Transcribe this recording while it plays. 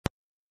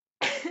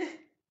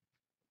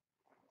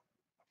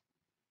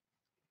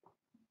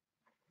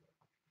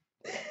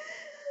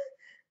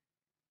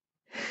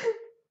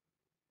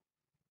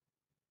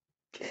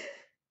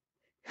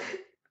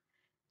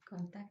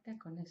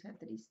esa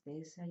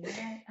tristeza y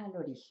va al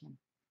origen.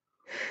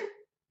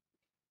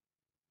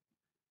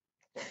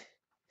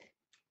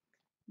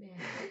 Ve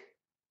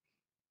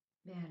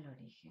al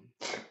origen.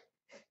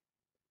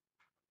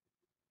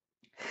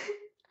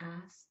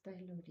 Hasta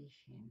el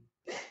origen.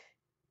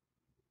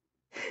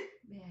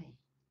 Ve ahí.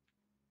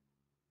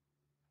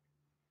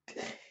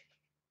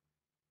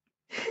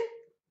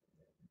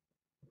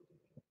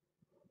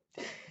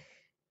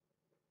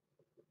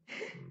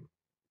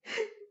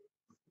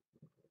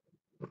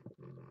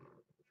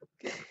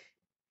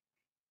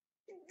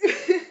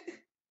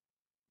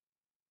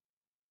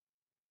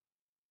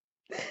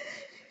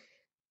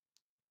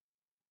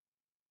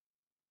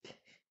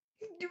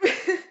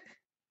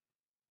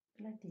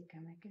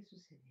 Platícame, ¿qué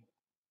sucedió?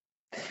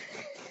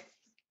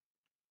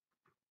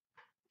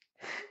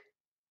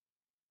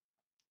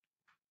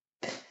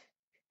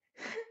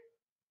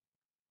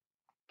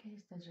 ¿Qué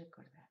estás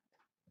recordando?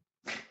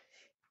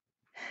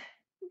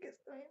 Que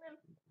estoy en el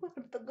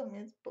cuarto con mi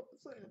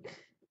esposo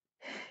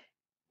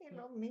y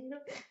lo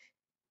miro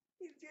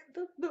y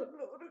siento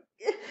dolor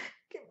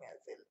que me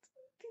hace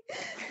sentir.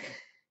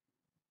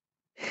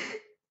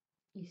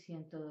 Y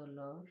siento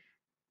dolor.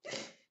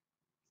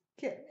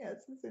 Que me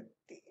hace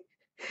sentir.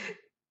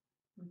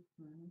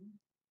 Uh-huh.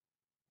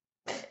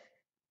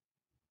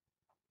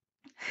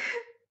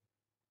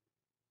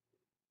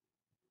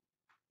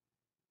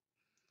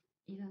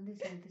 ¿Y dónde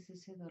sientes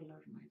ese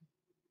dolor, Mari?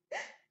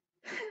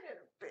 En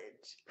el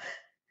pecho.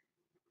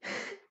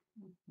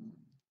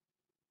 Uh-huh.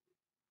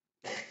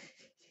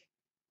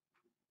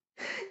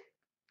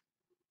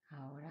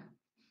 Ahora,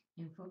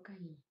 enfoca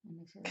ahí, en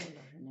ese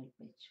dolor en el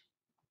pecho.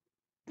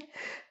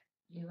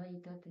 Lleva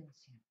ahí tu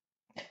atención.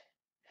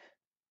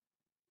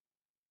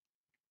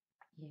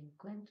 Y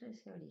encuentra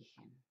ese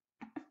origen.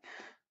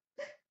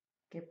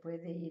 Que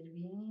puede ir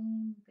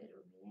bien,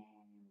 pero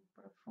bien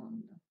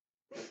profundo.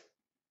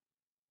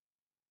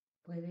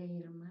 Puede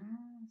ir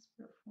más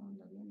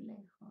profundo, bien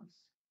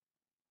lejos.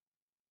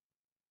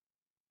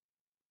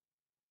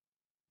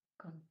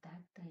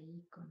 Contacta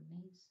ahí con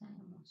esa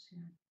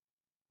emoción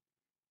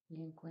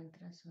y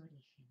encuentra su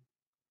origen.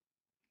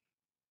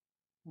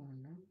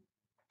 1.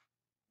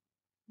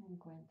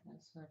 Encuentra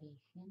su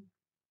origen.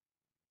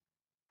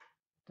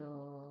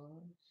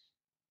 2,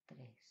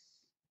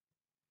 3.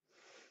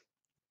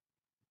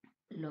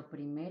 Lo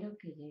primero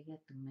que llegue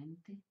a tu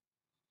mente,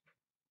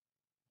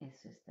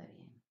 eso está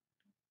bien.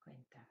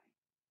 Cuéntame.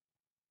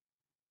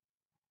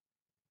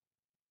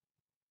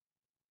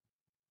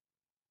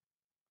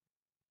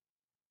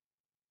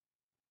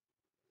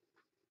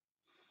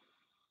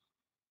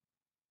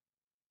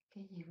 ¿Qué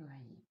llegó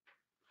ahí?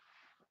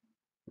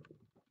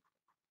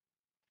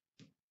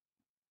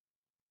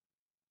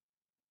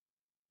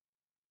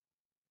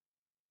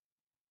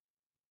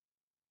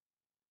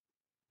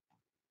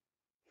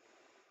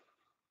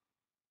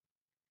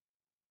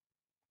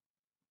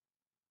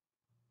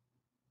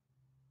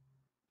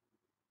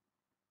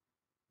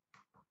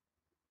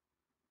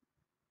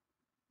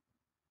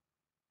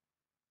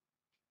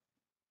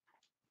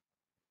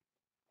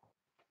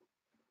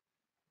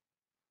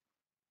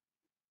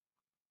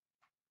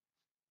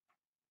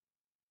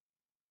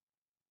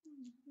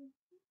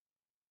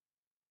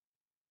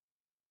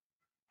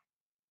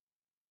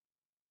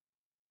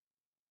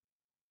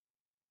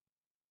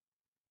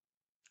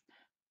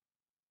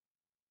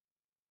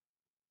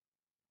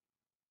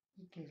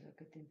 ¿Y qué es lo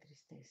que te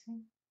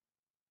entristece?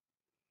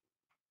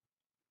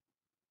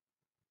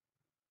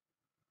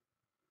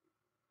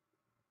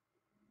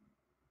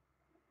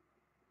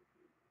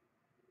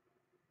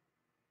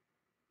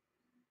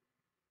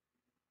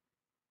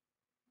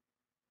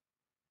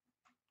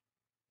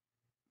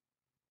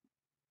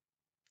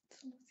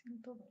 Solo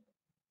siento dolor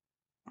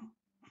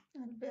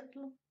al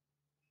verlo.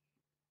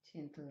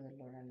 Siento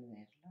dolor al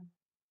verlo.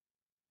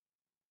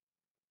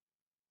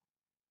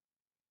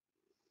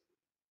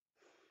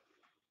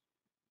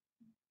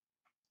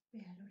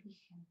 Ve al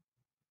origen.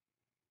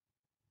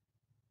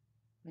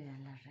 Ve a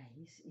la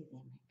raíz y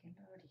dime qué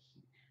lo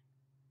origina.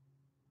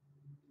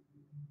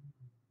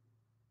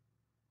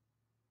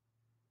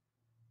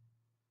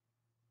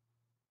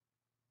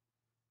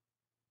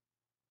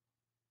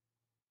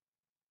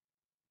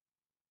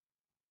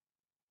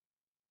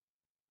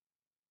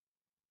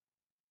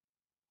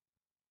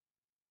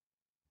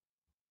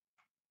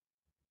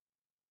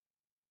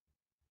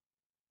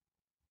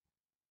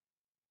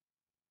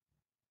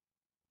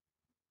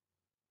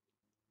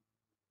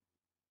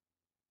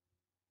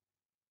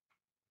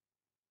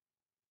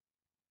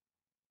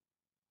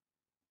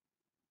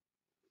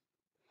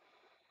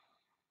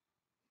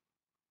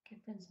 ¿Qué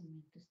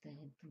pensamiento está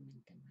ahí en tu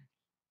mente, Mari?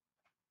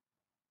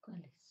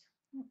 ¿Cuál es?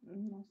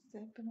 No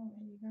sé, pero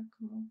me llega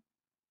como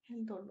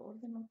el dolor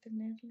de no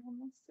tenerlo,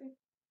 no sé.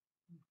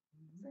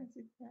 No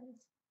sé si sea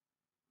eso.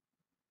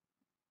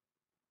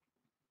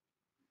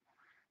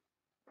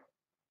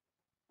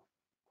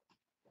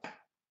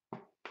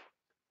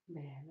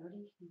 Ve al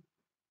origen.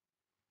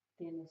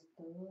 Tienes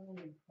toda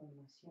la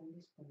información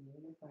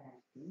disponible para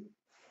ti,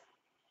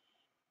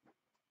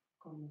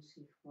 como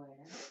si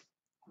fuera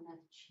un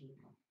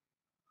archivo.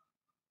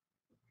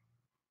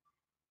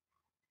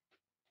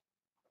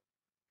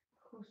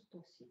 justo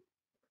así,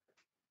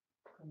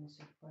 como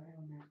si fuera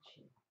un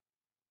archivo.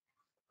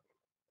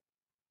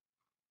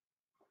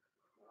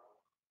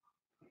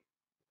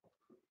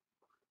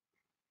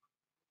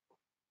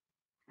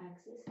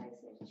 Accesa a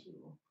ese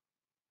archivo,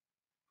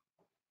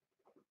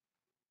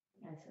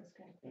 a esas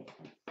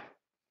carpetas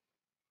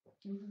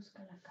y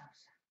busca la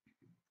causa.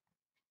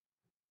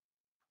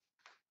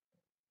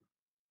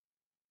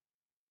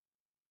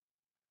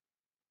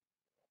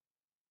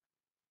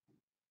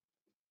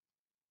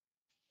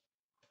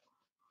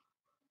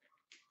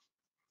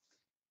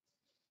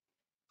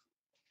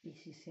 Y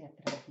si se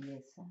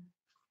atraviesa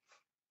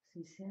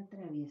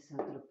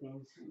otro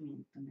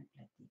pensamiento, me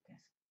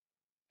platicas,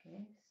 ¿qué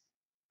es?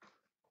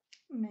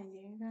 Me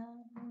llega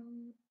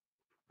un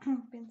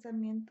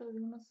pensamiento de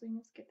unos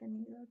sueños que he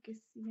tenido, que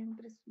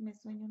siempre me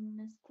sueño en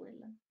una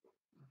escuela.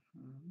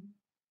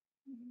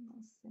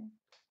 No sé.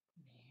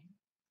 Bien.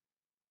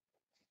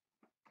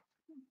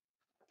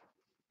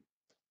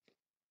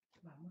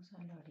 Vamos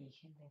al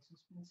origen de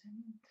esos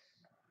pensamientos.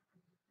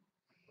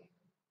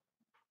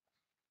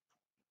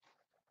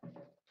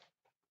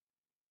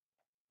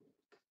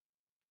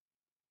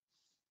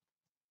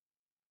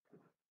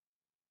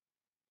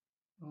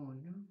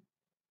 Uno,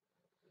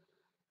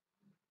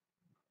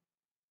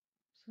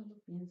 solo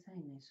piensa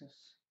en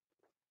esos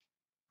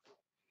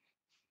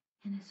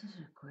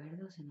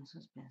recuerdos, en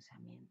esos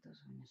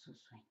pensamientos o en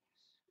esos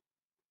sueños.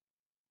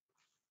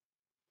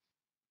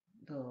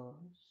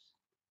 2,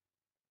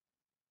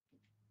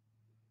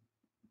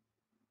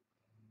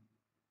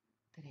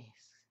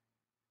 3,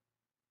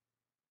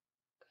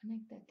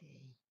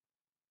 conéctate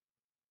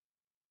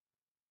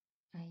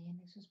ahí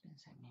en esos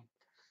pensamientos.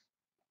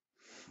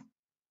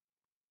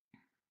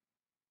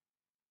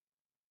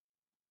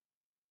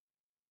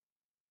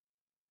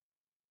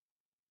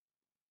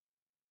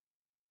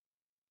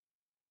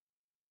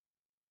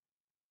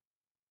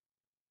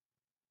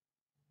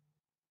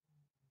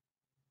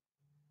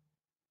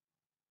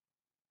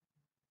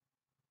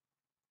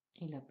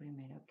 Y lo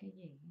primero que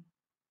llegue,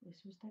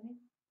 eso está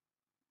bien.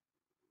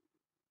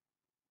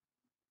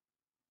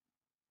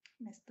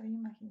 Me estoy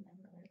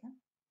imaginando, ¿verdad?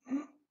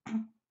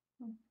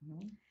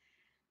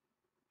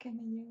 Que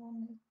me llega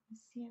me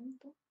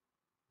siento,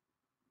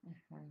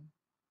 Ajá.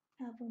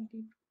 abro un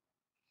libro.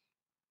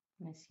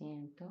 Me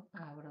siento,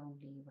 abro un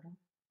libro.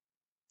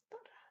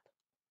 Dorado.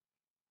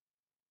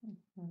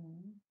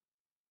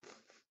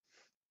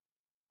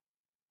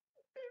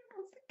 Pero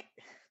no sé qué.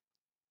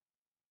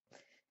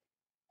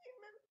 Y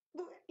me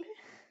duele.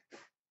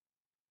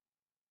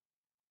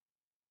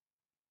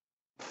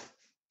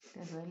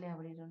 ¿Te duele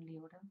abrir un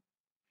libro?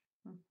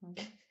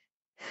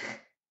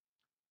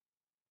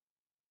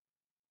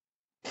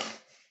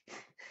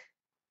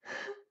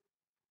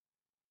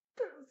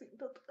 Pero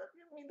siento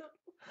todavía mi dolor.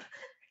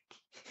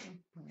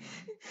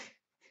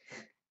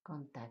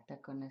 Contacta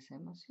con esa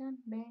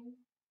emoción,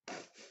 ven,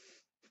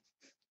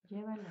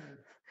 llévala ahí.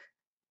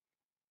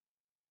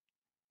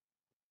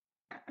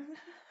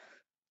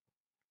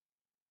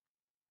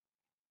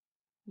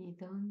 ¿Y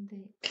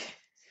dónde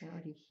se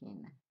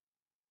origina?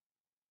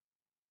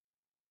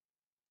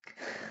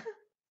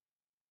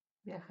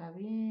 Viaja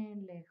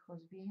bien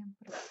lejos, bien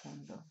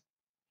profundo.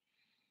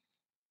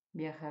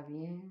 Viaja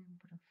bien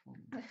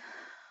profundo.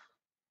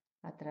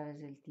 A través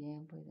del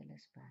tiempo y del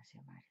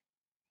espacio, Mario.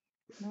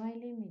 No hay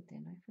límite,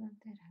 no hay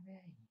frontera, ve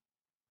ahí.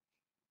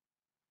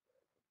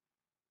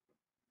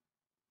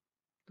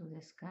 Tú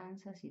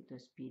descansas y tu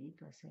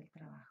espíritu hace el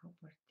trabajo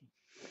por ti.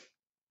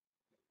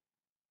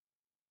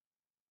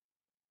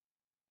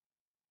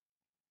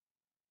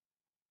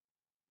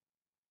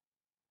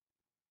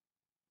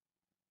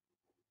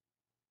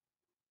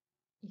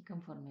 Y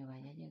conforme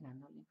vaya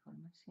llegando la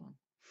información,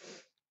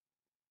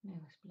 me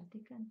vas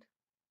platicando.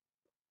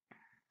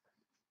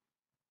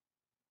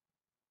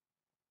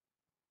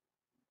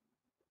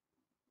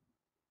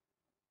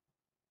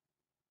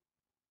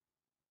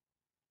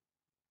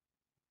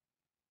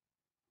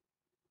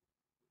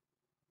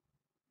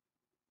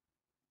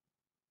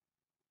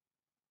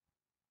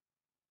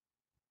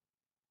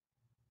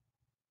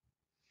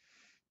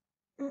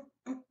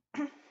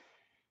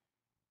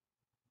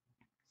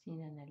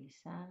 Sin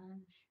analizar.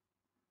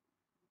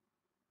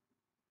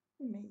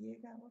 Me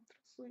llega otro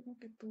sueño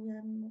que tuve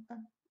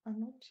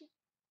anoche,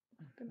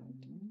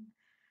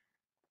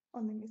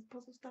 donde mi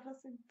esposo estaba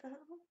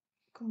sentado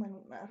como en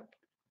un árbol.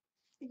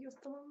 Y yo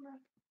estaba en un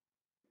árbol.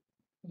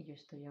 Y yo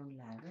estoy a un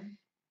lado.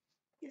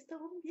 Y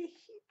estaba un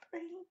viejito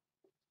ahí.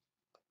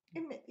 Y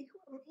me dijo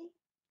a mí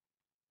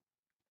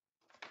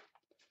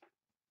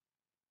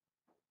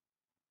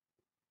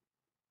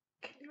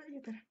que le iba a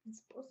ayudar a mi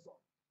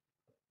esposo.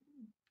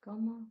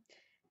 ¿Cómo?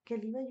 Que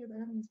le iba a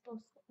ayudar a mi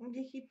esposo. Un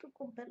viejito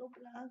con pelo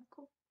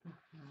blanco.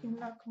 Y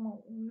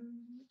como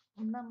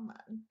una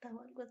manta o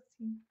algo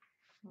así.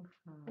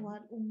 O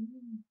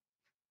algún,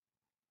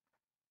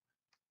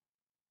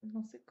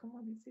 no sé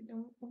cómo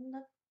decirlo,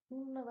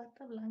 una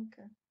bata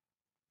blanca.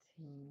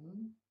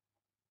 Sí.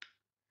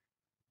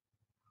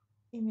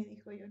 Y me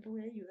dijo, yo le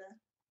voy a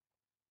ayudar.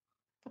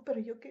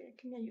 Pero yo quería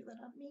que me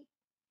ayudara a mí.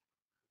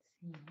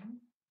 Sí.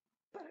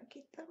 para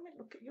quitarme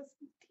lo que yo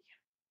sentía.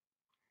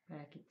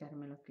 Para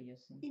quitarme lo que yo Y mi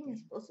sentía.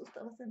 esposo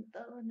estaba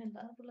sentado en el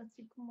árbol,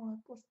 así como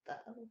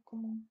acostado,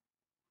 como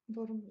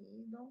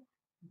dormido.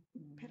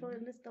 Pero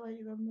él estaba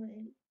ayudando a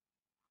él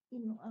y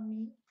no a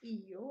mí.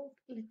 Y yo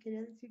le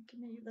quería decir que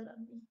me ayudara a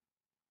mí.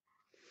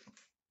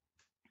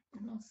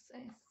 No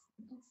sé.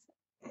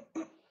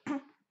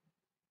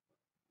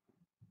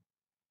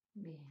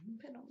 Bien.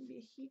 Pero un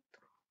viejito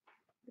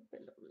de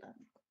pelo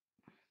blanco.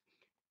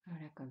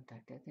 Ahora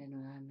contáctate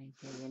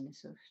nuevamente ahí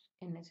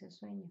en ese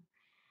sueño.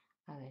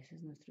 A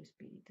veces nuestro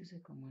espíritu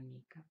se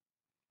comunica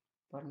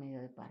por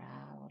medio de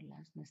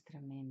parábolas, nuestra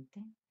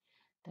mente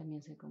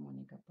también se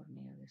comunica por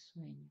medio de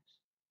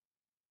sueños.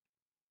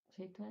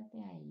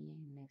 Sitúate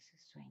ahí en ese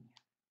sueño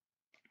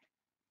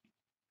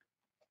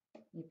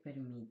y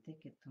permite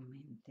que tu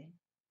mente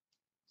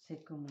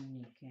se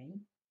comunique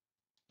ahí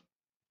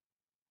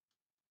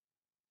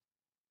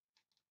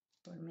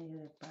por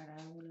medio de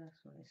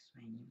parábolas o de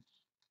sueños.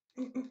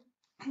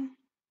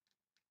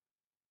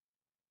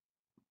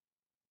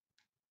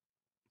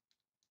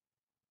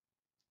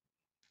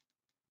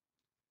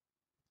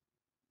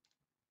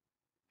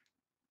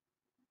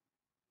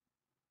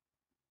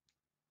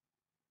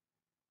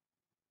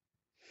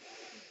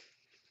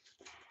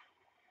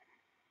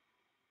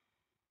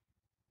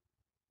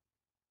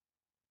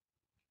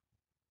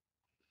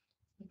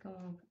 Y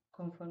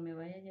conforme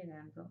vaya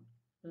llegando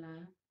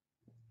las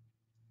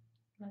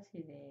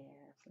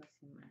ideas,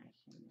 las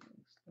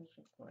imágenes, los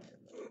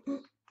recuerdos,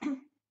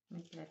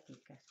 me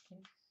platicas qué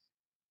es.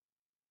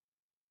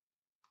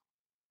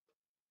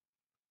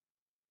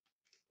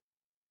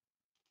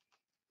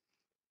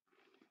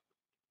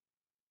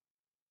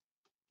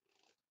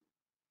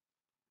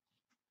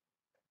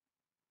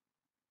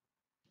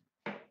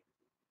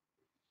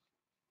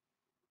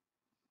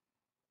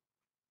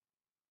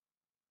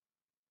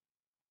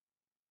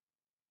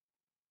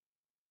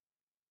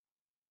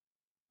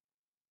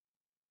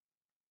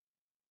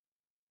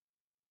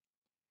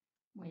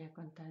 Voy a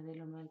contar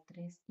del 1 al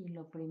 3 y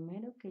lo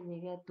primero que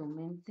llegue a tu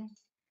mente,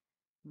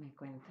 me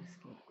cuentas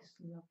qué es.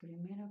 Lo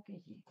primero que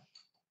llegue.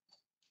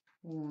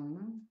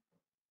 1.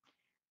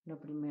 Lo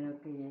primero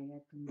que llegue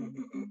a tu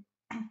mente.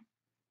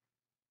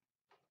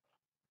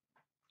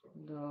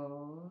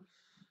 2.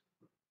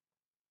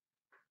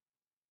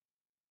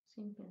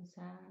 Sin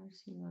pensar,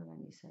 sin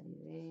organizar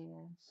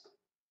ideas.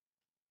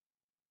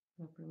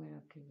 Lo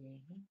primero que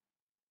llegue.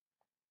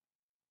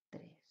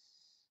 3.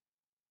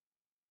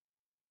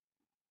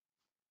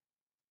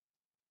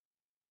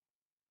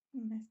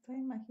 Me estoy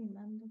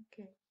imaginando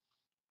que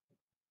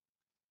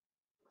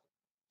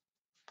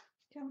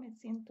ya me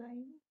siento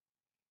ahí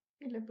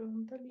y le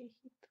pregunto al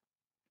viejito.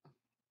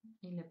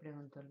 Y le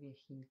pregunto al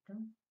viejito.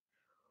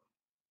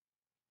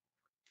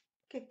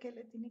 Que qué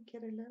le tiene que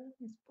arreglar a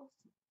mi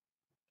esposo.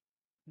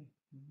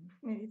 Uh-huh.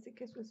 Me dice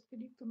que su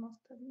espíritu no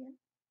está bien.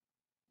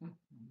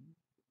 Uh-huh.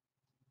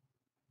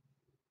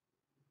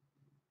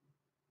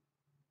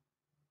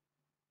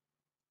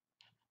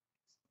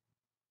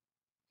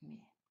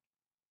 Bien.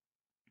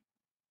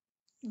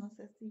 No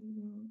sé si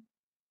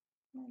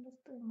me lo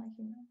estoy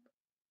imaginando.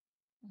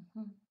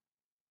 Uh-huh.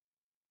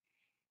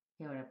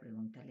 Y ahora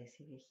pregúntale a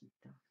ese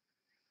viejito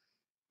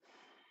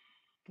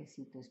que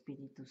si tu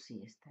espíritu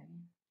sí está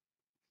bien.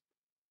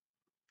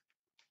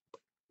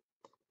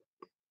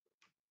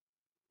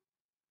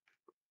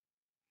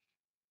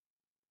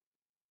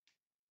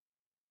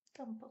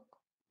 Tampoco.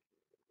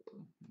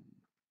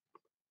 Uh-huh.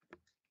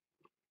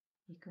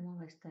 ¿Y cómo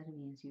va a estar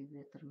bien si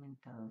vive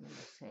atormentado de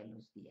los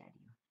celos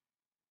diario?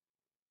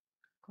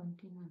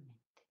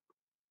 Continuamente.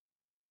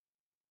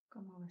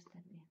 ¿Cómo va a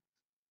estar bien?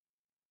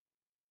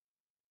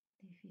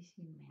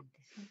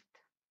 Difícilmente, ¿cierto?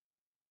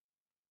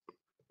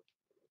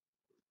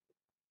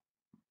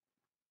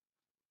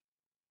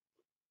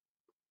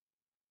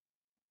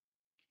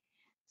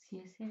 Si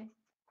ese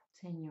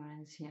señor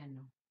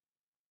anciano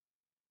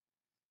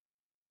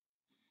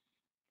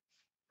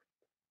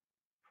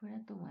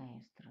fuera tu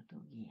maestro, tu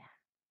guía,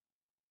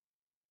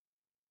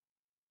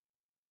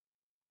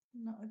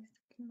 No,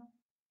 dice que no.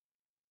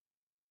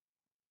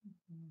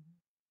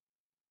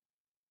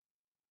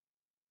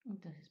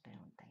 entonces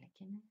pregúntale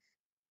quién es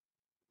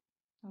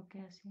o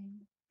qué hace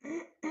ahí.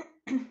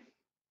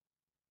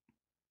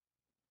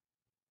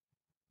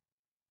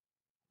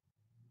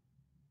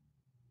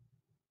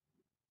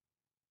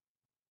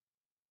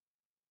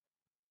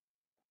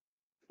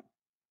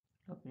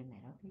 Lo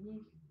primero que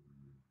llegue.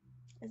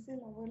 Es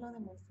el abuelo de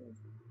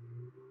Moisés.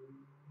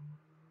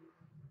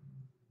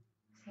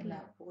 El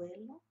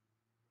abuelo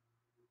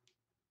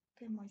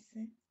de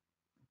Moisés.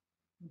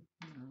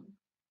 Uh-huh.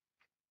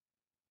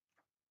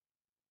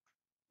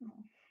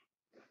 No.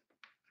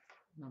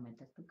 No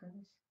metas tu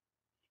cabeza.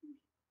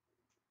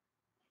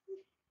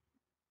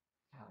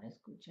 Ahora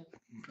escucha qué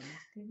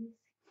más te dice.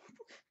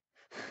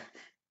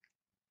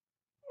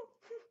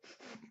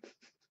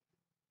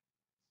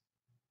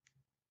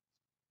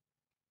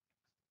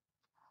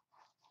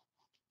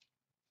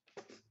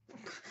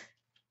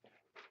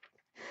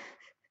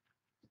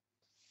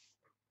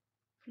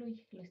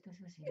 Fluye, lo estás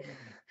haciendo bien.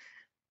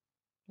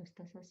 Lo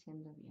estás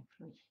haciendo bien,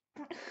 fluye.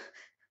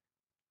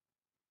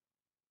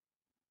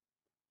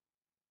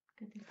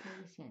 ¿Qué te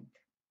estoy diciendo?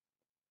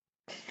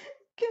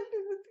 Que él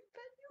necesita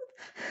ayuda.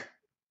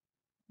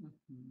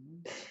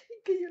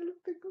 Y que yo lo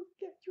tengo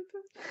que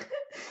ayudar.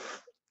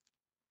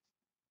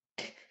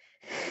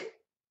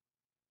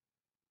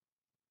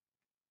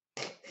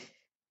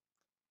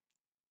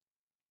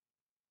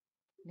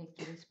 ¿Le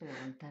quieres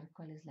preguntar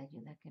cuál es la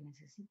ayuda que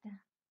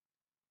necesita?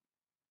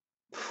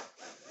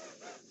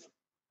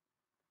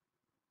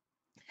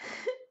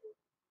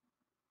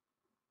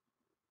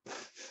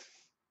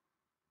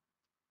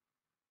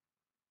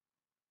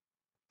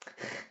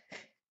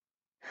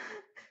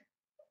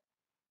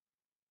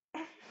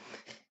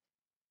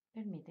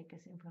 Permite que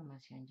esa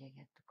información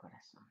llegue a tu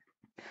corazón.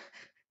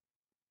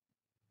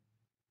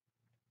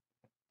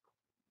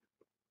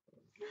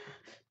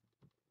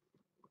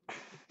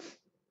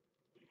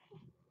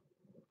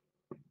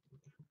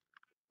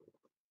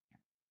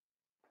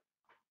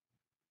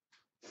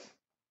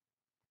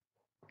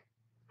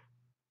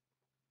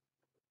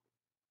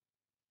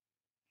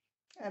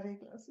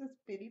 Arregla su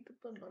espíritu,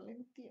 pero no lo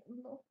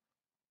entiendo.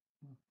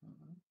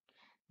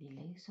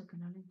 Dile eso, que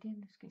no lo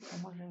entiendes, que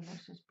cómo arreglar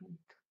su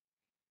espíritu.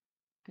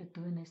 Que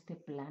tú en este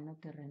plano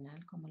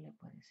terrenal, ¿cómo le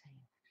puedes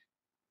ayudar?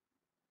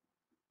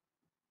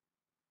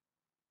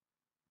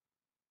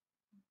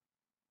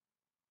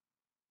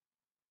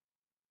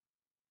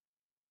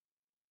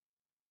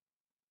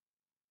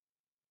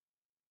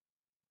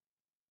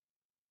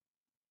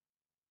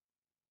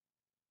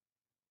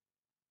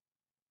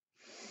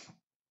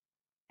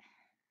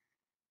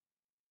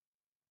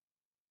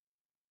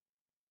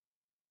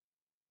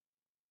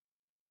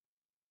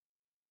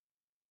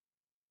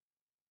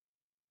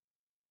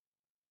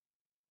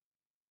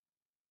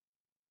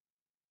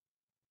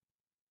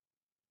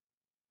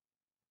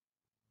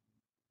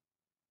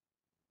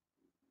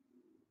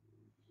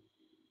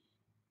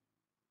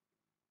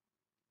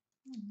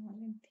 No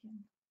lo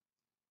entiendo.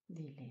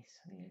 Dile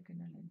eso, dile que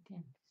no lo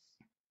entiendes.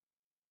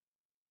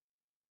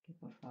 Que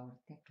por favor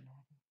te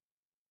aclare.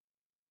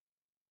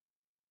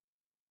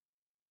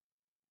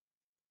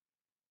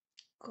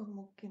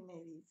 Como que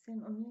me dice,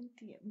 no lo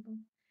entiendo.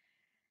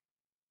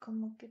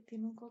 Como que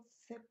tiene un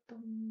concepto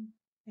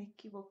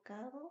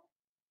equivocado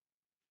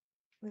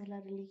de la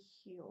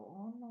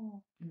religión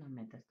o No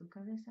metas tu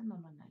cabeza, no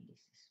lo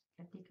analices.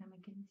 Platícame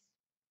qué dice.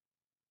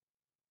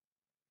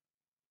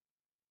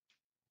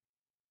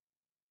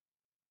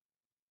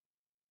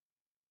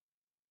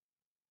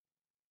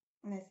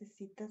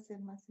 necesita ser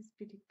más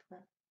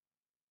espiritual.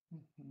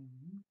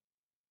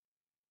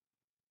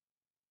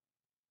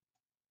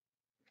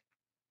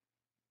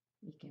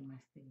 ¿Y qué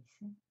más te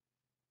dice?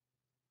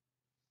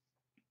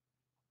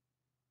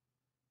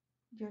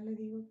 Yo le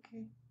digo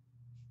que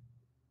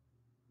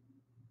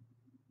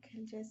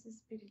él ya es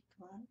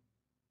espiritual,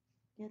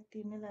 ya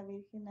tiene la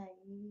Virgen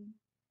ahí,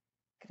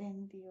 cree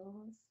en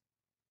Dios.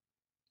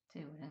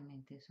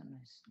 Seguramente eso no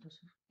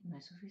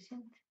es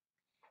suficiente.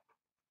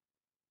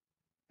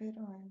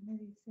 Pero él me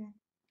dice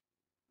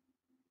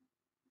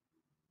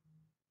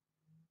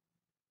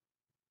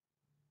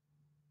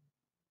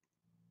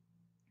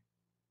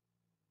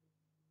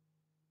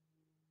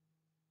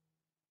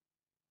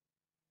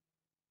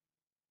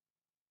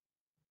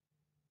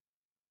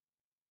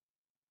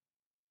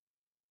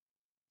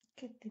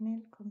que tiene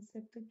el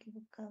concepto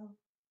equivocado.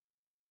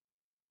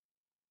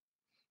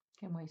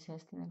 Que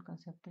Moisés tiene el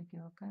concepto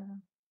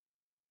equivocado.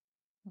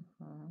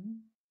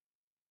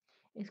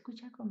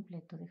 Escucha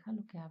completo,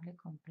 déjalo que hable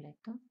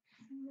completo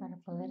para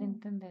poder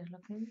entender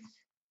lo que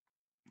dice.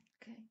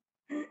 Okay.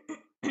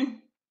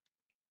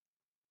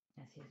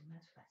 Así es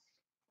más fácil.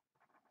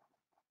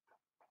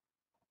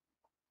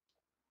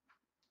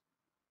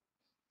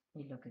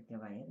 Y lo que te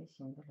vaya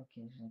diciendo lo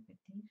quieres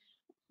repetir.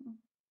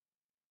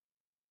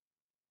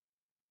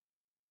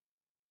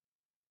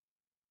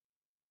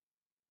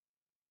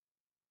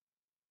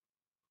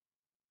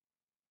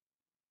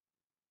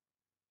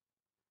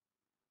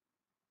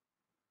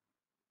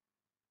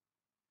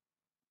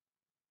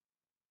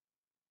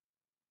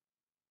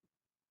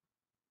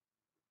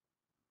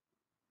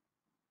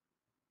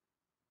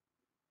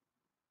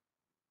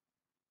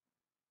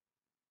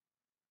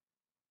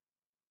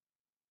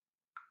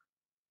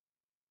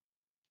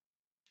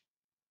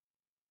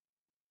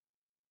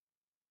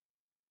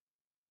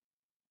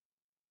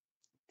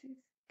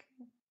 Dice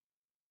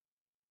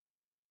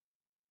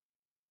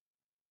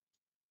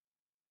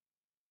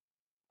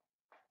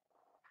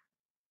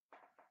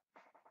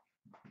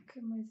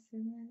que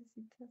Moisés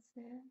necesita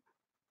ser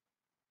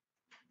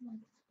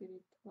más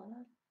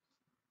espiritual,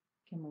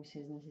 Que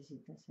Moisés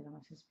necesita ser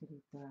más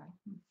espiritual.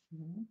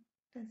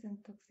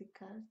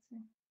 desintoxicarse.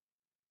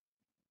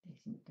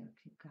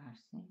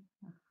 Desintoxicarse.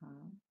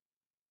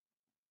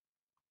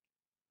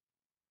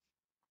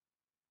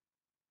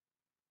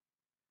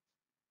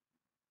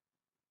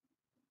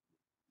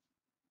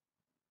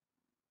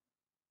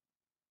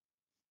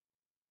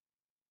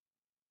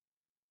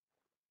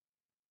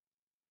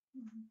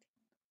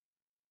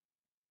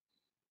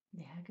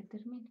 Deja que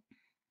termine.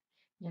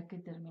 Ya que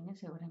termine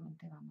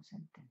seguramente vamos a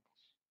entender.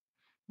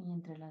 Y Y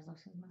entre las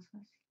dos es más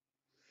fácil.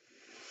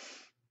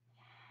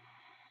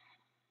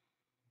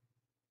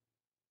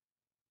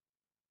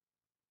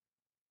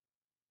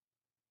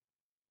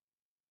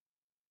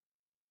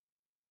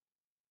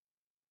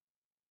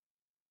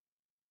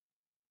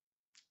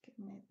 Que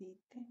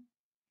medite.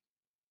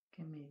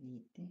 Que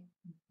medite.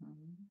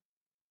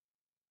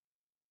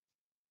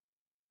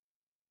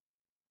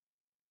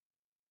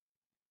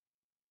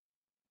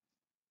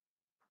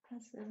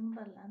 Hacer un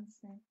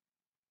balance.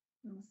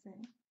 No sé.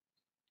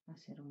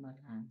 Hacer un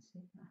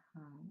balance.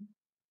 Ajá.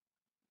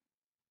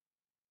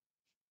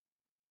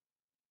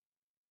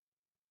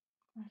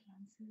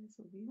 Balance de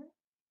su vida.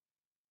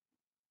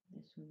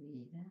 De su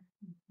vida.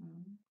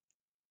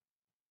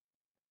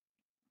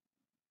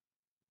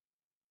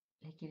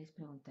 ¿Le quieres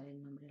preguntar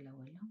el nombre del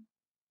abuelo?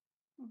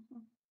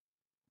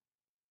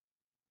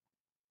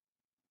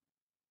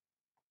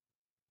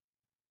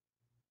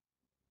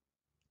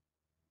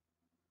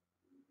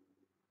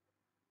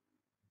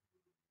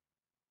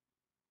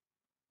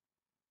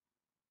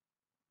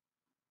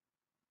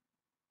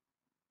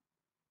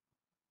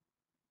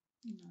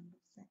 No lo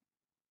sé.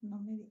 No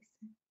me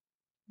dice.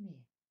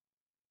 Bien.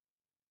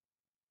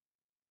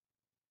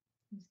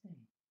 Está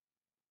bien.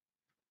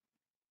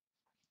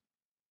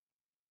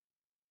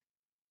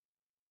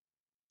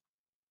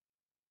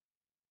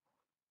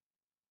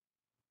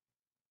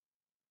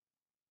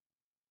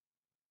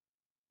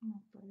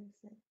 No puede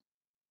ser.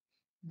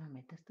 No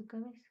metas tu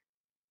cabeza.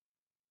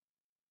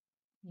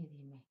 Y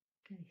dime,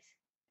 ¿qué dice?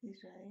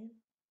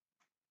 Israel.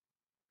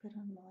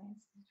 Pero no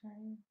es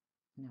Israel.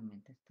 No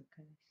metas tu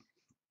cabeza.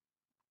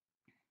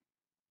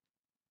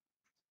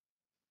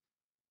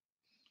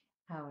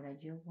 Ahora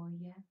yo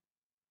voy a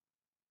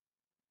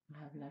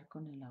hablar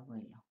con el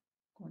abuelo,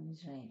 con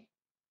Israel.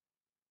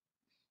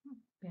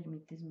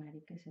 ¿Permites,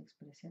 Mari, que se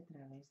exprese a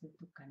través de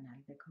tu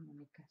canal de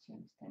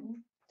comunicación? ¿Está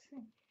bien?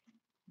 Sí.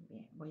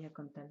 Bien, voy a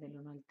contar del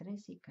 1 al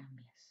 3 y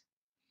cambias.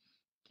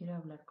 Quiero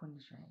hablar con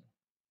Israel.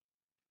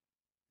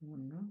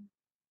 1,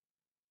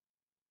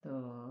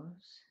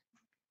 2,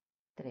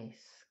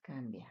 3.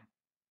 Cambia.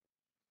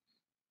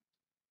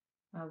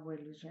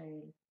 Abuelo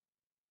Israel,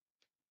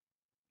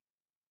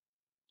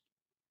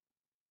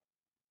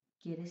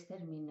 ¿quieres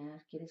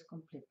terminar? ¿Quieres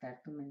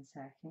completar tu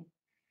mensaje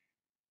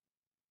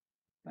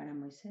para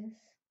Moisés?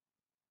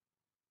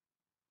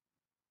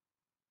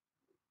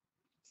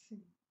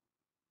 Sí.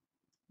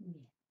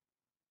 Bien.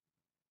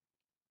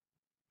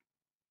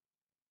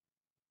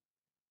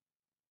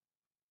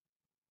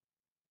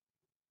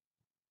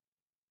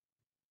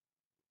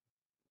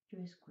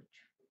 Yo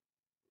escucho.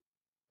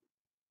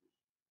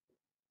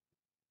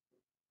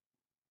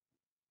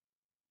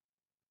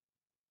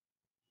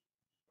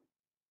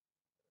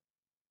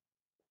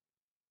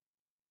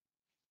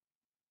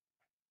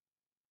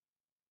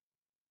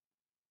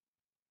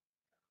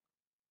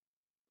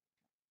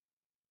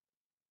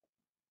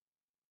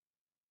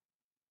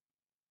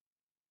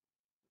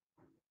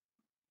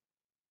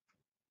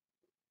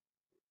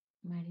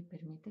 Mari,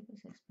 permite que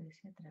se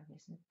exprese a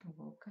través de tu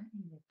boca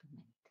y de tu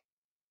mente.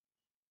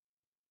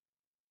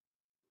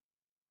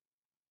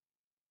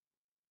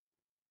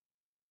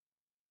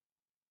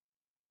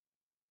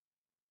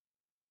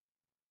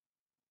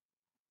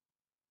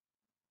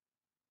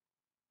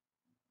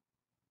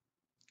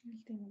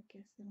 Él tiene que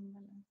hacer un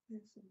balance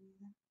de su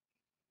vida.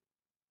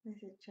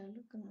 Desechar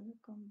lo que no le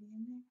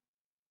conviene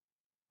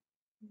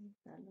y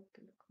dejar lo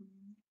que le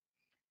conviene.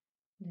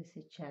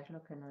 Desechar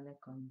lo que no le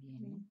conviene.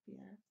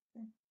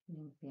 Limpiarse.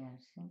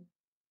 Limpiarse.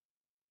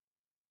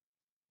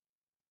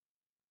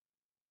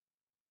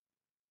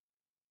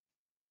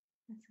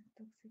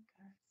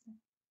 Desintoxicarse.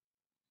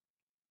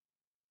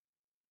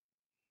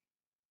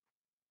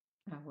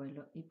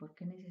 Abuelo, ¿y por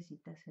qué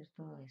necesita hacer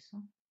todo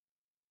eso?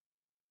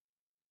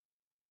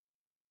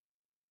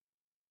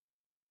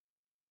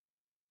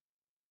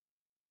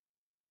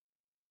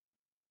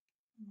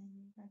 Me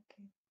diga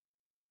que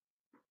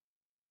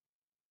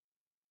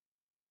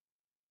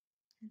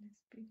el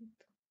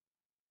espíritu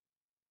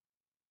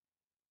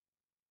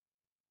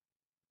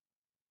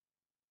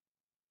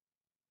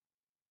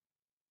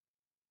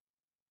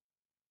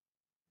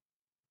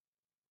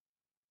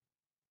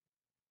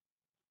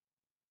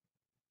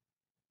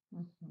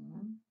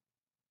Ujú.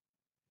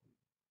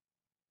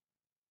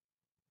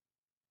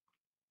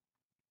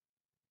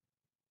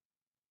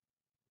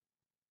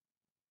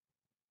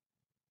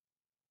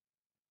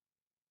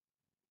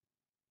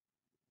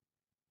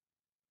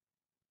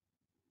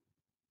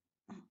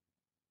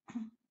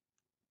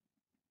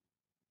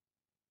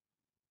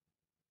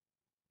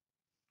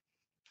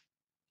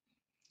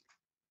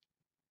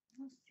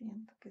 no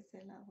siento que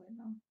sea el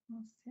abuelo.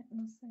 No sé,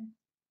 no sé.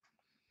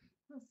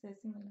 No sé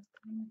si me lo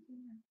estoy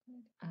imaginando.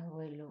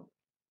 Abuelo,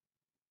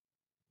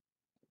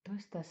 ¿tú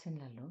estás en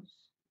la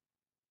luz?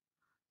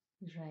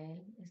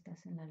 Israel,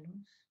 ¿estás en la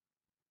luz?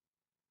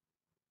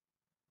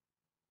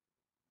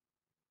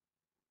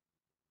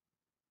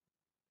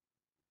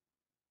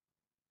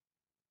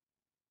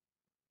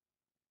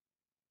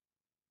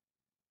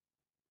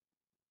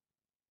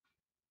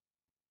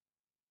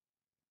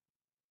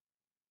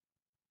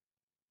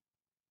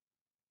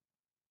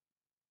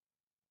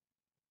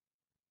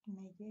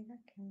 me llega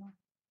que no.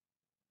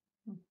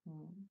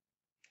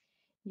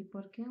 ¿Y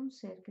por qué un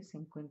ser que se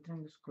encuentra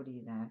en la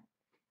oscuridad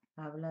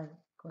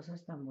habla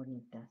cosas tan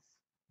bonitas?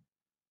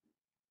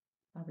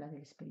 Habla de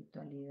la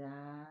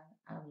espiritualidad,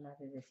 habla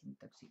de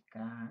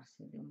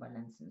desintoxicarse, de un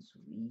balance en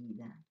su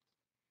vida,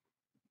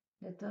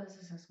 de todas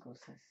esas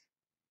cosas.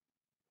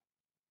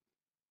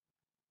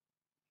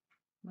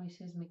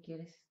 Moisés, ¿me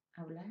quieres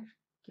hablar?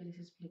 ¿Quieres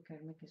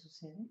explicarme qué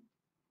sucede?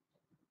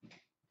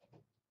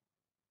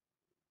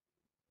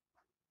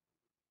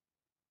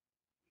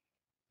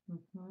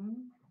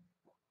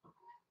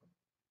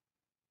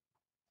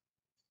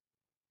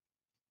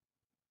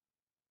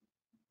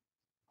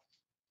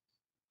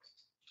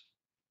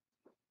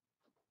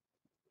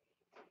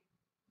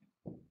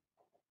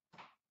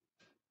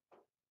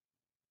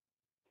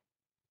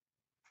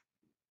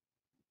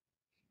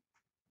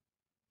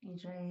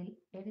 Israel,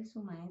 ¿eres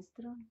su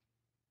maestro?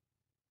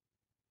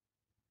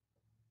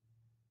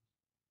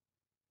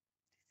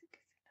 Dice que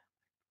es el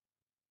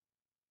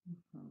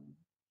abuelo.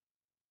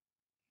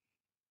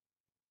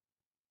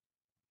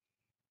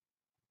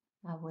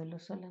 Abuelo,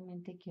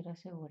 solamente quiero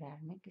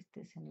asegurarme que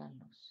estés en la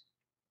luz.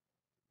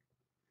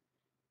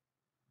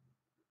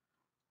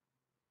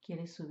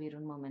 ¿Quieres subir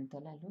un momento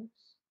a la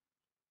luz?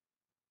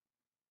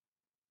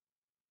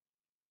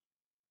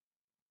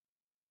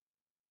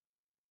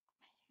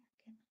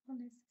 Que no lo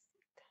necesita.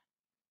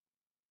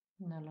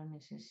 No lo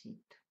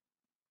necesito.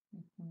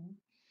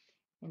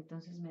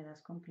 Entonces, ¿me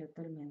das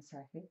completo el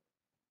mensaje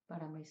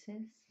para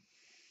Moisés?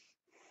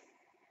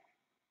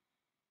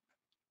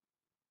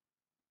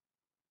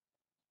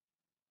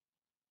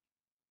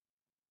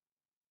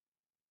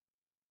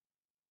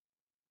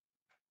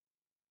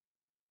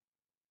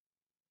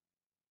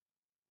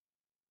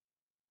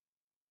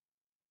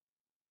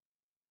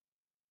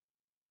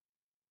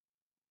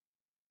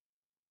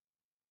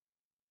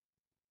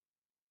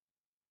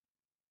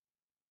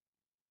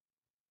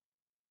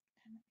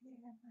 Ya no me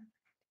llega nada.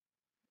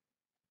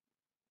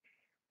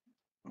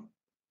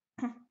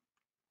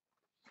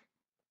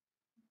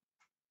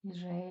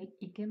 Israel,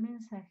 ¿y qué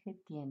mensaje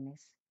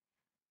tienes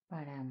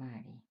para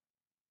Mari?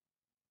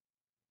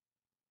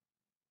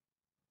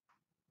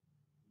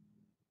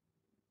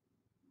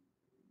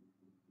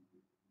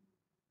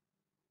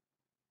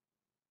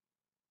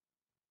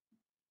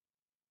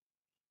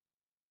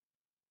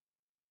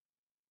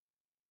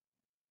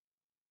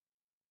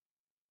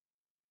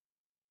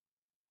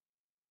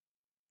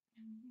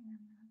 Ya no me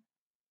llega nada.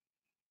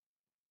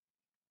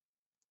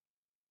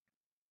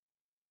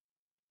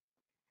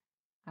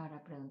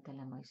 Ahora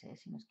pregúntale a Moisés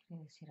si nos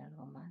quiere decir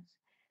algo más,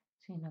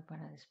 sino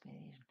para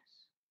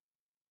despedirnos.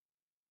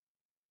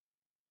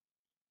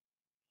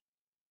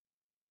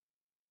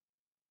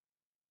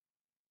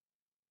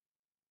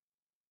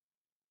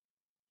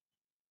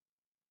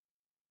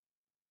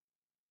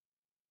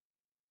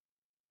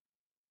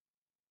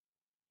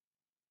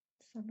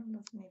 Solo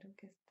los miro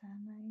que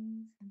están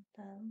ahí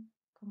sentados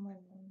como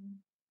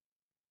en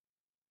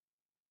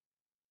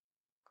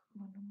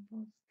un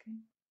bosque.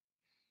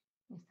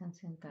 Están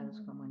sentados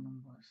como en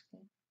un bosque.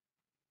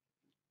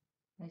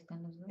 Ahí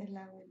están los dos. El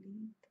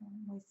abuelito,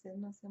 Moisés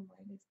no se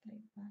muere, está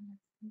igual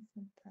así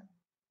sentado.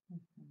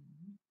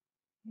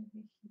 El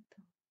viejito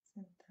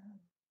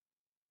sentado.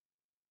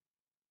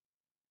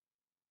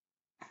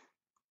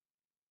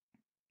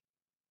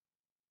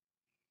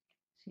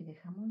 Si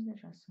dejamos de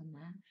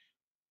razonar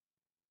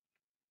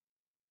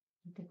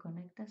y te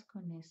conectas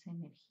con esa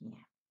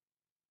energía,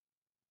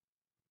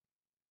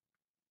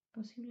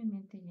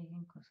 posiblemente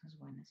lleguen cosas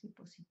buenas y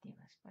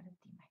positivas para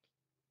ti, Mari.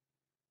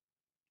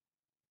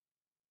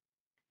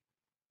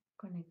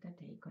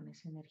 Conéctate ahí con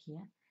esa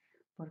energía,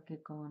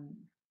 porque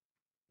con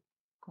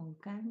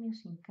carne o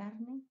sin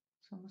carne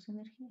somos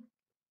energía.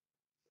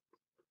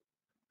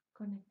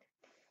 Conéctate.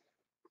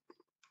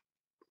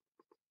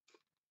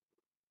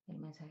 El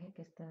mensaje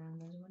que está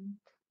dando es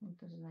bonito,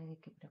 entonces no hay de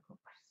qué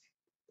preocuparse.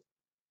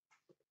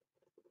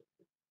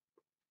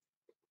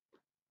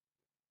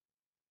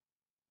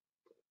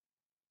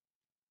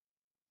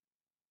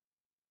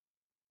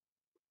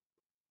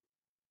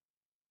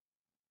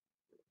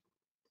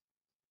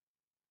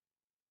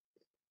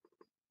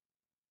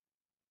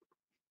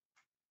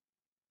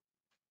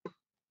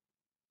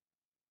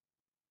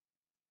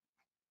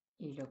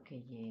 Y lo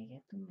que llegue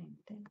a tu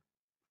mente,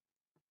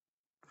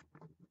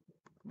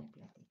 me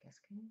platicas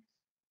qué es.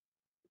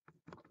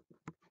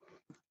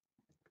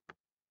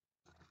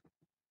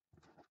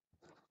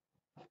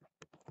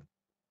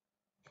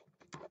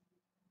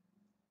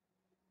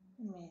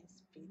 Mi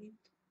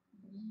espíritu,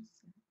 no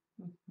sé.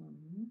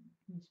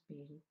 Mi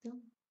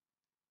espíritu.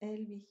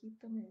 El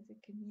viejito me dice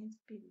que mi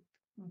espíritu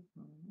no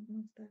está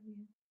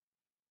bien.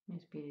 Mi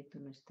espíritu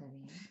no está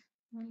bien.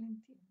 No lo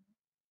entiendo.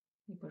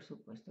 Y por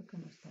supuesto que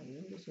no está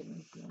bien, yo sí lo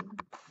entiendo.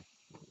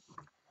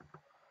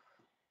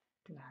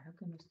 Claro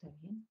que no está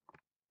bien.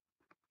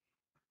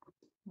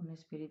 Un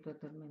espíritu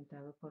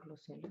atormentado por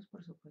los celos,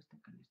 por supuesto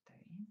que no está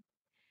bien.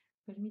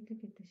 Permite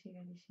que te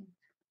siga diciendo.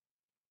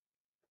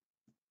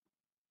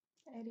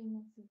 Ery,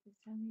 no sé si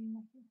sea mi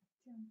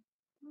imaginación.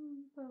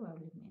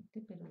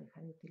 Probablemente, pero deja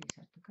de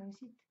utilizar tu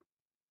visite.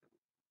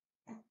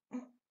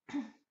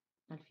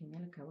 Al fin y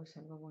al cabo es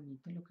algo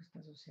bonito lo que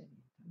está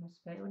sucediendo. No es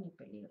feo ni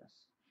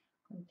peligroso.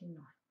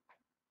 Continúa.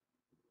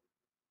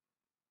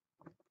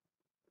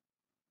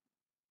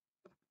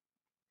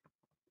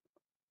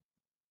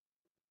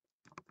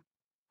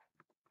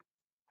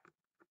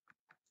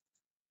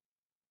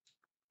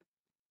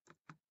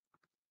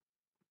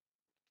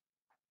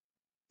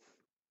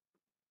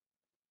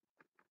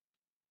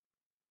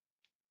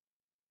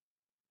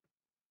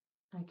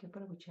 Hay que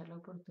aprovechar la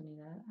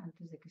oportunidad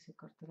antes de que se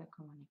corte la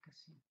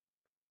comunicación.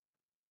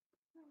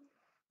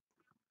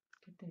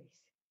 ¿Qué te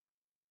dice?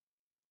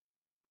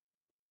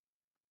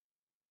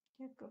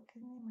 Yo creo que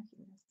es mi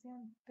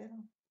imaginación, pero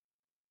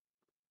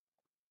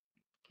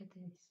 ¿Qué te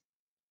dice?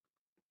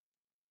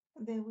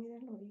 debo ir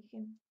al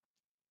origen.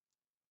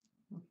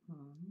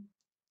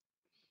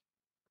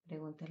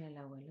 Pregúntale al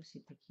abuelo si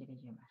te quiere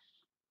llevar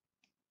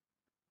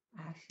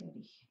a ese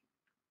origen.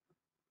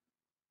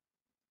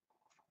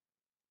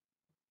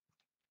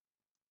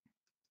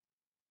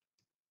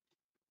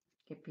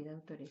 Que pida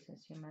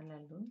autorización a la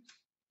luz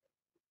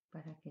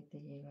para que te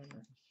lleve al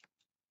origen.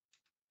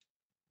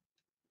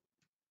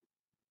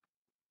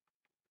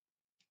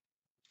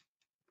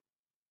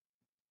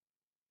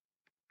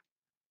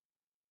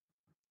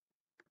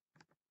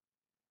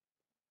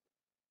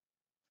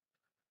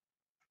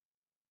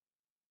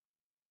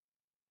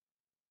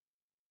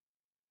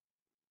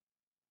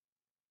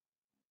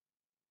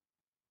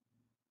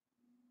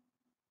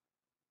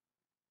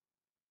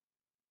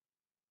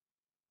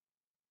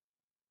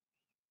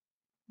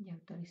 ¿Ya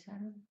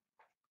autorizaron?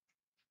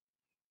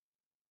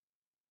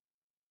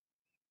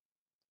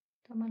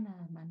 Toma la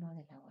mano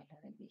del abuelo,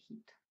 del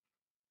viejito.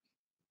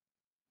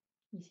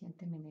 Y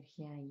siente mi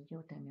energía y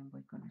yo también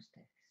voy con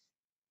ustedes.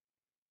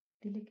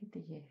 Dile que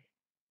te lleve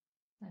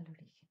al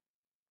origen.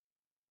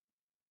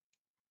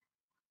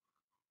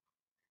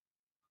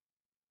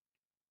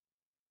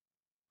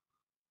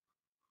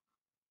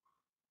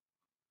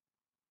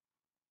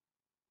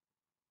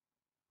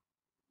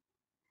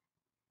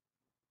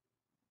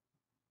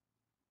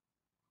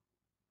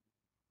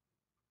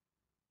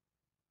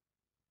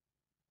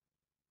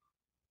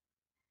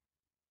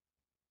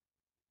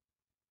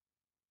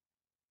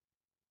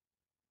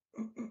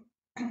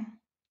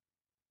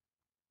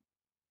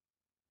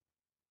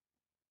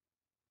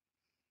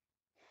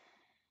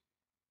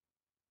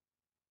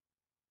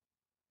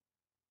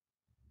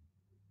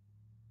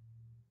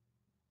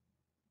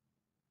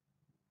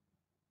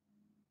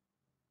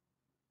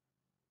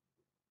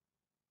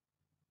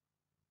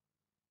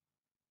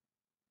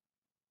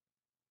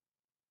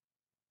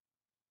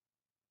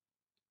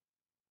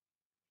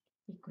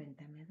 Y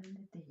cuéntame a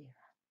dónde te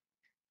lleva.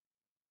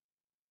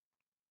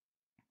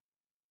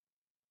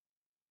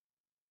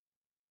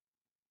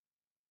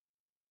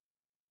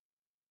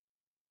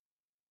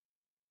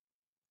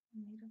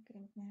 Miro que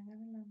me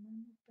agarra la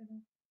mano,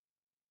 pero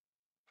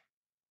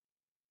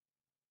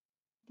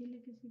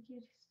Dile que si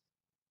quieres,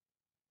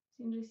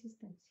 sin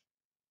resistencia.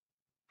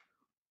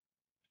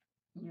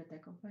 Yo te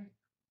acompaño.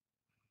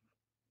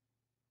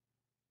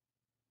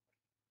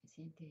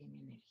 Siente mi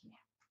energía.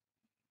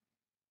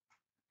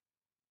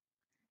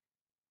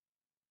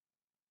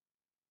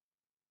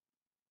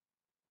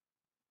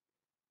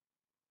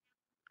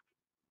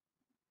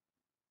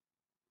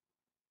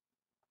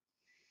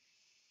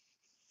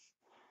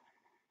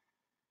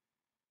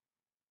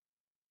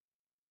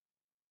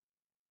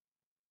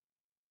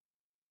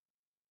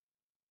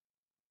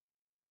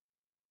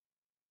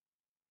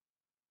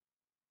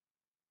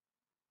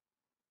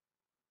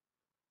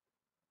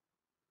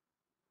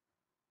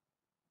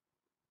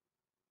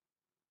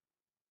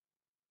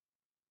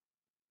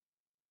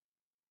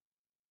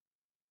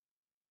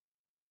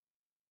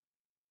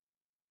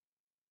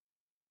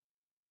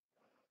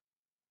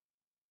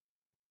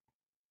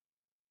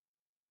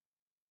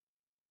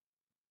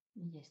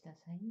 ¿Y ya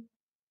estás ahí?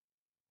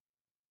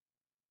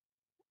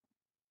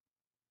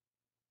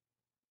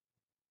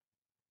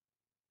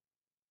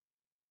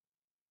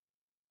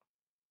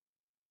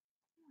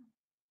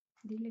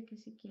 Dile que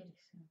si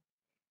quieres.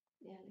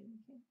 ya le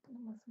dije,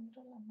 nomás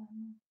miro la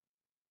mano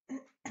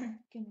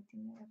que me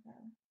tiene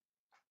agarrada.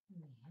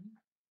 Bien.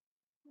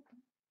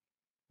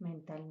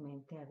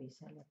 Mentalmente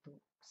avísale a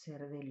tu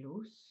ser de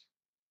luz,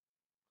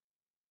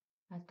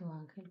 a tu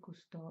ángel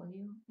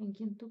custodio, en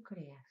quien tú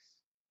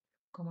creas,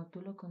 como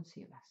tú lo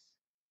concibas.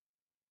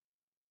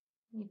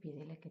 Y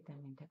pídele que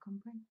también te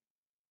acompañe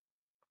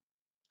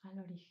al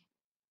origen.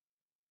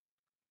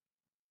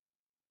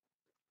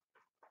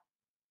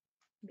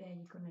 Ve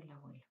allí con el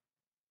abuelo.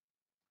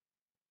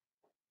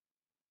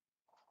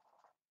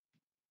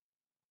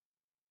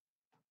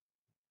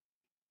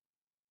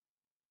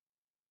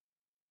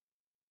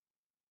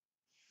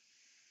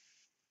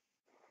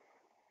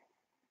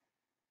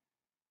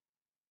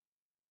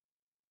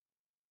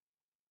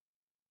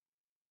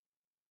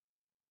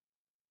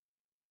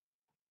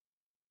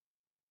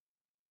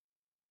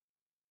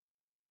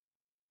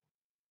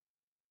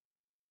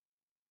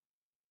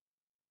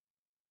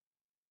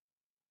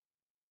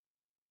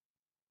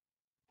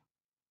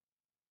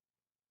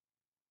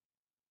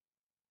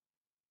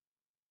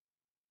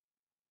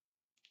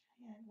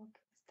 Hay algo que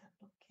me está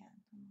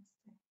bloqueando, no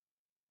sé.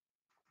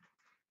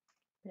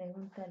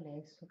 Pregúntale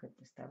eso que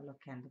te está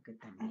bloqueando, que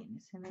también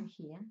es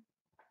energía.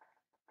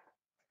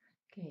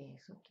 ¿Qué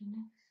es o quién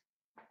es?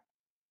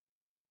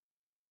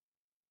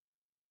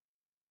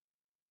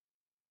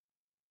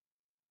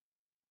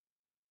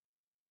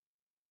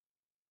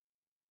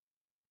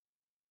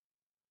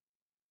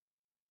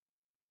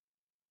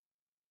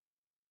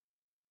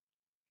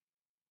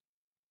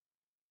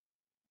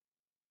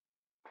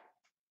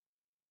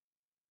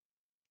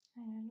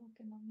 Hay algo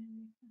que no me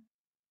deja.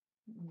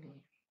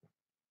 Bien.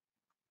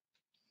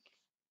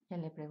 ¿Ya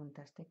le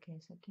preguntaste qué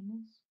es o quién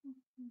es?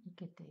 ¿Y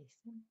qué te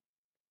dicen?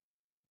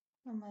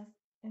 Nomás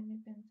en mi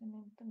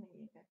pensamiento me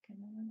llega que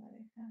no me va a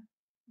dejar.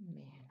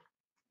 Bien.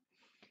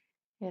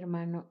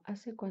 Hermano,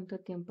 ¿hace cuánto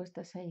tiempo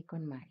estás ahí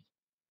con Mari?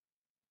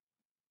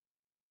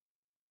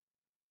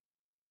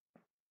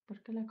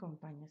 ¿Por qué la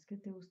acompañas? ¿Qué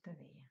te gusta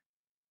de ella?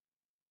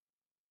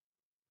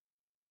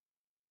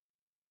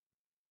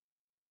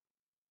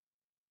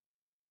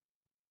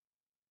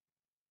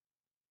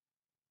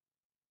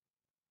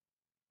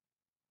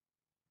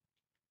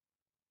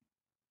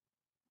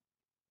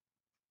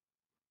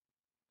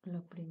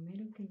 Lo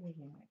primero que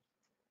llegue, Mari.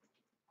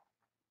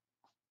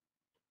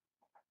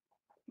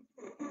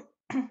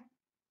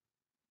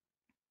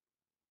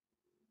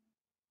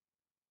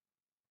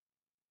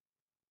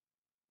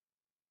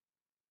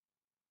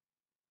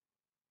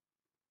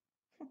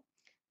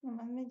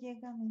 Nomás me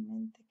llega a mi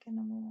mente que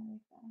no me va a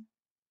dejar.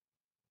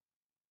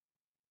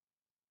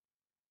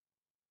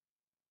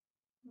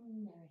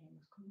 Ya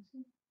veremos cómo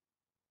sí.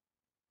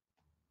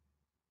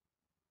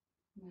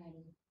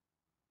 Mari,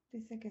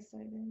 Dice que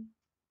soy de él.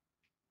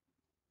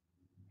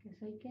 ¿qué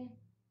soy qué?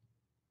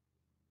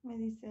 Me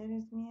dice,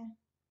 eres mía.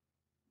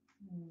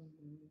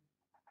 Mm,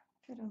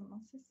 Pero no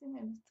sé si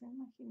me lo estoy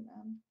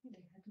imaginando.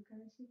 Deja tu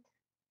cabecita.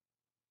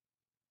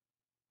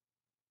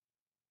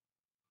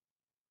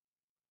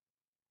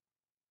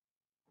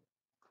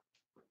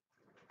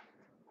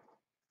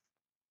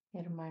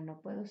 Hermano,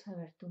 ¿puedo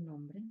saber tu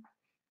nombre?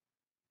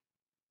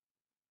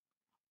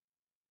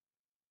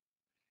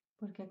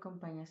 ¿Por qué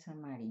acompañas a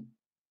Mari?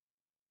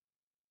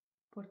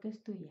 ¿Por qué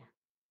es tuya?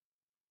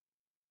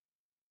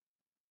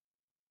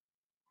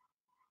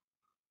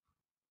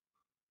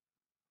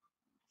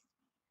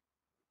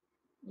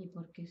 ¿Y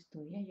por qué es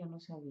tuya? Yo no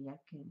sabía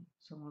que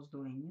somos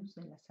dueños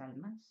de las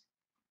almas.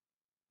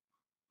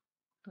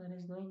 ¿Tú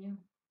eres dueño?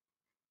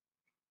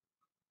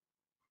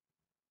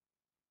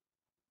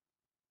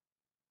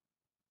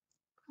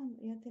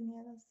 Cuando yo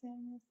tenía 12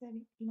 años,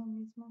 lo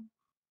mismo,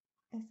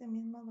 ese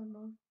mismo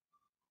dolor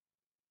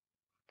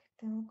que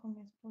tengo con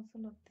mi esposo,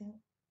 lo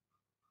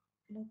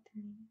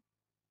tenía.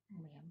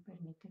 Bien,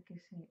 permite que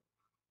ese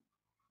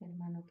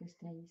hermano que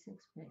esté ahí se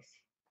exprese.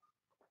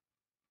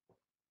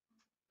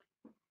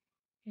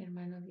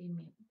 Hermano,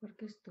 dime, ¿por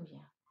qué es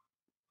tuya?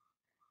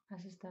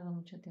 ¿Has estado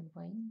mucho tiempo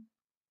ahí?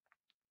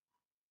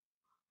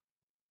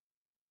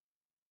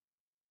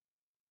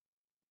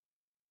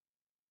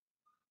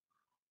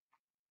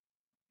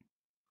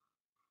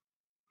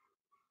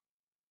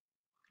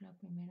 Lo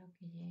primero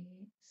que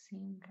llegue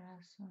sin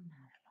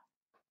razonarlo.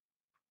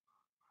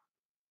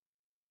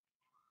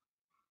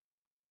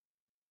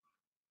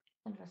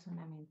 El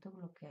razonamiento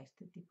bloquea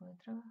este tipo de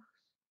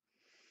trabajos.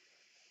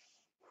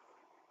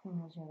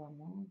 Nos lleva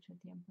mucho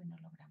tiempo y no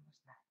logramos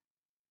nada.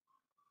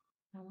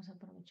 Vamos a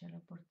aprovechar la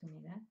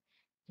oportunidad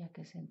ya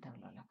que se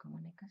entabló la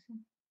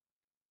comunicación.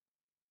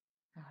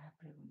 Ahora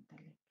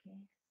pregúntale qué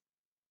es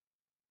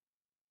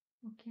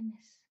o quién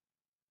es.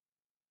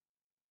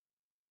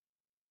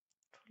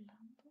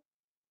 Rolando.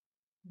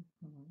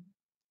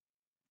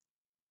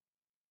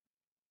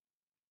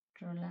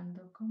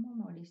 Rolando, ¿cómo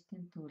moriste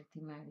en tu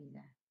última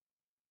vida?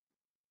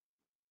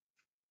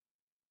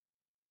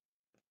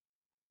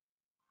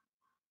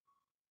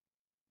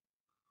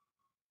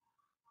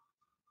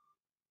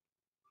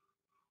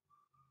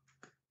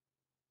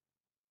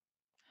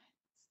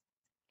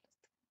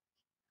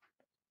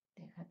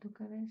 Deja tu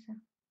cabeza.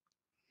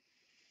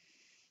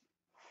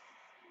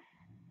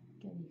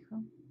 ¿Qué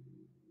dijo?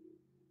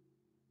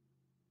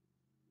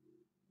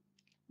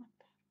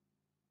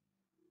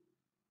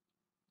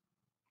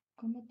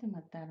 ¿Cómo te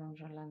mataron,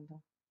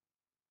 Rolando?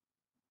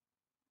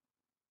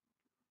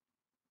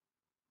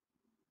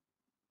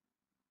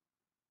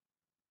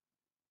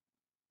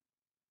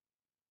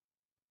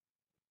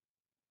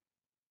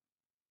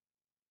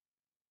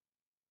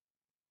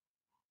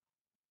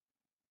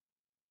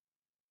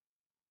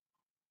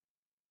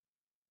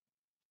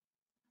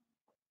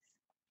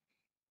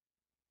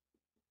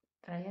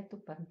 Trae a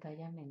tu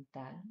pantalla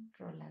mental,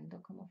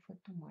 Rolando, ¿cómo fue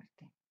tu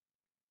muerte?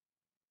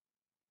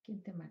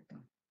 ¿Quién te mató?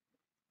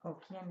 ¿O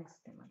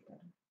quiénes te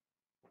mataron?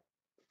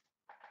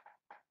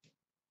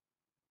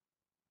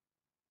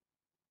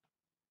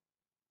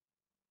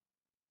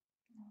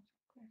 No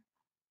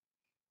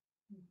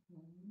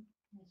recuerdo.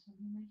 Eso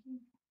me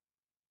imagino.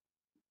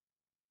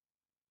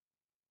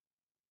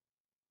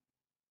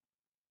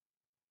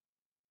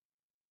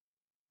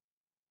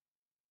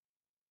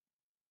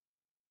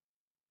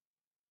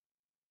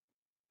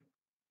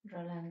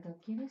 Rolando,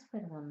 ¿quieres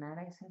perdonar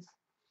a esas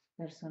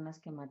personas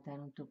que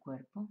mataron tu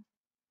cuerpo?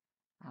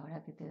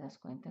 Ahora que te das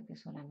cuenta que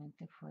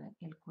solamente fue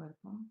el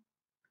cuerpo,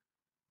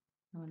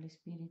 no el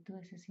espíritu,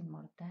 ese es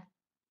inmortal.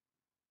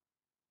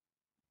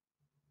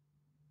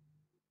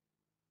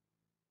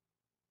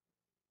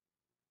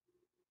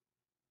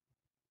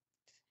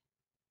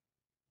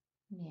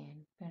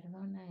 Bien,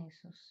 perdona a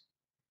esos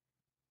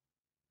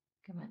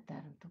que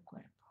mataron tu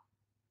cuerpo.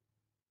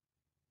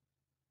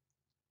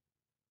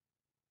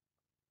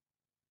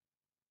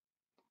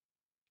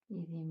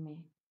 Y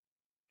dime,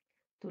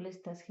 ¿tú le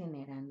estás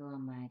generando a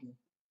Mari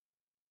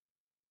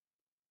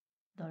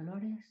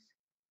dolores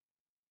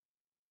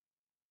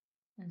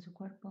en su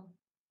cuerpo?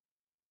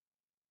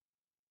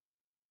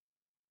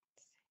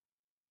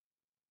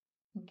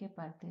 ¿En qué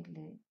parte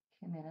le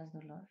generas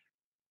dolor?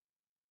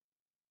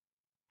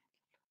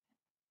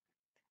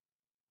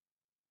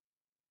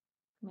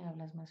 ¿Me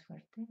hablas más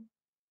fuerte?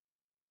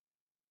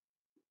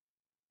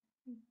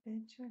 El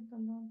pecho, el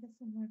dolor de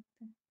su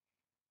muerte.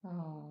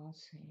 Oh,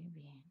 sí,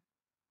 bien.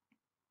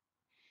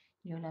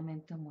 Yo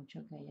lamento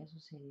mucho que haya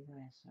sucedido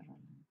eso,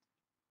 Rolando.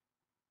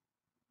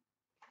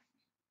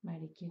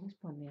 Mari, ¿quieres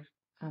poner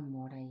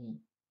amor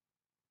ahí?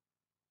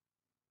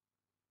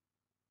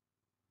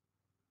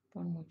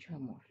 Pon mucho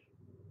amor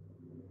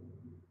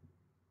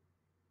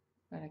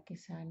para que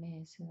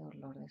sane ese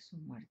dolor de su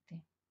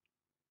muerte.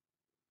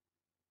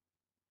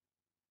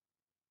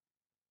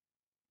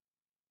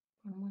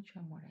 Pon mucho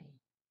amor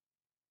ahí.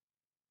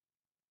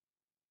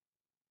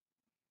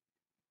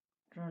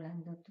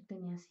 Rolando, ¿tú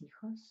tenías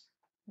hijos?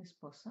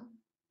 ¿Esposo?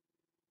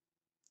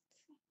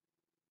 Sí.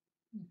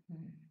 Ujú.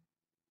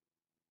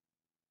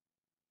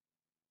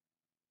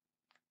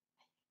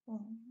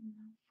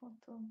 Una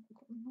foto,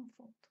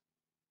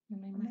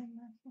 Una una imagen.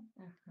 imagen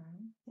Ajá.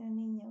 de una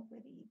niña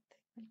güerita,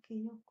 igual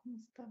que yo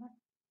cuando estaba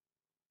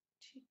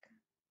chica.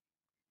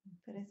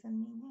 Pero esa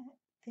niña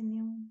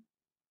tenía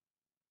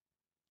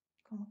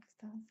como que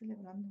estaba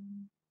celebrando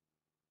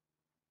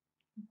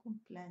un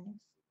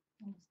cumpleaños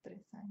a los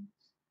 3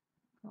 años.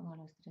 Como a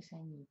los 3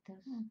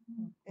 añitos.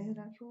 Ujú.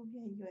 Era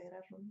rubia y yo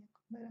era rubia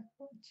cuando era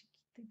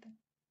chiquita y tal.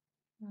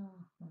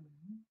 Ajá.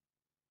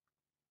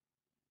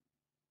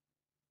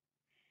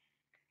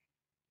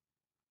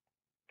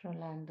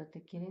 Rolando,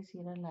 te quieres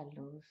ir a la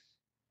luz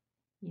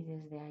y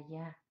desde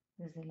allá,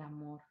 desde el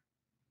amor,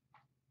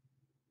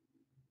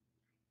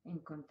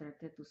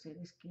 encontrarte a tus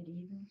seres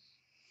queridos,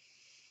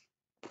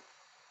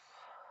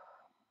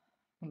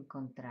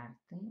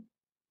 encontrarte,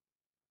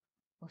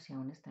 o si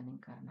aún están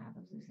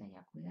encarnados, desde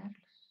allá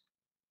cuidarlos.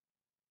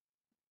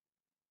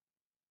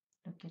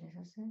 ¿Lo quieres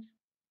hacer?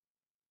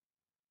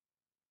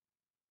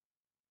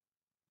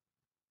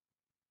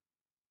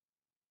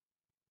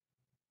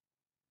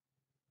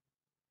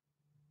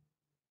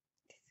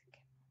 Dice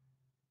que no.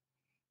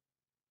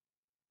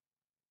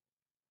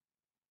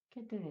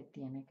 ¿Qué te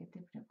detiene? ¿Qué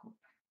te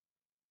preocupa?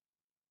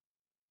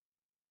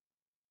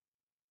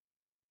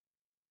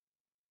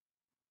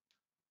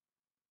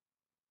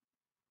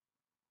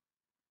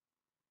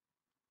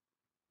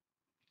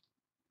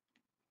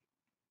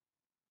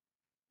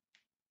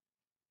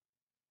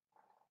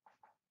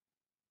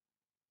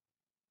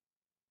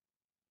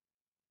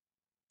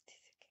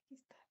 Dice que aquí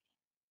está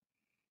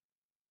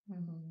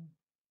Mm.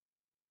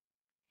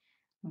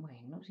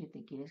 Bueno, si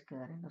te quieres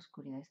quedar en la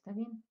oscuridad está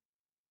bien.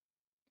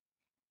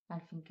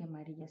 Al fin que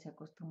Mari ya se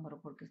acostumbró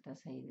porque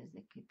estás ahí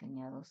desde que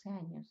tenía 12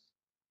 años.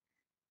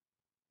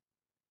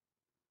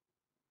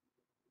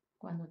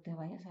 Cuando te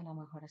vayas a lo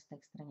mejor hasta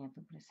extraña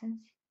tu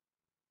presencia.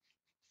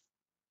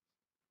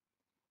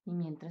 Y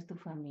mientras tu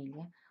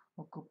familia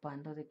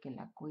ocupando de que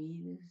la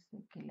cuides,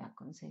 de que la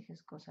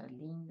aconsejes cosas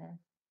lindas,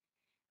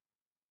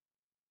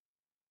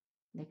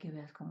 de que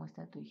veas cómo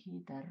está tu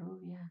hijita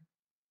rubia,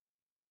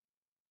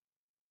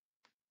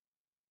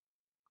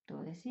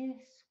 tú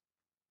decides.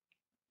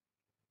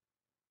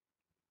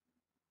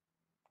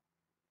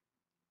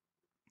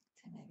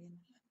 Se me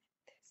viene a la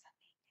mente esa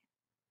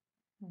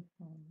niña.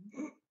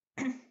 Uh-huh.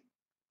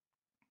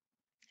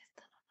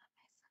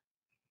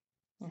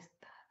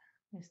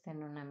 Está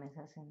en una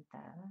mesa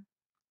sentada.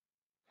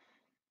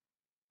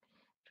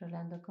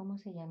 Rolando, ¿cómo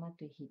se llama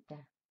tu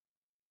hijita?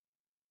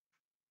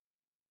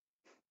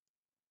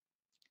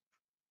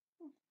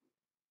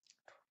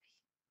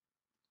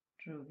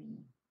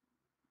 Rubí.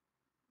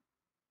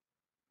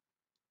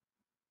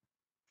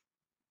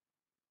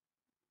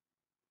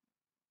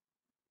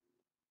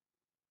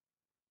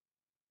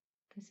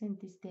 ¿Qué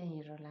sentiste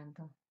ahí,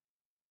 Rolando?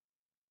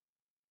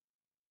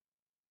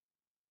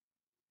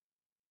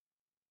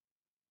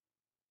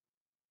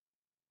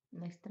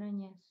 ¿La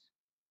extrañas?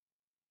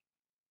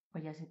 ¿O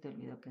ya se te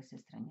olvidó que se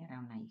extrañará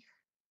una hija?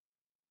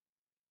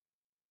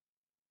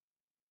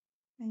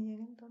 Me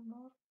llega el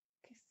dolor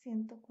que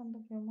siento cuando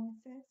veo a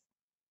Moisés.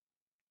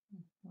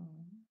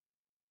 Uh-huh.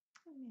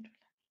 Y miro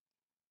la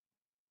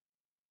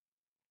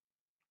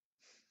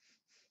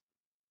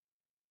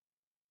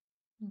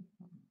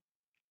Uh-huh.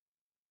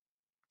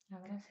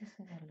 Abraza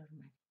ese dolor,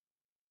 Mari.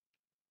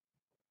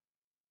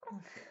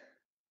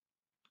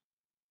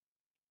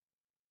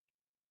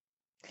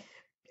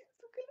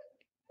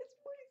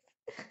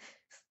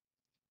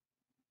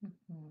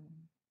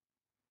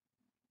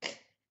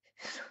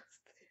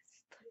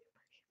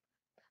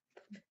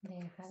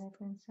 Deja de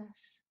pensar.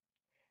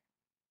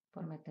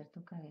 Por meter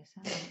tu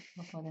cabeza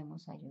no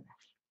podemos ayudar.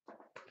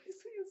 Por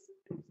eso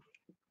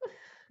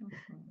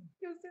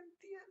yo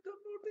sentía el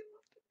dolor de no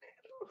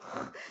tenerlo.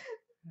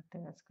 No te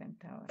das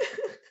cuenta ahora.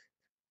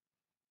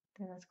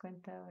 ¿Te das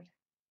cuenta ahora?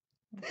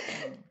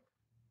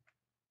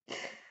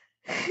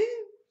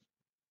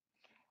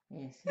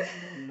 Es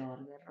el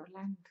dolor de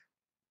Rolando.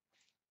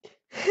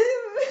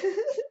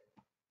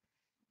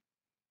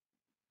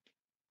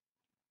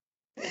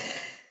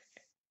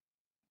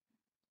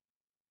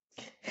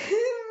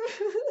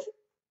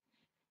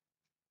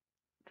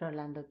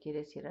 Rolando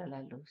quiere ir a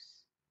la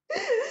luz.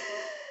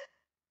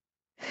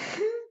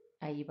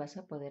 Ahí vas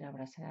a poder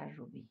abrazar a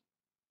Rubí.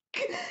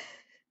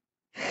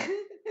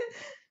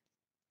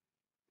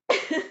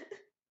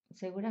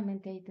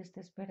 Seguramente ahí te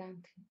está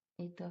esperando.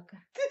 Y tú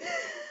acá.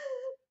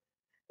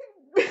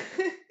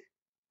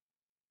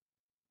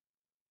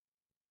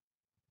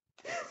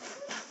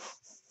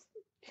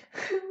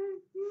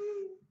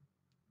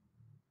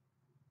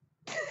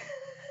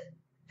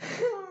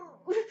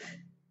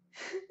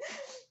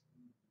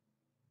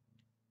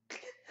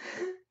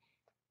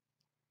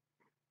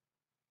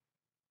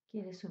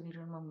 ¿Quieres subir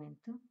un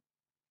momento?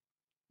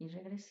 Y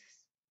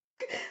regresas.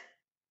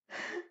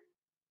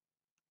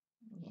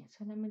 Bien,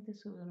 solamente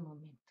sube un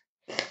momento.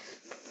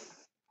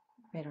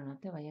 Pero no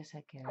te vayas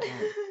a quedar ahí.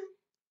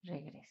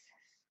 Regresas.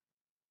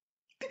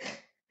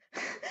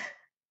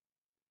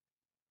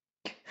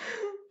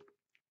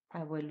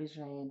 Abuelo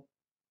Israel,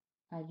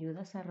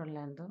 ¿ayudas a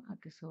Rolando a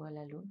que suba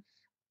la luz?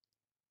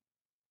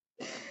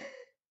 Que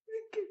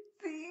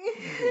sí.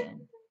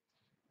 Bien.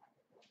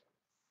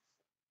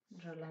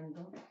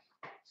 Rolando,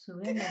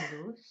 sube la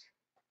luz,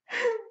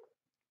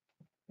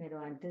 pero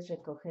antes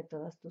recoge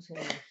todas tus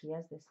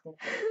energías de este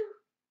cuerpo.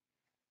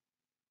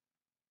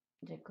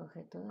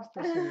 Recoge todas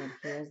tus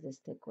energías de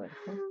este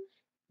cuerpo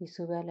y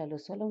sube a la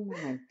luz solo un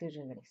momento y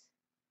regresa.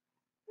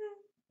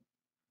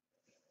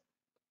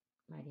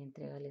 María,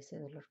 entrégale ese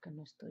dolor que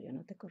no es tuyo,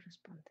 no te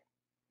corresponde.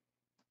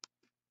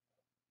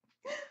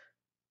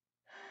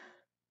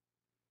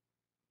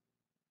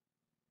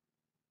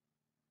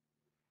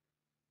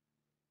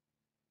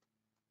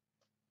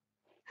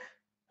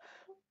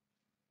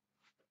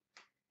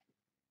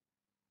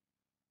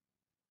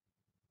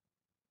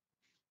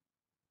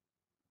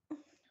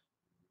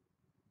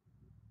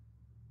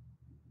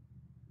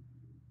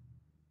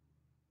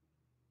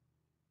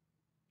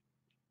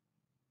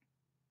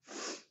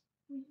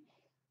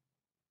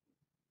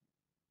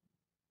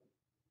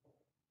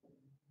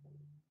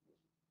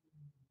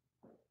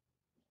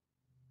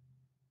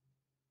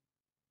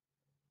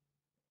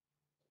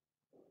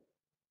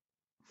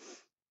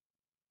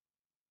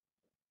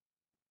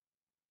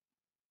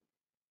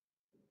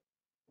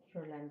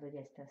 Rolando,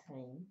 ¿ya estás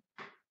ahí?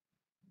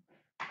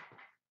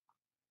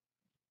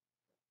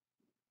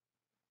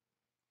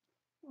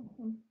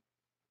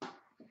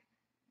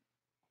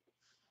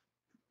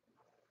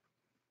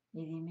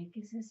 Y dime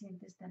qué se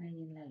siente estar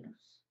ahí en la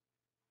luz.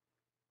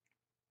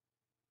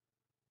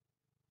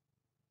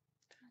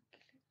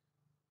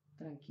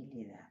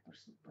 Tranquilidad, por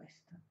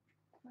supuesto.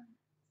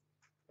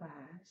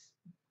 Paz.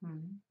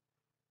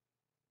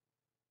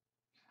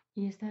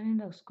 Y estar en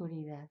la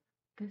oscuridad,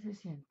 ¿qué se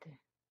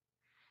siente?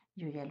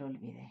 Yo ya lo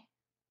olvidé.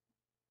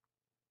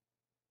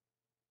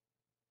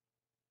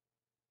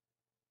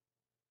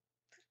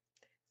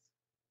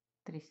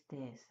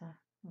 Tristeza.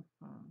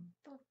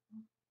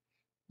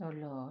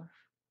 Dolor.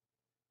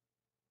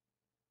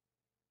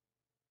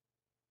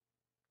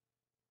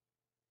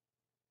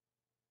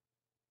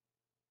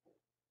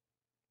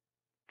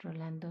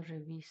 Rolando,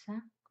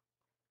 revisa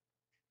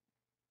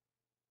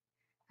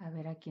a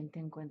ver a quién te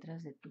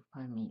encuentras de tu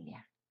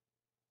familia.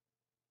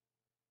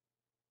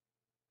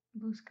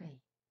 Busca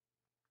ahí.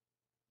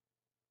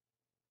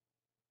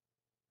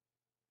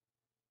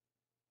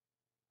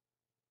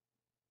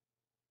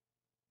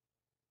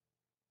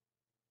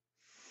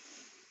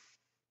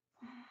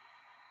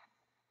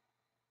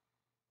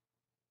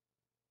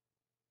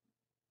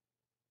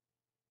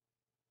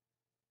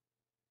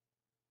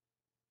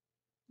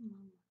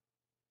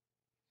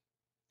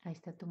 Ahí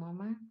está tu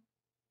mamá.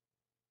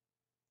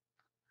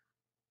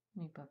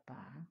 Mi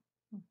papá.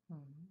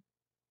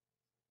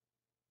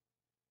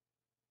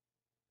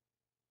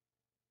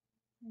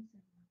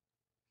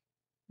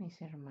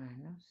 Mis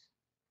hermanos.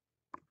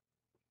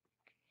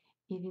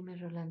 Y dime,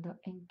 Rolando,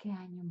 ¿en qué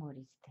año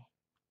moriste?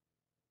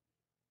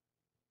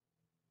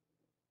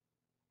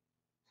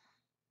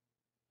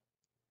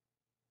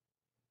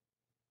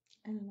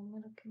 El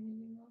número que me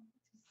llegó,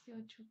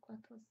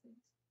 1846.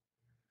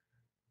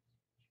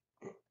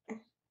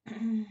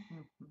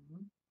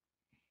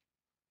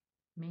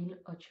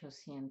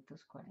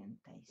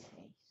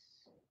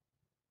 1846.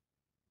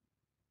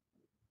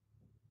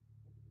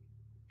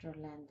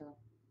 Rolando,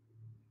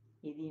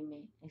 y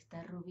dime,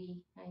 ¿está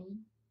Rubí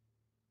ahí?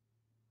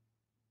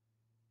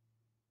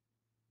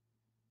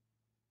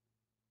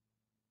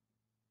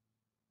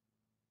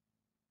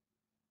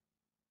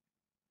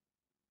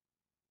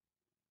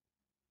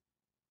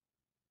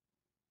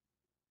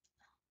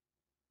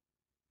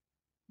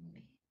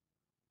 Bien.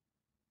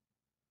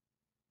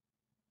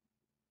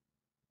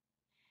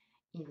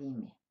 Y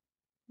dime.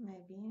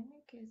 Me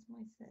viene que es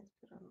Moisés,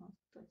 pero no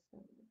estoy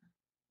segura.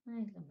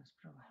 Es lo más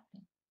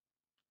probable.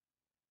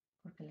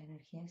 Porque la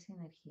energía es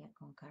energía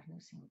con carne o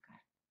sin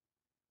carne.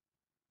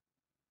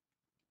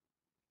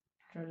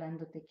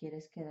 Rolando, ¿te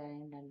quieres quedar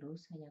en la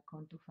luz allá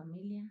con tu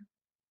familia?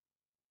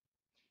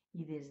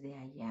 Y desde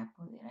allá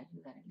poder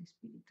ayudar al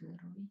espíritu de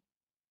Rubí.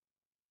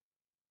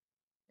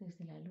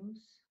 Desde la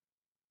luz.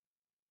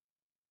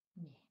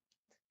 Bien.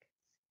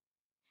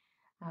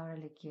 Ahora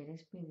le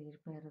quieres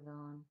pedir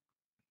perdón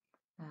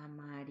a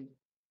Mari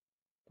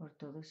por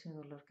todo ese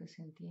dolor que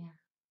sentía,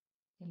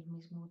 el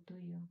mismo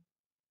tuyo.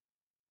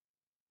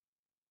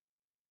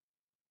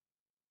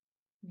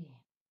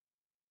 Bien.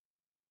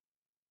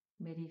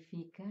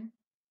 Verifica,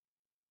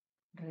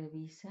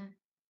 revisa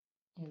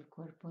el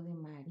cuerpo de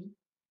Mari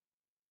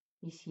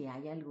y si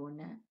hay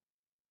alguna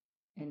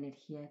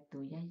energía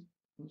tuya,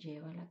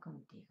 llévala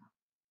contigo.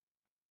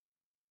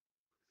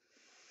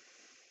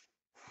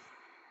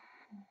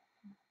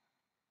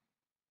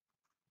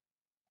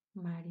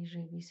 Mari,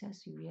 revisa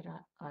si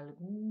hubiera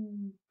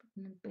un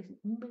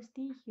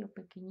vestigio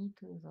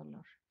pequeñito de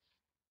dolor.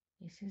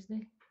 Ese es de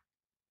él,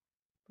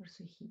 por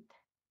su hijita.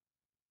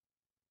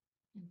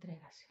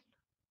 Entrégaselo.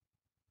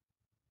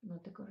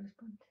 No te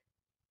corresponde.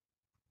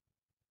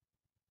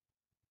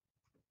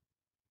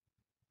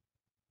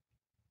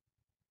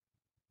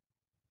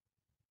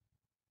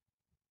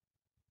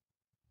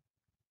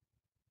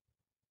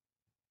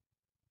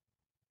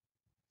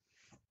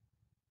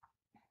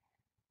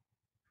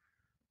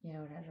 Y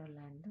ahora,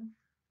 Rolando,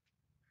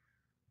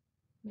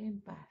 ve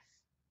en paz.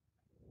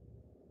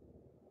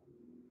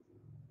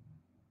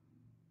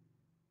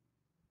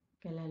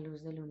 Que la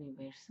luz del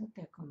universo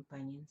te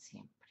acompañe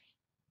siempre.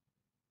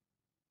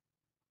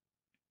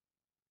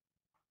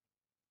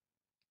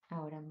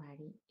 Ahora,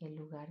 Mari, el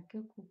lugar que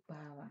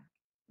ocupaba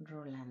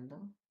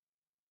Rolando,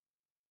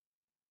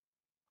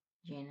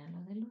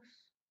 llénalo de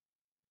luz.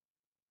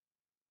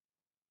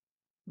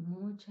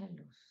 Mucha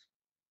luz.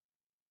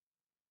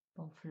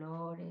 Pon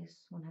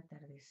flores, un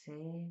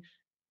atardecer,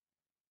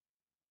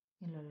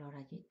 el olor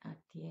a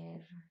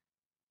tierra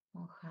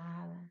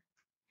mojada,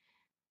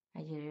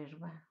 a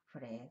hierba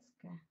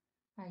fresca,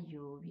 a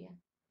lluvia.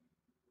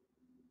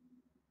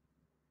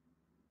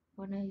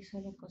 Pon ahí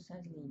solo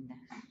cosas lindas.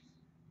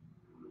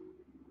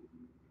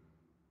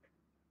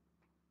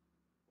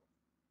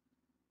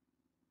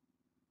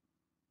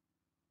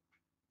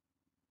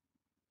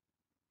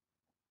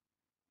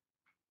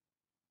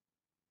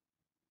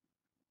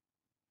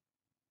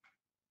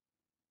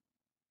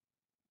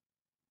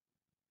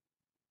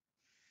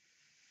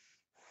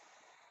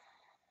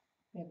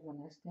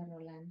 ¿Perdonaste a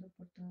Rolando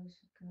por todo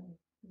eso que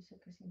hizo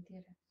que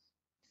sintieras?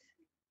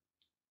 Sí.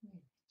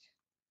 Bien hecho.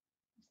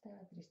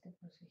 Estaba triste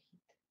por su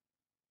hijita.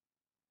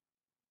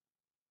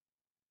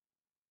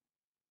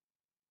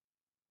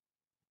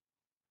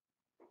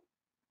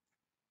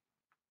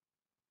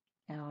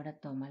 Ahora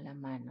toma la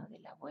mano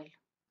del abuelo.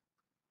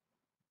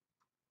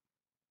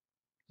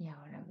 Y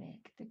ahora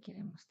ve qué te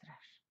quiere mostrar.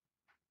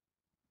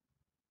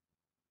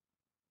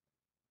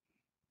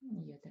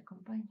 Y yo te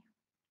acompaño.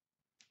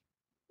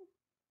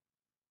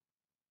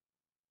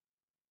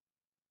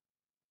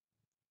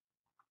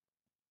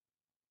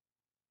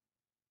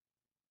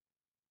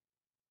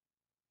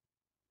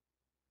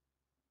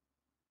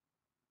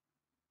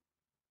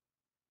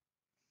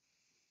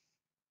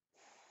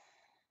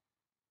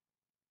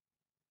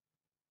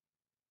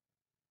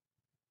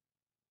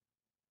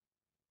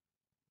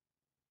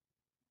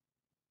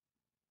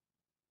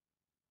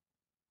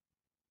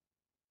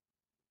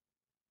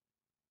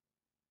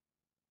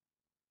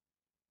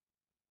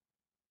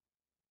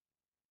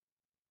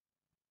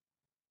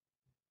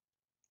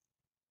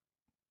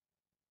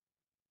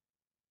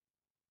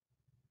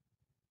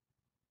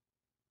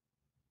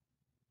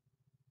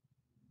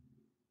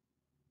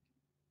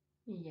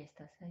 Y ya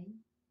estás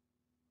ahí.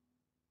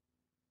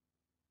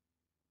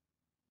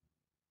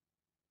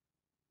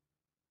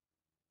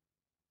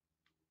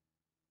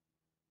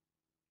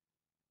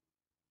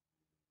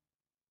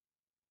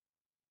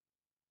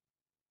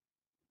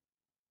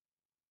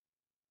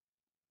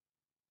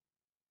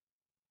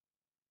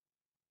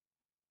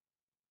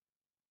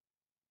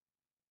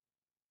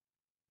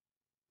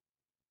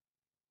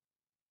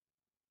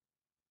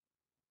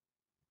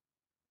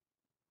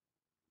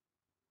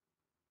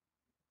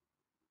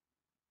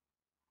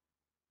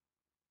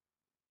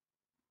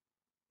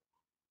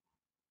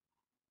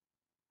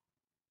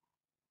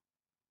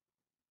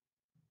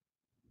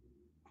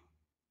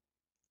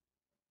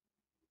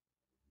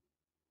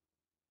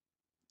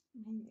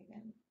 Me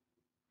llega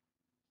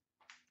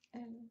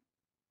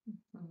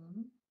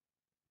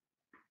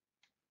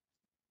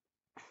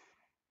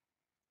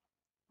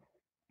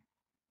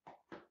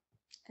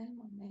el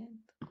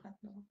momento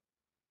cuando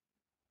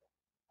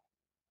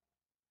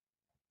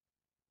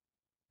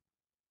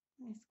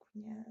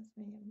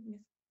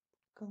mis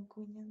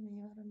concuñas me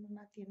llevaron a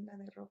una tienda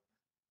de ropa.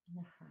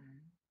 Ajá.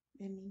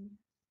 De niños.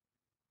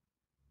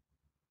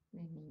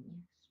 De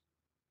niños.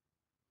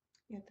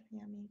 Yo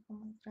traía a mi hijo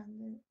más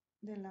grande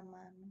de la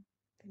mano.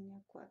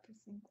 Tenía 4 o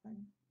 5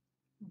 años.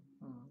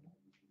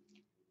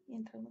 Y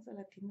entramos a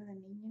la tienda de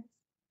niñas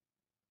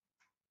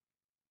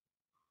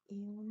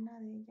y una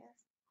de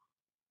ellas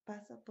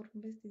pasa por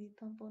un vestidito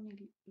tampón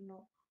y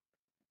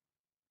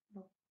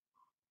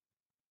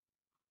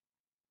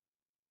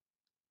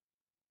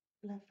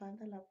la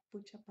falda la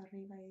pucha para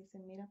arriba y dice,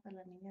 mira para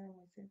la niña de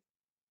Moisés.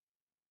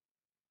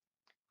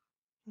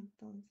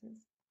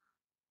 Entonces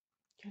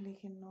yo le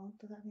dije, no,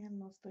 todavía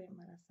no estoy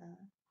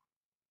embarazada.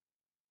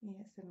 Y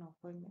ella se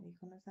enojó y me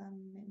dijo, no seas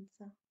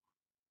mensa,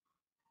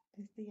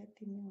 ya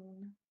tiene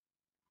una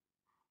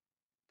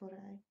por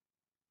ahí.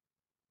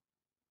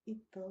 Y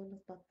todos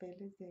los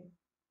papeles de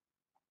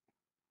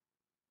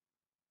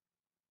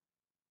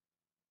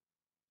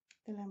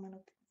la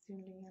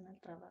manutención le iban al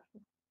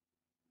trabajo.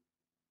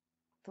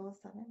 Todos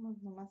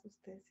sabemos, nomás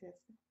usted se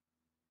hace.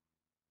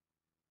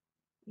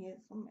 Y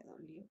eso me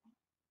dolió.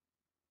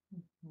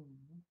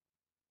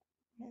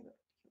 Me dolió.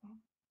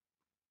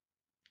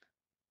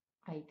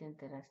 Ahí te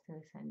enteraste de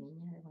esa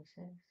niña de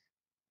Moisés.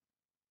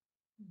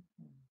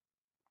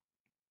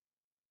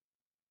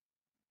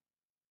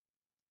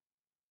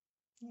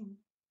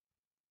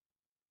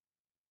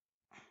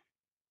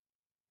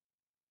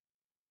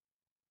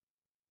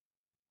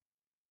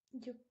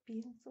 Yo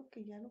pienso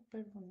que ya lo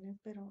perdoné,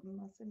 pero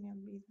no se me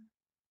olvida.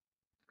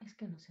 Es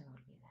que no se va a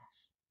olvidar,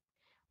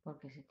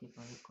 porque ese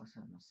tipo de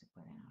cosas no se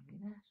pueden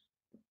olvidar.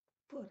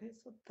 Por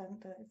eso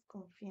tanta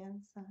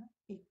desconfianza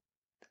y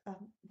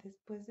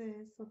después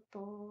de eso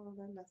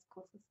todas las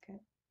cosas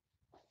que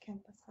han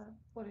pasado.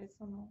 Por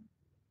eso no.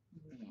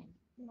 Bien.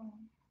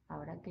 No.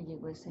 Ahora que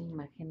llegó esa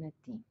imagen a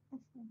ti,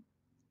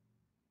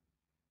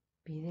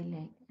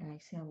 pídele a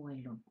ese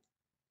abuelo,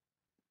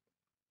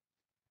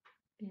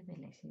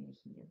 pídele a ese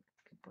viejillo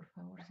que por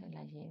favor se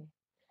la lleve.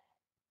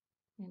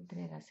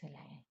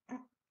 Entrégasela a él.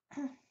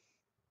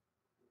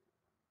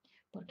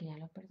 Porque ya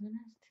lo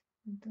perdonaste.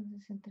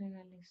 Entonces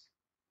entrégale eso.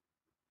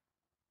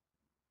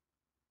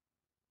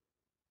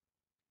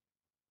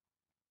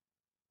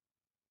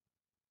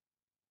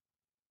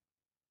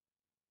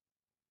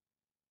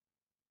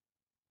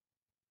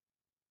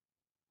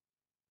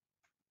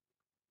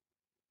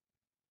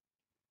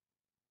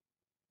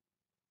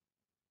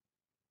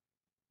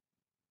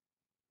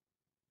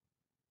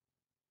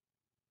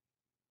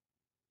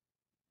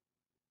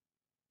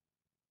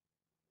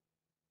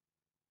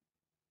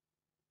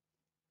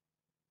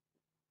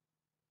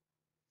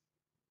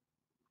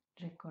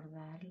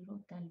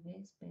 Recordarlo tal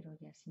vez, pero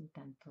ya sin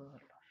tanto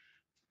dolor.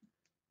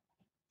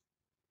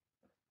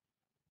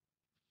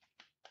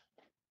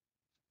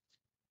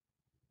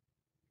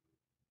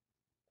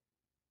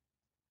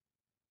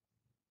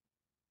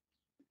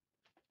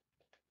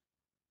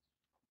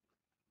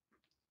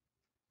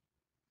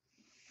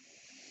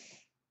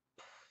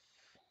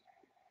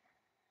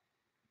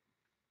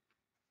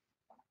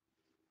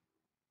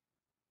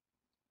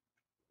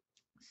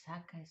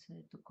 Saca eso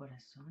de tu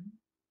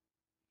corazón,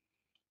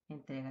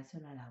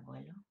 entrégaselo al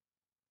abuelo.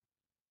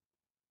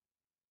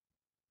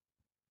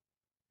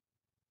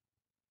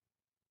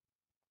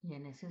 Y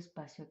en ese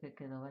espacio que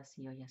quedó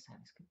vacío ya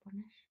sabes qué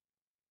poner.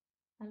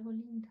 Algo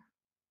lindo.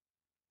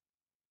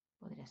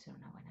 Podría ser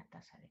una buena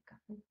taza de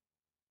café.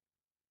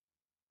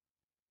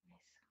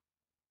 Eso.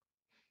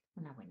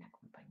 Una buena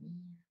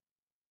compañía.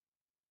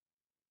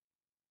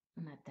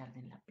 Una tarde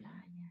en la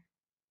playa.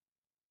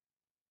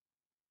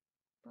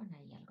 Pon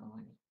ahí algo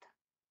bonito.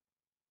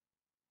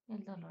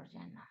 El dolor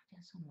ya no,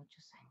 ya son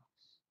muchos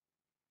años.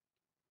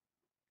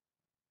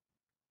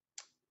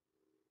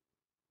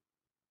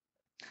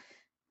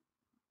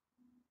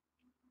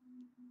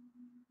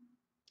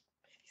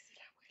 Me dice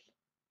el abuelo.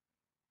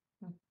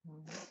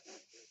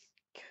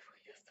 ¿Qué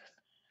voy a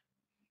sanar?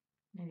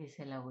 Me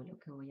dice el abuelo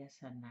que voy a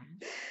sanar.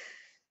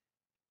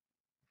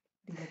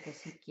 Dile que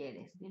si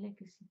quieres, dile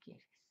que si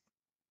quieres.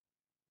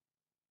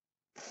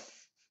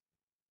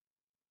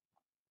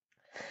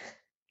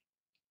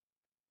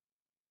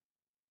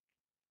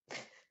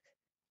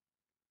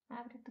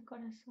 Abre tu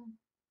corazón.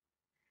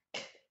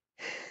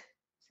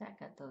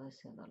 Saca todo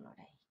ese dolor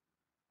ahí.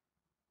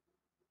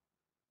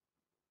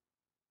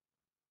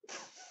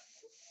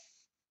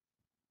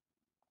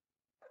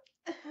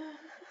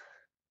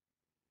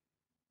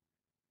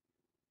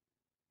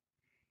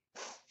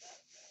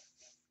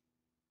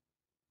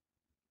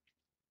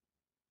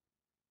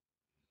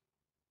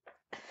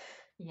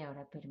 Y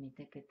ahora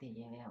permite que te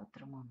lleve a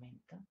otro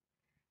momento.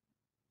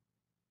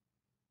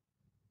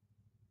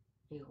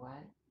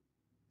 Igual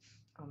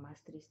o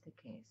más triste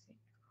que ese.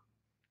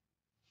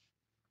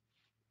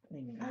 De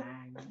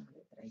engaño,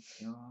 de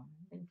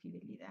traición, de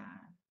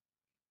infidelidad,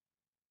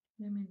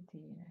 de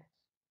mentiras.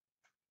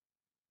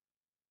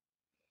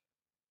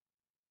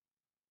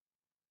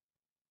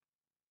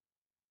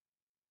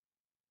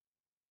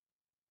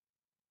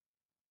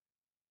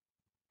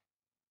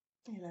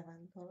 El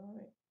abandono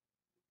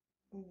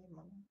de mi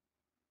mamá.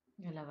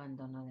 El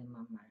abandono de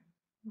mamá.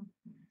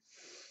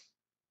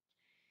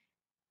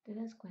 ¿Te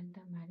das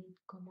cuenta, Mari,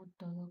 cómo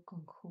todo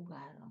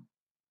conjugado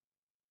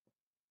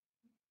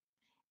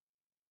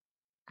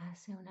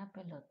hace una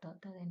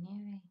pelotota de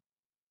nieve?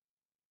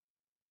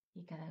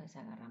 y cada vez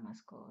agarra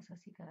más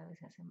cosas y cada vez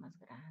se hace más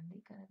grande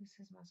y cada vez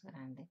es más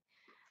grande,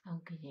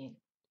 aunque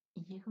llegue.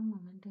 Y llega un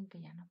momento en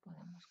que ya no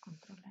podemos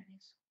controlar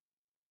eso.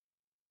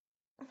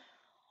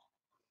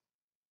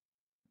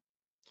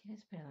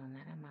 ¿Quieres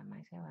perdonar a mamá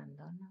ese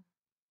abandono?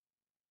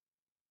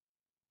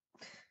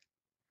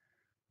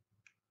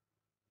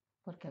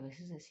 Porque a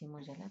veces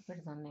decimos, ya la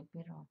perdoné,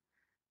 pero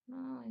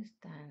no es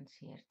tan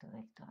cierto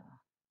del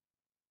todo.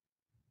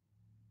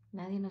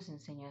 Nadie nos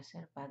enseñó a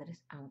ser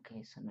padres, aunque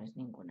eso no es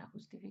ninguna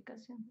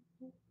justificación.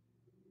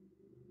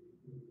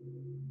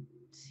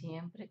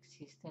 Siempre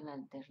existe la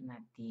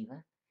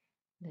alternativa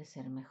de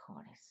ser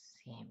mejores,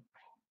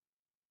 siempre.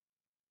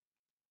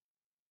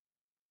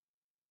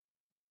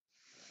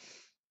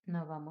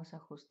 No vamos a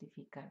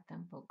justificar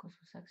tampoco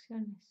sus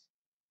acciones.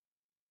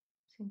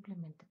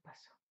 Simplemente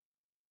pasó.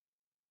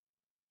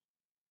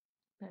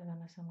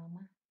 ¿Perdonas a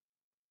mamá?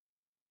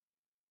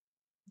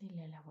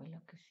 Dile al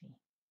abuelo que sí.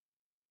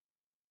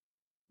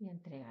 Y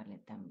entregarle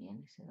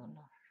también ese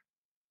dolor.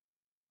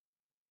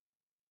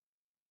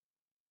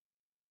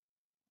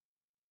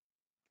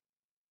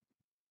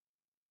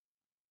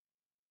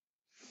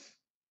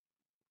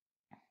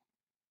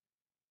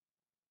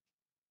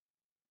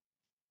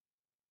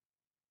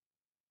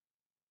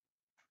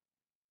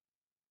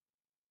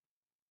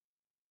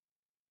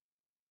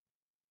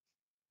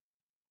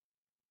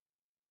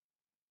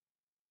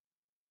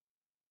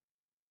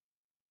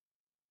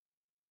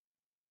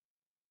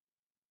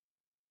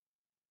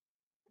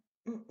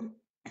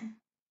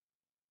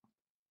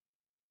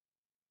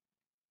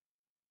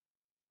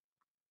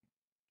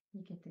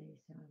 ¿Y qué te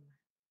dice mamá?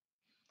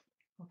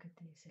 ¿O qué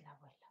te dice el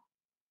abuelo?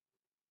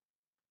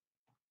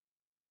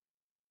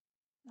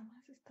 Nada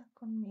más está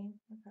conmigo,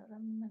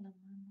 agarrándome la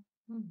mano.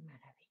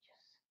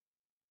 Maravilloso.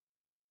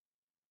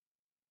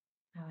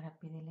 Ahora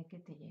pídele que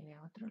te lleve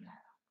a otro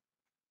lado,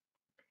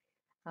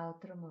 a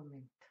otro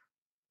momento.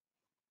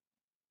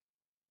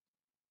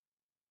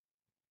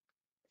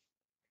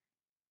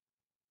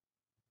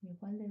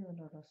 Igual de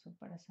doloroso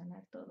para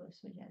sanar todo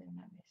eso ya de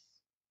una vez.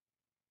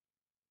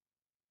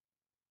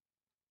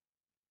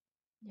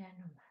 Ya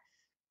no más.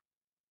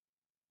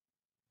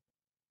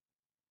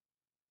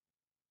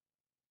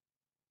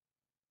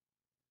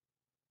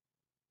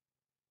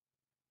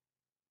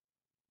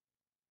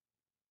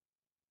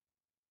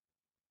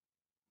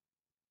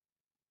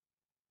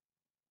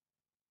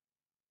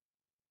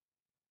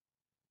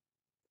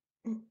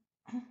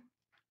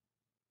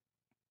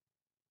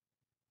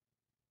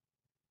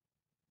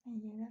 Me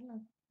llega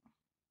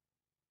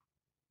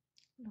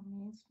lo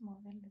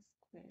mismo de la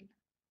escuela.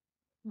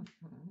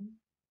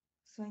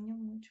 Sueño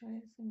mucho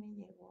eso y me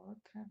llegó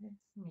otra vez.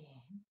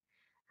 Bien.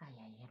 Ahí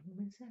hay algún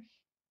mensaje.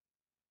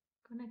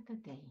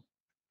 Conéctate ahí.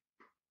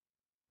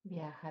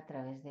 Viaja a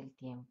través del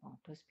tiempo.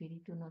 Tu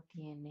espíritu no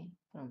tiene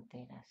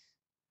fronteras.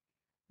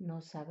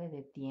 No sabe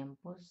de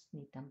tiempos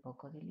ni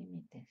tampoco de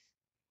límites.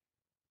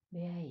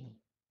 Ve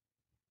ahí.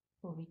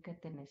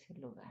 Ubícate en ese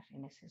lugar,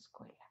 en esa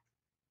escuela.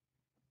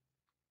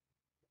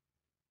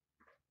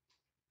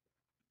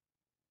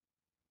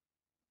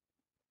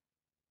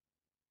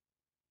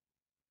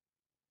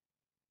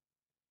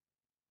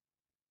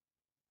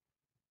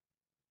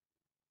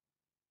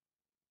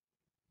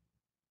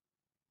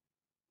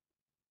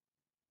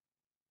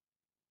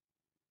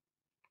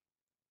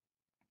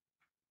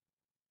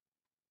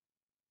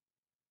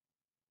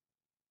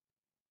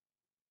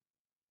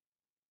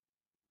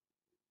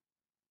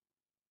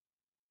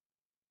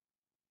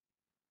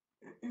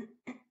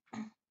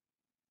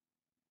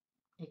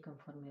 Y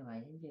conforme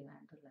vayan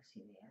llegando las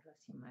ideas,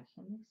 las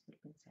imágenes, el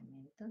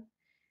pensamiento,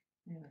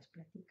 me vas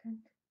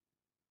platicando.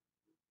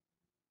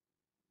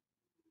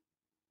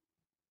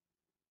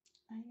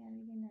 Hay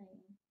alguien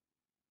ahí.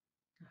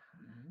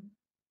 Ajá.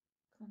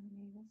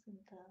 Conmigo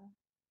sentada.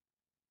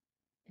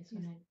 ¿Es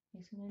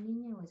una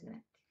niña o es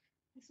grande?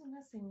 Es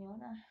una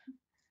señora.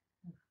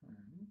 Ajá.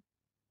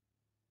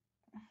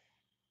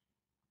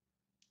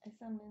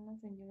 Esa misma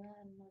señora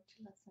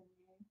anoche la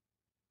soñé.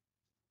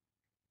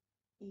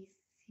 Y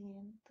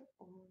siento,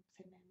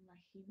 se me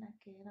imagina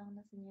que era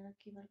una señora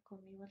que iba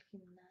conmigo al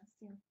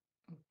gimnasio.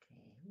 Ok.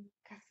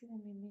 Casi de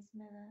mi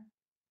misma edad,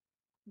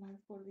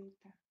 más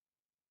gordita.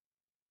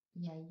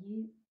 Y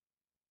allí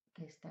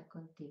que está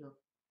contigo,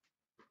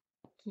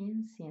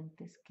 ¿quién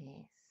sientes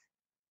que es?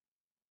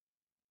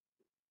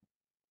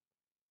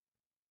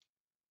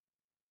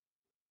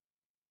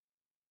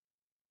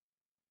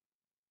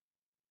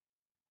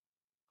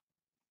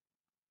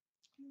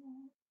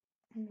 No,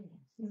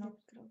 Bien, si yo no,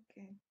 creo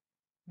que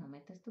no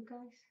metas tu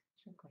cabeza,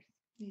 recuerda.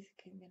 dice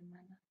que es mi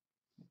hermana.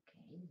 Ok,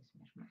 es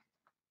mi hermana.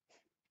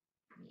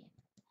 Bien.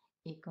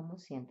 ¿Y cómo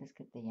sientes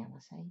que te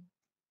llamas ahí?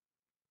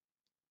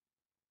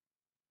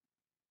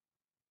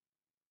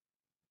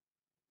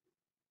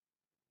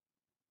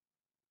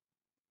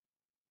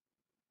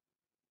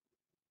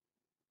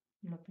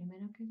 Lo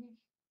primero que llegue.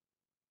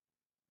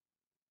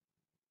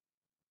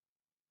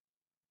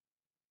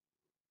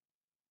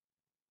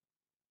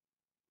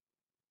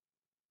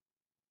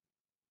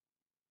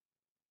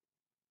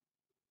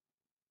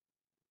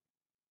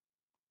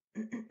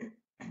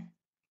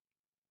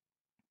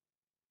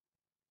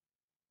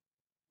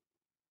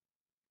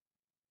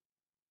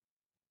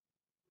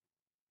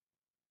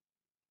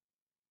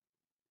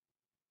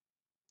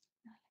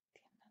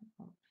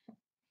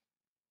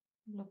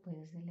 Lo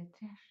puedes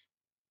deletrear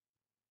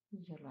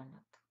y yo lo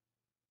anoto.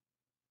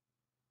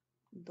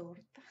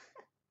 Dorta.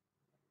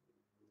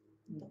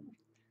 Dorta.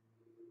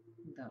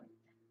 Dorta.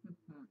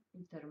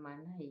 ¿Y tu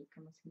hermana ahí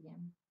cómo se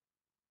llama?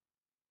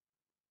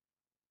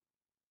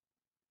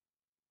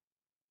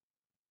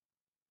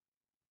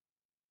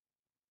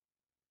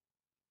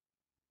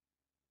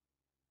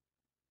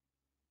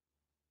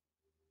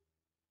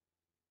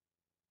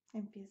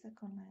 Empieza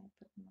con la E,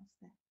 pero no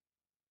sé.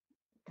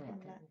 Con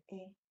la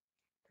E.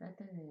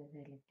 Trata de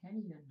deletrear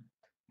y yo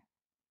anoto.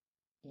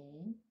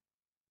 E.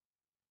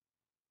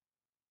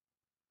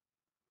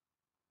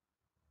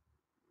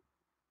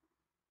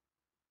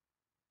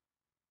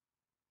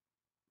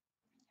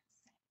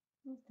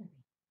 Está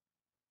bien.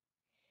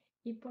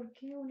 ¿Y por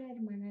qué una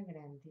hermana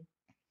grande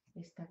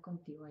está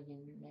contigo allá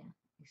en la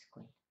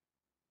escuela?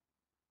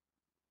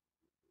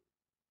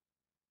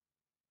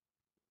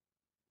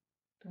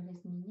 ¿Tú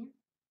eres niña?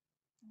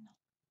 No.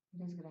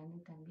 ¿Eres grande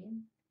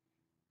también?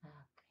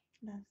 Ah, ok.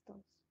 Las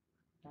dos.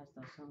 Las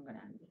dos son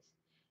grandes.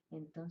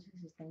 Entonces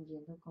están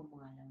yendo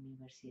como a la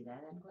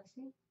universidad, algo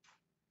así.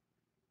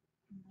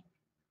 No.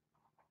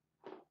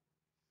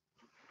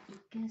 ¿Y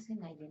qué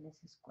hacen ahí en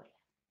esa escuela?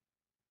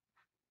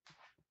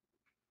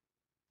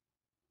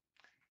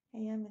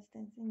 Ella me está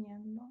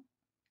enseñando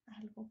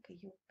algo que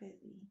yo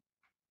pedí.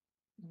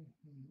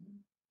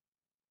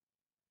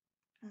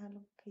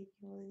 Algo que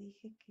yo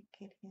dije que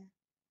quería.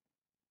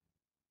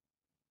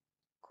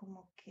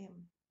 Como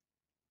que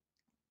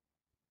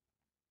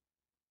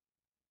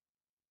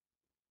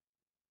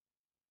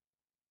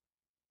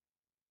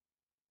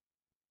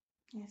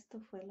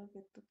esto fue lo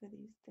que tú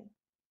pediste.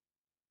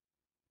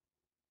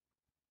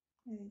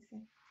 Me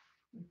dice.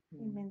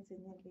 Y me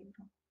enseña el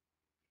libro.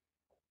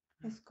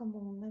 Es como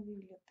una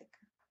biblioteca.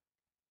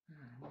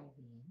 Ah, muy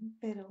bien.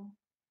 Pero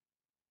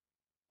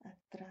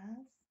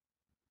atrás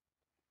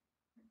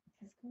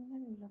es como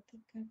una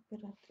biblioteca,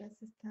 pero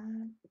atrás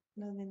están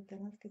las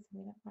ventanas que se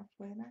miran para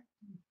afuera.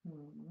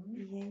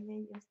 Y ella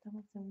y yo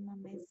estamos en una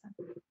mesa.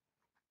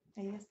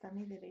 Ella está a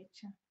mi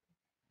derecha.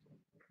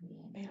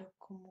 Bien. Pero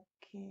como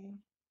que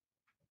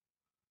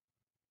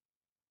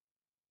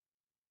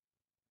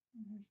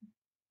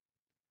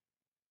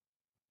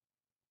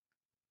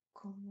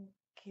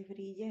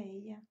brilla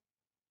ella.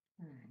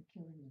 Ah, qué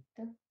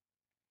bonito.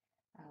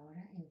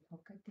 Ahora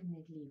enfócate en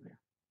el libro.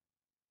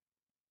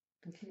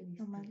 ¿Tú qué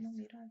viste? Nomás lo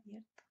miro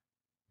abierto.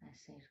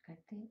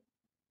 Acércate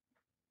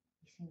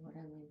y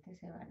seguramente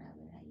se van a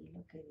ver ahí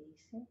lo que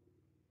dice.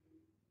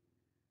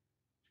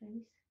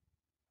 Revisa.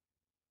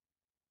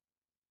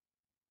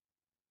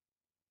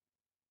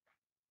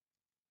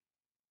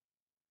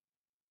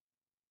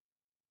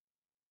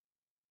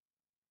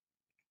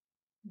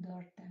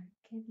 Dorta,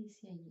 ¿qué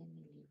dice ahí en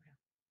el libro?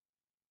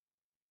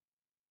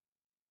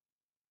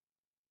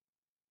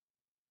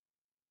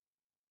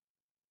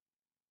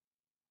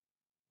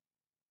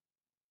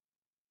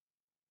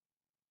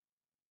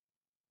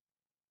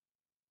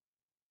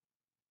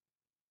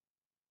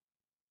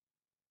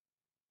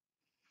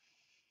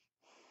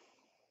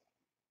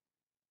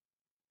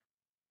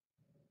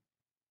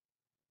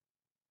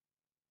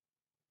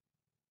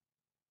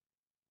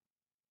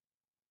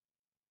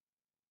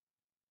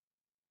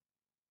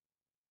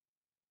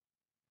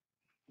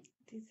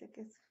 Dice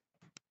que es,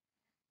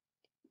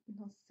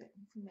 no sé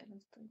si me lo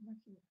estoy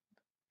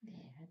imaginando.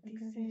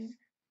 Dice,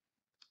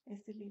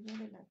 es el libro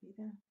de la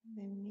vida,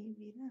 de mi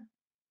vida,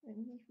 de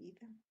mi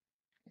vida.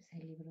 Es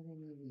el libro de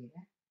mi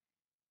vida.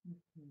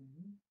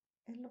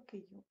 Es lo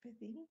que yo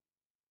pedí.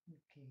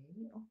 Ok.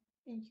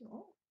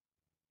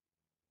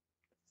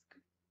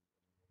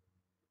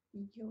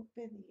 Y yo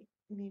pedí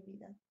mi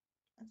vida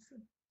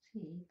así.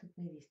 Sí, tú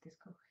pediste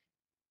escoger.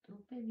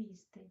 Tú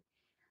pediste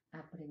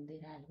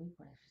aprender algo y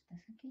por eso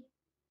estás aquí.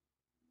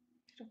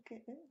 ¿Pero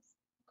qué es?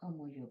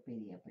 Como yo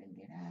pedí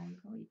aprender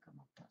algo y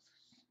como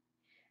todos.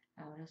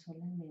 Ahora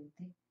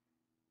solamente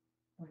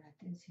pon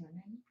atención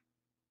ahí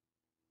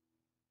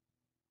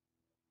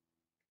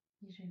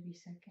y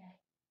revisa qué hay.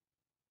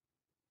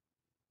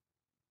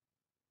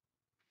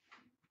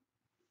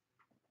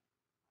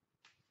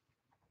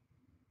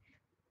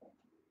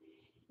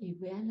 Y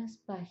vea las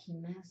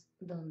páginas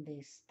donde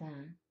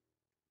está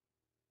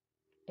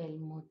el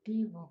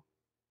motivo.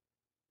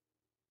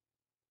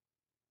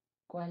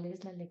 ¿Cuál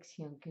es la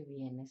lección que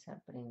vienes a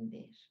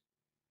aprender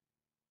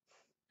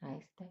a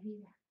esta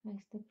vida, a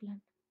este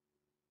plano?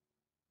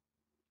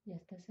 ¿Ya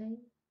estás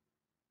ahí?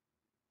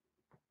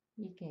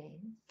 ¿Y qué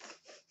es?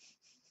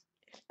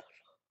 El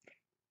dolor.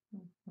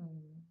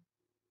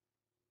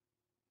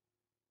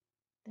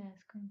 ¿Te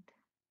das cuenta?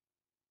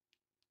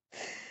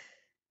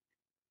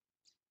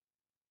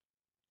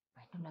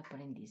 Bueno, lo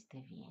aprendiste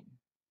bien.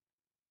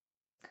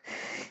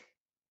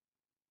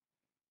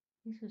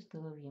 Eso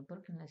estuvo bien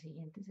porque en la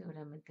siguiente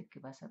seguramente que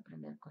vas a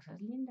aprender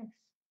cosas lindas.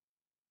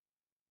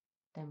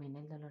 También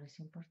el dolor es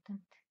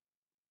importante.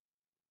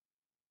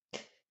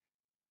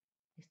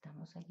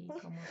 Estamos aquí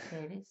como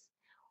seres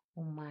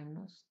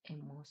humanos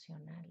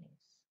emocionales.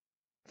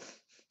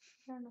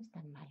 Pero no es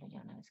tan malo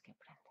ya una vez que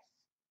aprendes.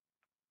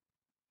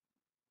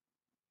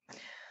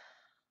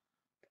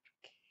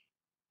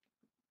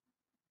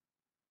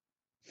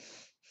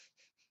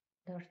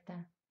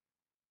 Dorta,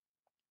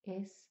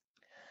 es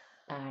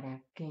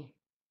para qué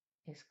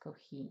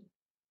escogí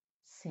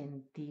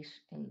sentir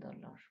el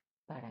dolor.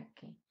 ¿Para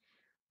qué?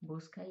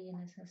 Busca ahí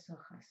en esas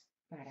hojas.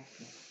 ¿Para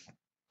qué?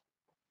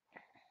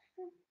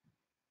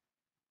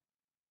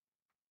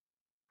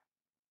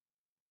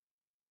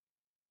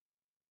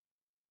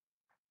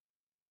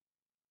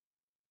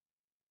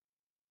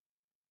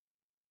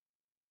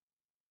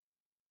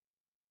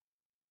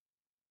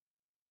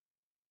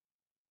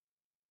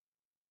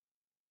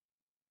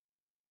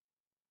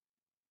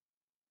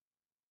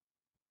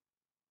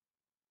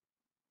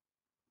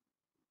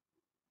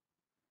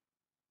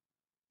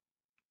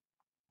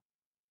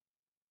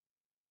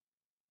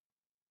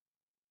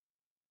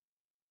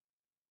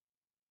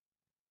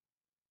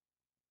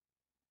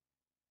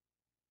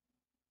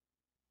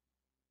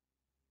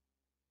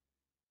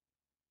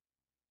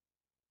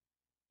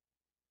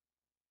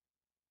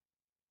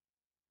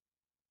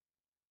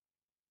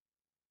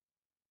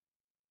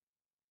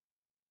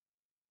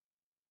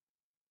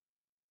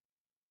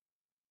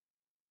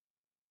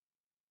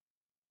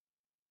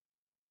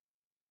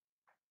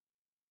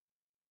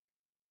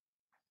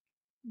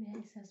 Ve a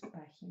esas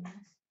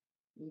páginas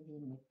y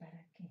dime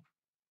para qué.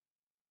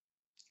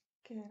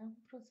 Que era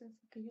un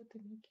proceso que yo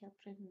tenía que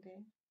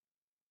aprender.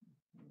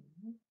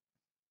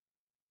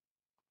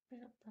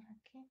 ¿Pero para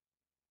qué?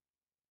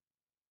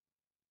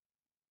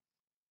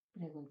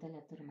 Pregúntale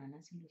a tu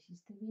hermana si lo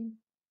hiciste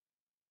bien.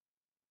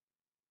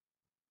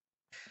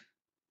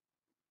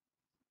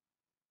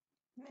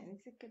 Me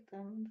dice que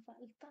todavía me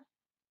falta.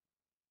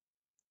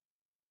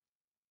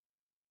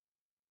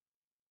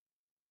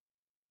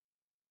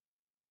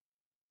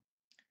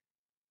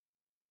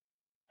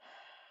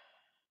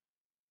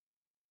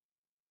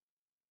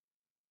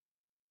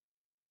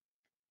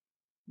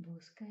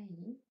 Busca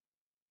ahí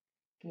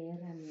qué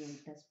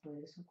herramientas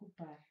puedes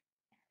ocupar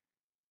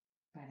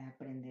para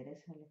aprender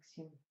esa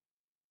lección,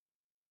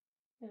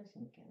 pero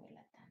sin que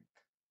duela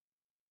tanto.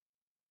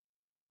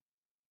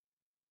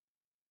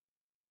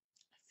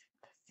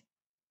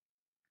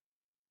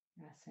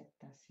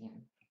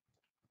 Aceptación.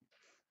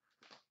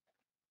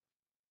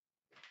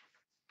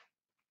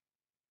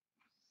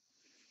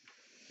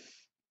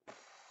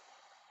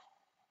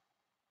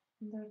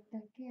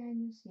 Dorta, ¿qué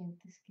año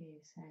sientes que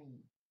es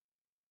ahí?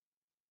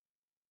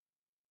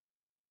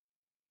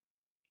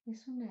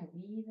 ¿Es una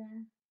vida?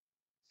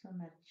 ¿Son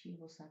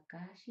archivos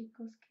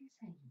akáshicos? ¿Qué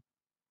es ahí?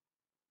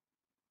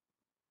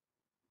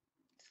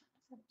 Son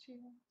los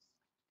archivos.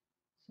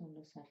 Son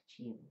los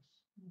archivos.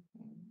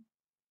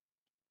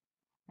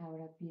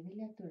 Ahora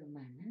pídele a tu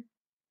hermana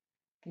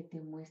que te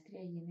muestre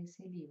ahí en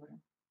ese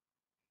libro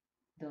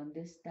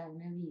dónde está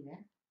una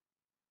vida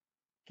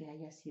que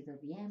haya sido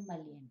bien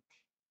valiente,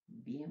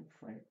 bien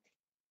fuerte.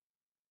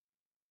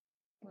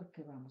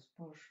 Porque vamos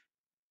por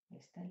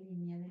esta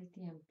línea del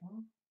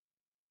tiempo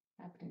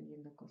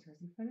aprendiendo cosas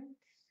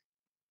diferentes.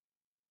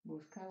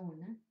 Busca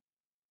una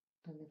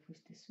donde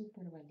fuiste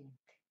súper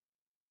valiente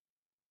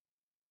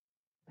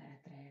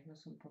para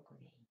traernos un poco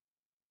de ahí.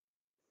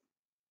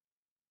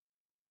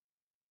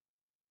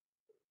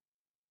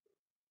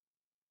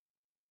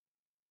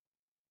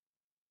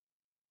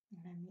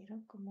 Me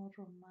miro como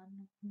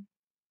romano.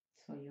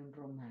 Soy un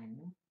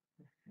romano.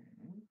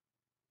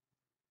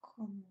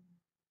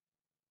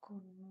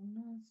 Con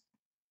unos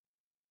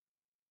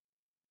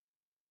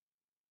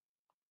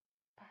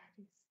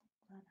pares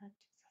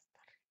guaraches hasta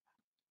arriba.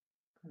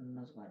 Con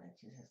unos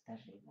guaraches hasta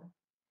arriba.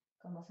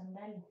 Como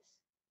sandalias.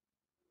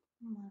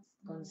 Más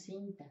Con no.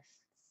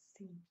 cintas.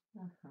 Sí.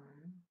 Ajá,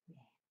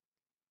 bien.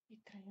 Y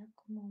traía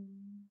como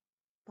un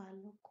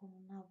palo con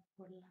una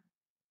bola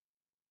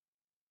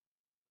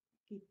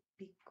y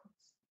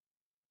picos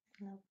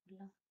en la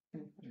bola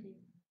arriba.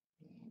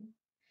 Bien.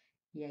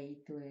 ¿Y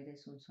ahí tú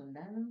eres un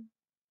soldado?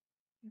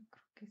 Yo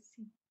creo que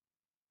sí.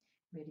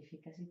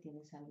 Verifica si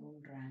tienes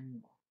algún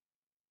rango.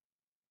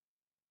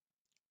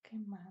 Que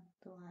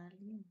mando a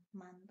alguien.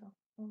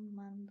 Un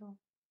mando.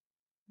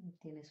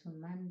 ¿Tienes un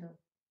mando?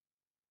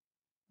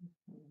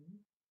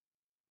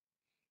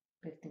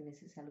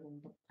 ¿Perteneces a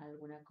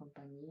alguna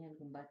compañía,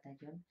 algún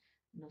batallón?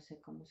 No sé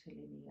cómo se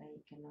le diga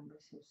y qué nombre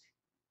se use.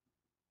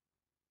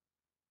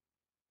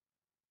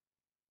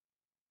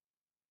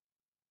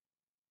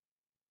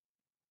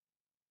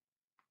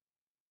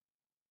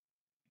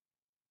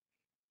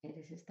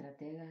 ¿Eres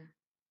estratega?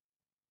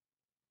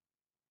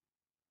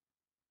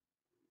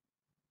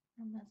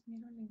 Nomás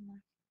miro la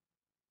imagen.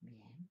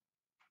 Bien.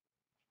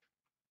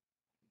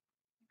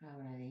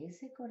 Ahora, de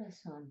ese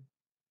corazón,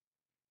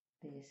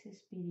 de ese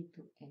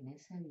espíritu en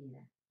esa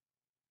vida,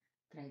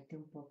 tráete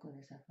un poco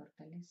de esa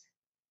fortaleza.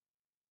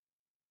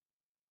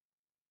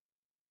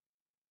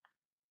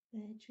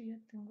 De hecho, yo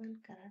tengo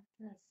el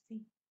carácter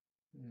así.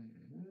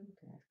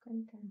 ¿Te das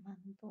cuenta?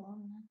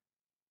 Mandona.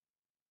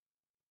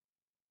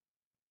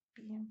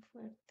 Bien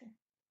fuerte.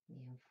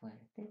 Bien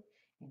fuerte.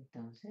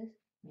 Entonces,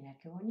 mira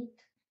qué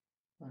bonito.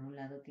 Por un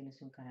lado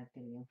tienes un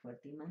carácter bien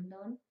fuerte y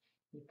mandón,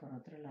 y por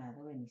otro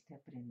lado veniste a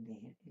aprender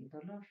el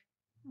dolor.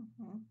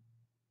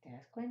 ¿Te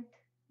das cuenta?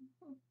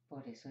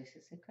 Por eso es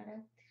ese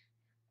carácter.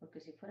 Porque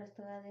Porque si fueras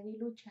toda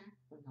debilucha,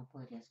 pues no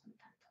podrías con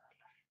tanto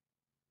dolor.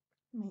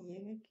 Me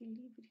llega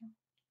equilibrio.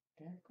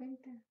 ¿Te das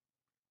cuenta?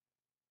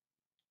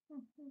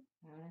 Ujú.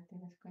 Ahora te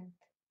das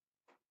cuenta.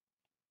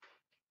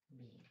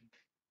 Bien.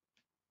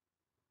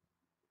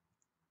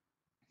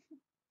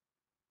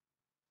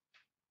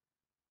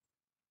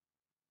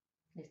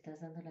 ¿Le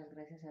estás dando las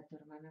gracias a tu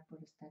hermana por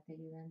estarte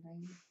ayudando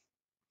ahí?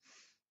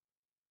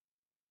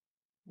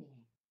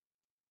 Bien.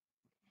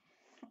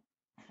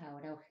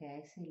 Ahora hojea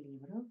ese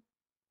libro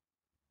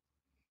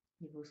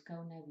y busca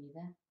una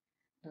vida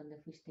donde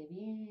fuiste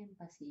bien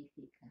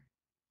pacífica,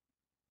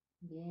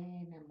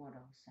 bien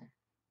amorosa,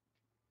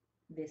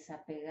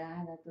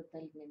 desapegada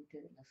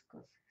totalmente de las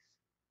cosas.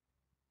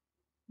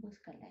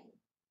 Búscala ahí.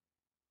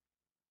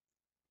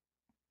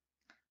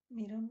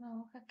 Mira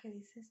una hoja que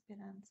dice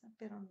esperanza,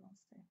 pero no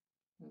sé.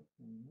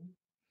 Ujú.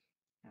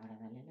 Ahora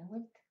dale la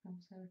vuelta.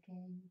 Vamos a ver qué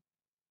hay.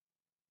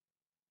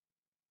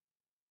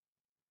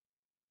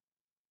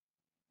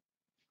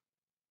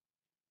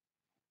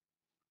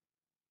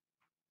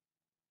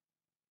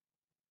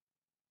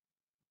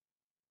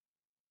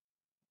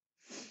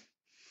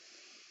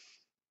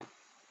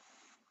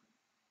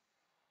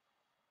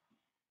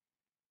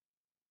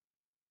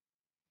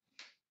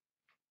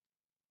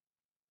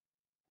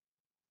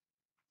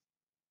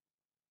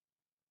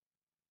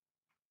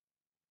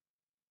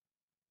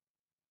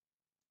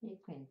 Y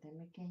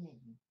cuéntame qué hay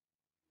allí.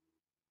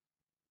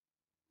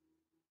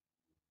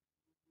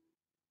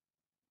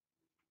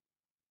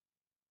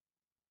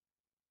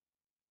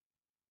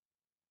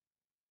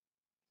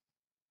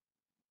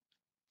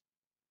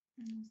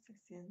 No sé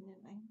si es mi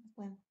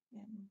bueno,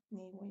 ya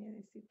ni voy a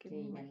decir que mi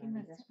Sí, ya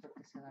no digas imaginación.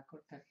 porque se va a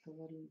cortar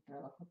todo el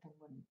trabajo tan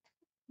bonito.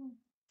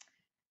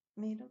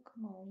 Miro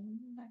como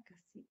una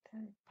casita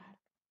de palo,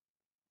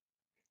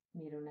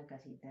 Mira una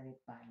casita de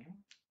palo.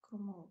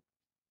 como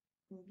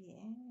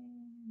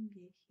bien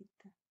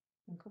viejita,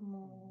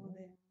 como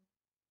de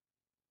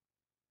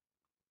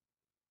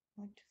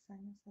muchos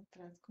años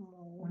atrás,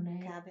 como un Una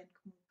cabin,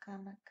 como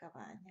una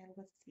cabaña,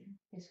 algo así.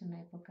 es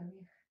una época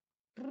vieja.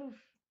 Ruf.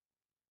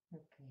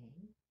 Ok,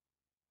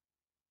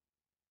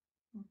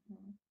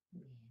 Ujú.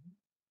 bien.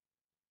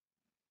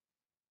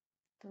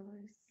 Todo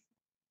es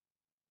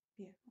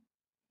viejo.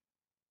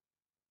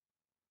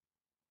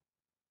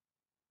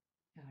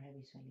 Ahora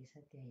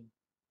visualízate ahí.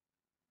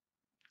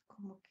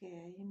 Como que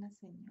hay una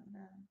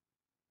señora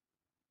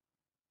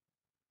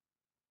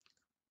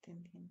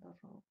tendiendo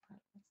ropa,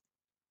 algo así.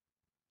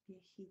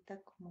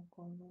 Viejita, como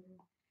con un...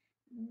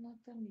 No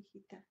tan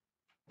viejita,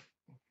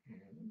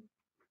 Ujú.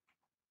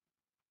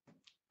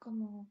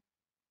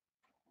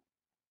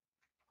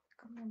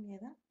 como mi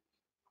edad.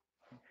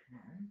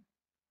 Ajá.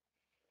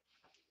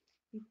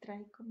 Y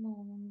trae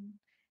como un...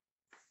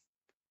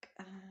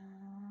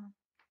 ah,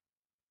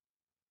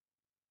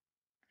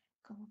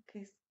 como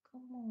que es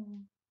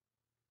como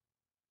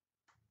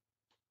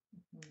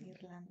Ujú.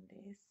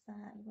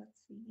 irlandesa, algo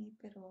así,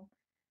 pero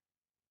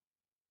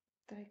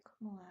trae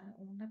como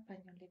una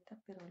pañoleta,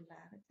 pero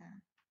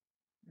larga.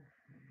 No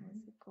Ajá.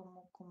 sé,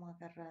 como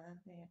agarrada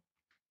de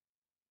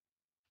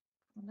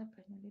una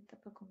pañoleta,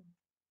 pero como,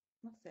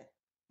 no sé,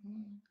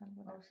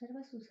 algo raro.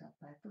 Observa sus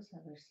zapatos, a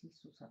ver si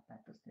sus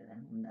zapatos te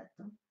dan un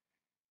dato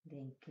de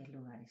en qué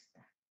lugar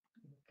está,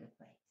 en qué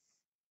país.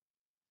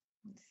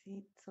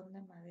 Sí, son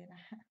de madera,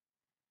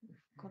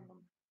 con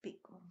un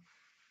pico.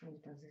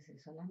 Entonces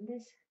es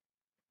holandesa,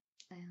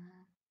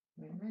 Ah,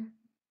 ¿verdad?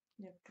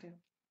 yo creo.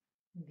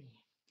 Bien.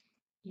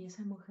 ¿Y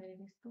esa mujer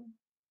eres tú?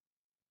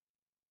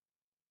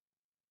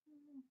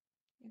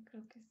 Yo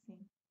creo que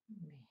sí.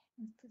 Bien,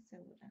 No estoy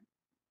segura.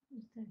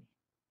 está bien.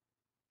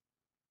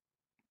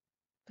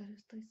 Pero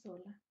estoy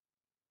sola.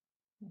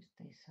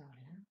 Estoy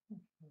sola.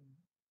 Ujú.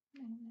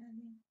 No hay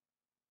nadie.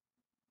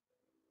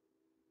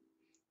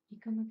 ¿Y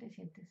cómo te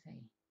sientes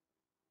ahí?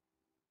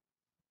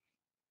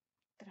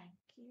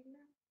 Tranquila,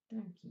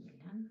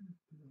 Tranquila.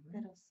 Ujú.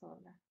 pero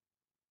sola.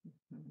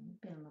 Ujú.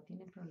 Pero no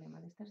tiene problema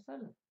de estar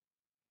sola.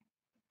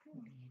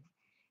 Bien.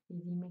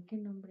 Y dime qué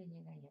nombre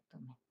llega ahí a tu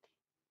mente.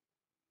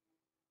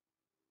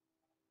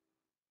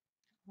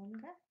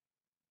 Olga,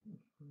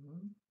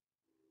 Ujú.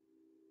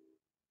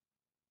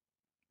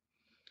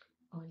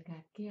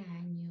 Olga, ¿qué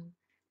año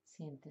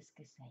sientes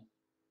que es ahí?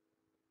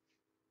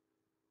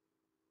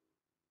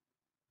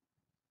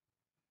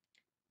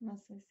 no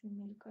sé si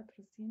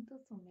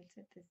 1400 o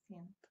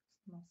 1700,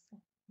 no sé.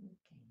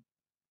 Ok.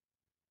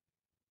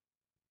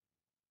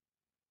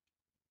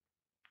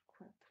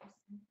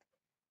 400.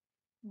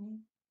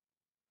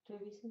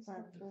 Revisa esa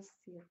vida.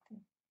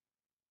 1047.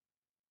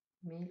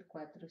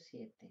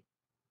 1047.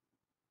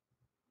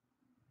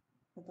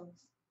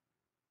 2.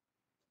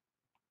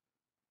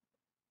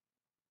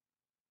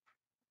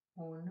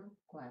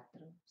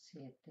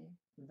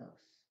 1472.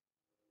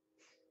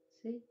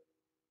 ¿Sí?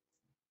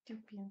 Yo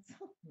pienso.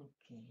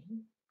 Ok.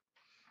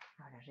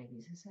 Ahora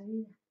revisa esa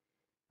vida.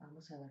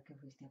 Vamos a ver qué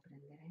fuiste a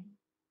aprender ahí.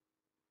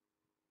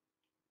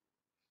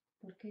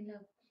 ¿Por qué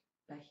la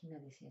página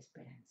decía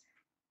esperanza?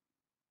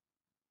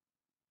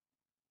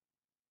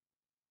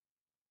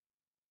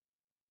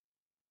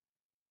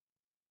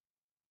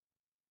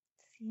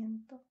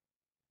 siento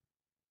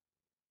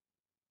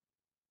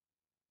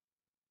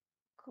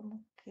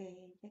como que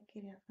ella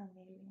quería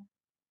familia,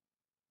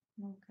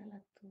 nunca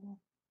la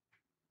tuvo.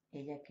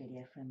 Ella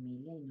quería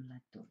familia y no la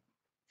tuvo.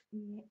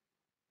 Y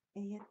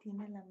ella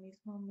tiene la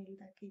misma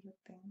humildad que yo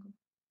tengo.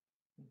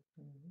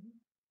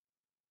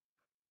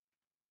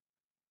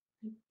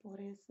 Y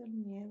por eso el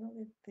miedo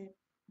de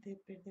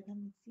perder a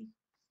mis hijos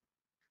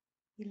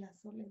y la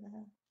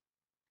soledad.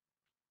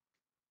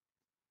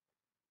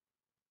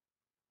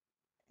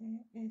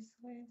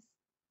 Eso es.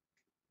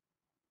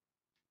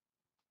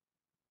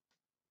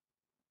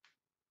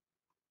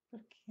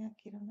 Porque ella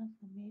quiere una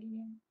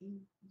familia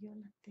y yo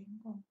la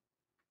tengo.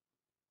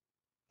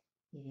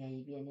 Y de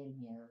ahí viene el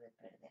miedo de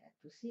perder a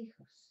tus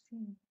hijos.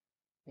 Sí.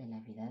 De la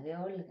vida de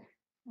Olga.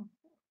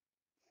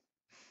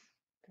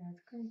 ¿Te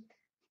das cuenta?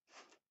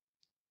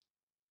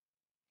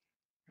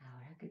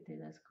 Ahora que te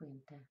das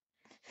cuenta,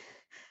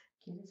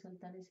 ¿quieres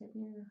soltar ese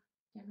miedo?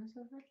 Ya no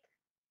hace falta.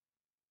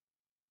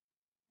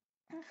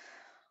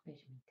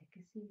 Permite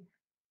que siga.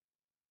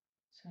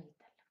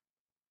 Suéltalo.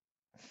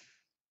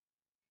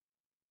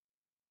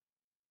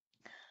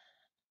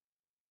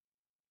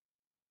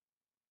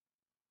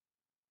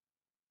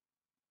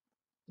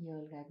 Y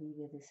Olga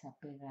vive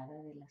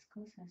desapegada de las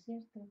cosas,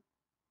 ¿cierto?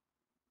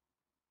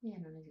 Ella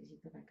no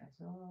necesita una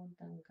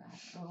casota, un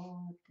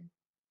carrote.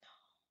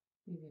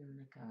 Vive en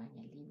una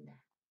cabaña linda.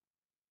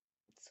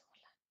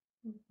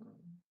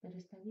 Sola. Pero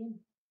está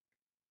bien.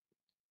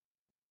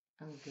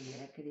 Aunque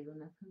hubiera querido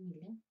una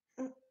familia,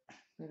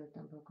 pero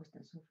tampoco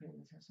está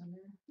sufriendo esa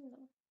soledad.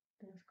 No.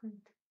 ¿Te das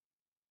cuenta?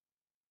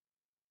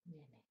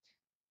 Bien hecho.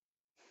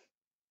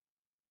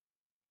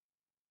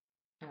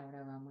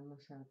 Ahora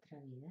vámonos a otra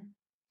vida.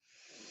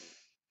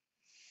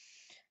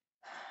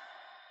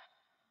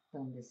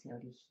 Donde se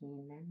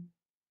originan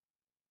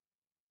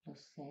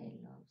los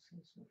celos,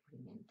 el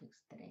sufrimiento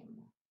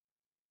extremo,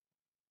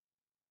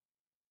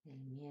 el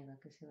miedo a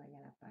que se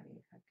vaya la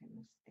pareja, que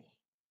no esté.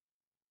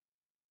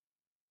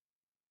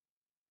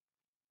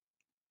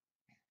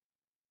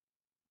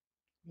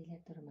 Dile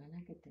a tu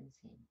hermana que te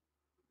enseñe.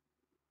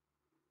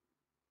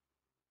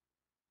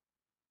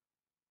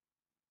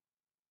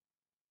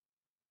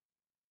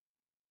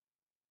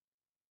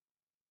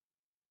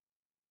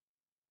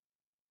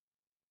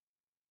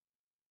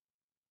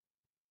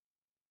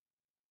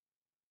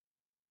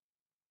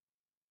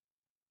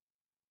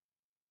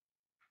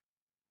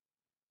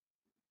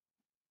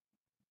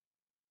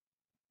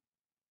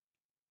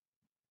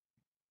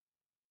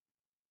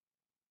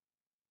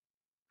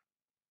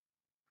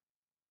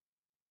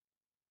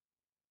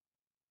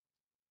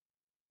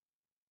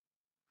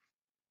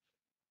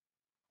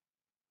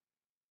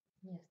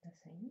 ¿Ya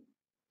estás ahí?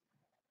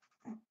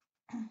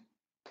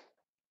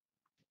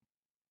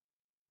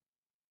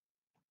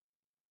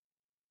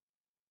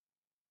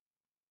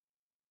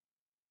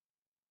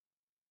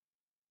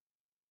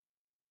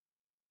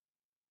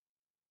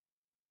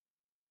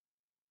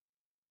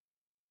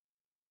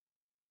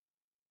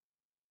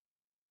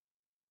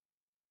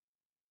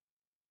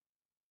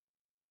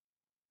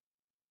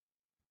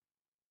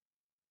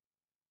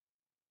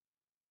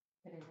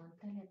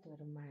 Pregúntale a tu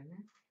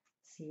hermana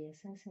si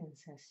esa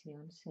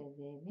sensación se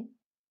debe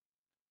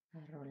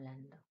a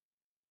Rolando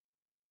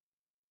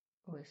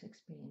o es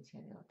experiencia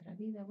de otra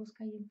vida.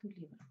 Busca ahí en tu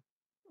libro.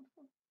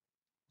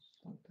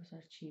 Son tus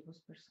archivos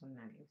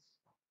personales.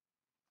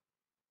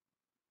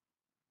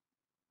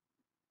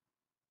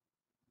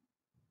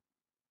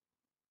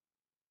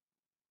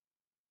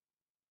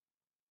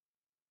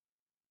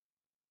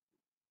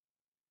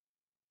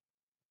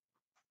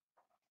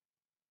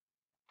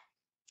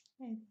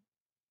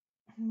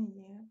 Me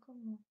llega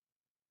como.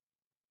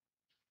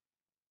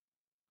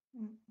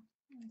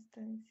 Me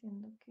está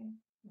diciendo que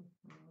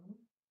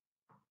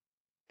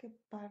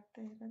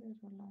parte era de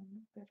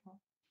Rolando, pero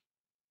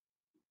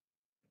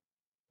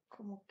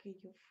como que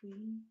yo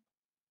fui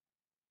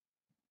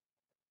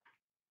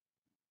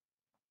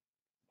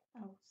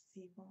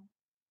abusivo.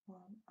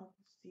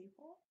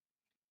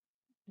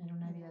 En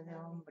una vida de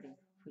hombre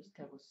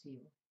fuiste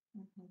abusivo.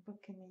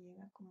 Porque me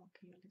llega como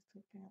que yo le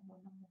estoy pegando a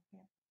una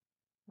mujer.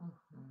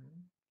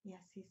 Y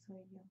así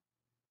soy yo.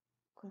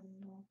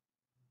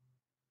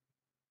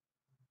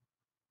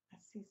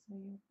 Así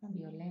soy yo cuando.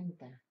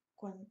 Violenta.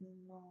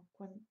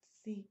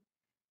 Sí,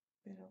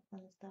 pero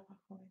cuando estaba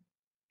joven.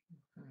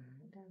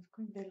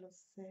 De los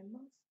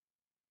celos,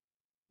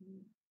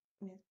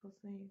 mi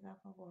esposo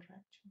llegaba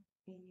borracho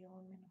y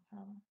yo me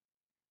enojaba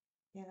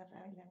y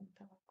agarraba y le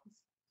aventaba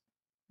cosas.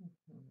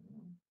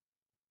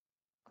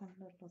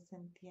 Cuando lo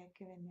sentía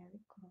que venía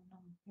con una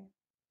mujer.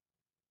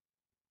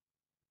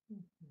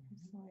 Eso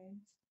es.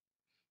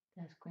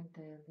 ¿Te das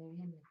cuenta de dónde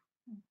viene?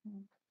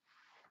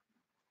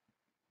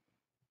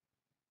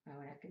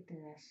 Ahora que te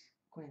das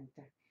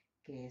cuenta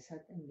que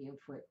esa también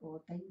fue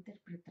otra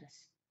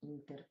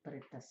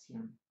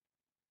interpretación,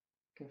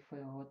 que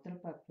fue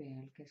otro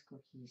papel que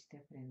escogiste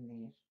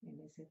aprender en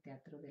ese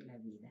teatro de la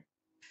vida.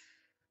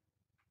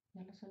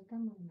 Ya lo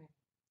soltamos, Mari.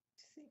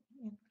 Sí,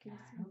 ya no quiero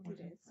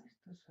sentir eso.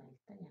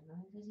 Suelta, ya no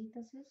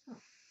necesitas eso.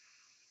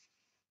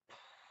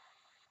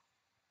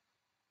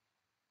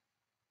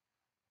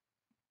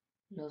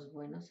 Los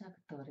buenos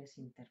actores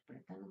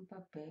interpretan un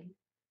papel,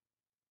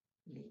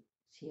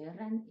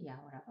 cierran y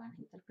ahora van a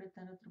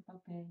interpretar otro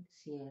papel,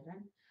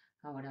 cierran,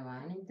 ahora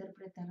van a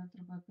interpretar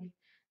otro papel.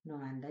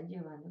 No andan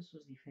llevando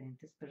sus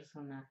diferentes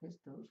personajes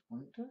todos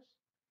juntos.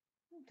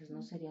 Entonces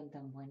no serían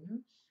tan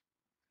buenos.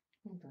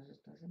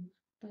 Entonces tú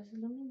haces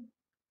lo mismo.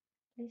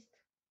 Listo.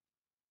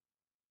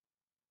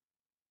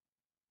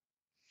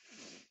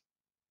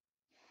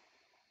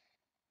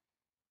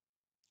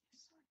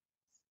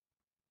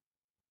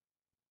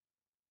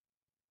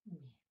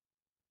 Bien.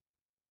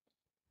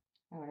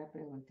 Ahora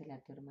pregúntele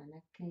a tu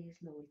hermana qué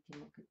es lo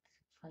último que te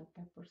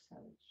falta por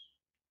saber.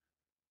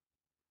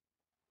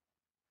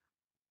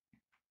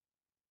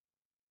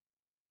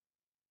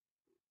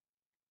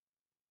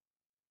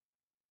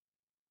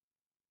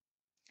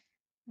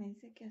 Me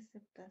dice que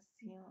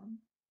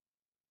aceptación,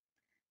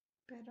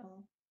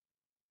 pero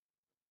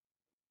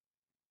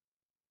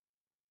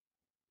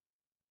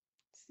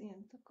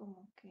siento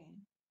como que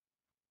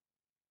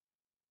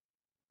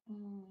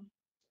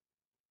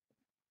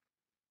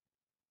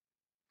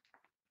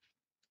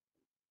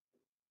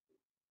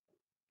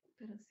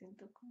pero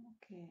siento como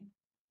que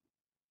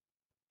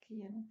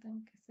yo no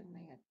tengo que ser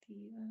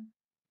negativa,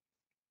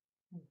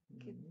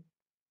 que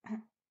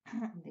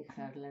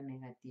Dejar la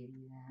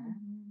negatividad.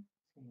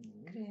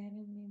 Sí. creer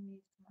en mí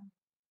misma.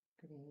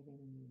 Creer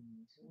en mí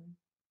mismo.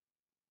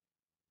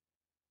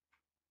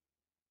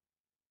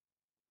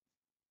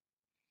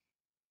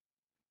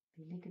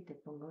 Dile que te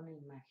ponga una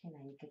imagen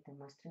ahí, que te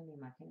muestre una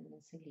imagen en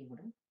ese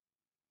libro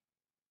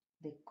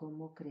de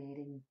cómo creer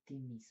en ti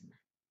misma.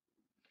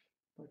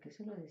 Porque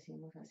eso lo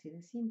decimos así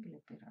de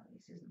simple, pero a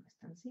veces no es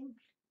tan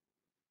simple.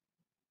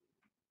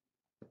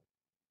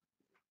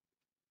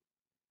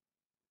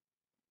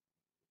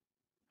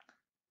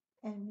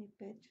 En mi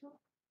pecho,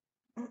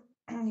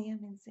 ella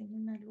me enseña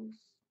una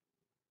luz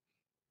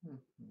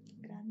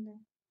grande,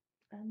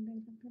 grande,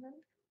 grande,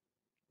 grande.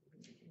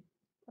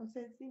 No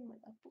sé si me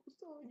la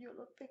puso, yo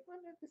lo tengo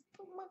en el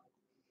estómago.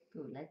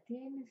 Tú la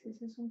tienes,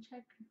 ese es un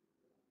chakra.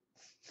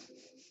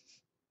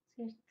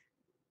 ¿Cierto?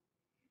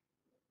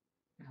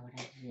 Ahora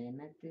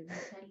llénate de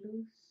esa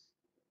luz.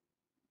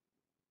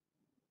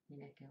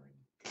 Mira qué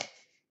bonito.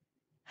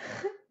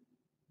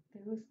 ¿Te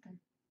gusta?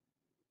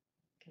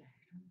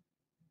 Claro.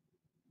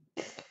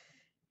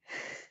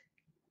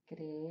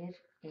 Creer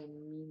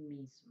en mí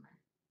misma.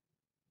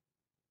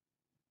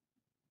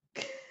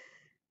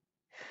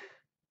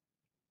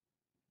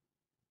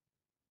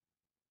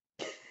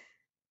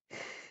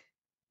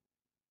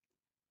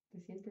 ¿Te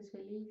sientes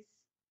feliz?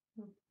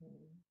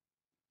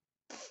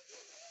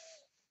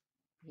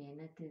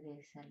 Llénate de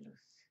esa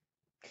luz.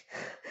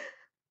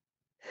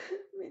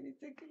 Me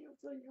dice que yo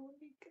soy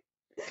única.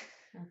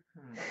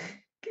 Ajá.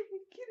 Que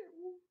me quiere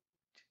mucho.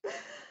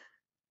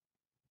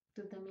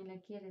 Tú también la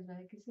quieres,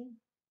 ¿verdad que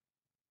sí?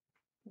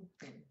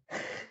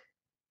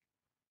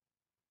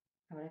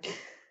 Ahora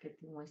que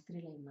te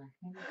muestre la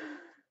imagen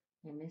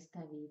en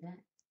esta vida,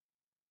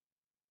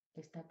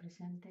 ¿está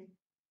presente?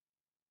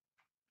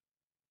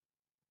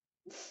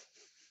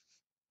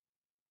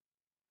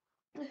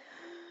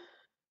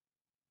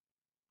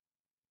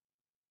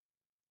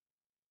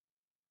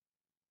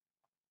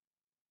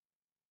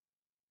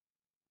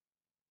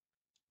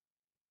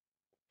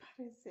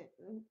 Parece,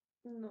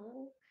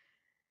 no,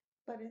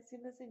 parece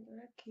una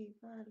señora que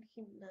iba al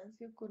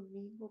gimnasio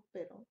conmigo,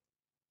 pero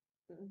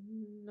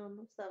no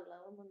nos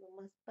hablábamos,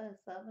 nomás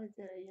pasaba y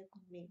era ella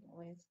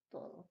conmigo, es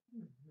todo.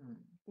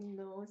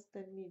 No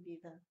está en mi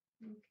vida.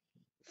 Okay.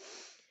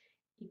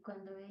 Y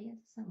cuando veías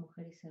a esa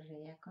mujer y se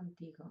reía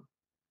contigo,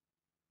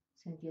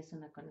 ¿sentías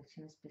una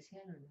conexión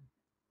especial o no?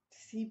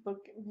 Sí,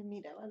 porque me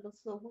miraba a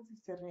los ojos y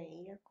se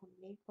reía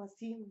conmigo,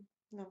 así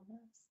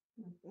nomás.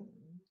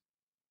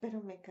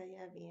 Pero me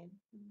caía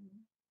bien.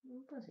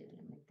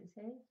 Posiblemente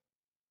sea eso.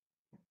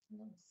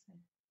 No sé.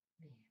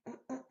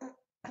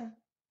 Bien.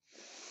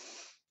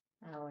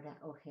 Ahora,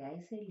 ojea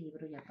ese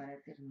libro ya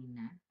para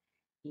terminar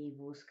y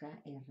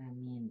busca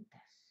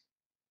herramientas.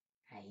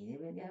 Ahí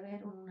debe de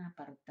haber un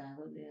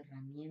apartado de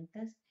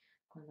herramientas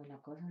cuando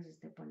la cosa se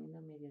esté poniendo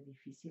medio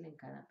difícil en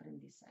cada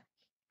aprendizaje.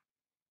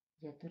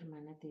 Ya tu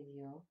hermana te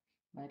dio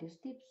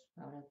varios tips,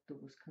 ahora tú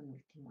busca un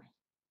último ahí.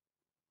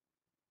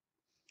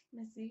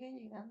 Me sigue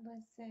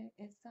llegando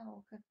esa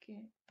hoja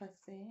que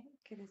pasé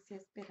que decía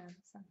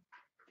esperanza.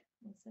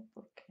 No sé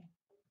por qué.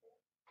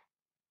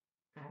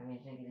 A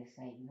ver,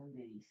 regresa ahí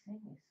donde dice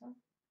eso.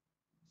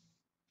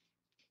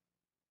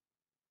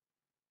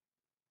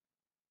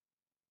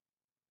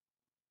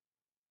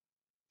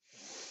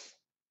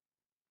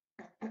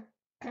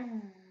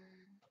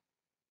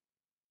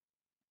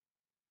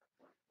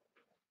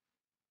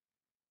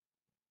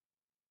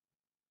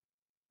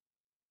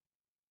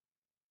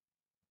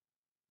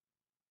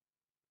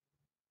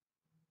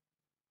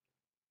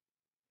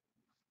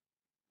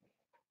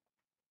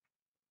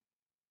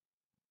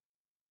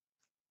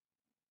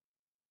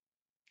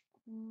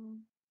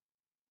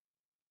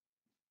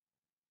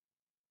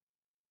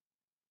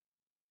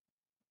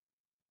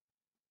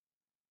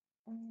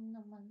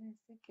 Nomás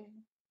dice que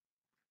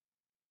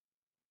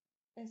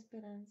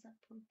esperanza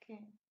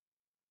porque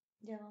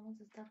ya vamos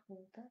a estar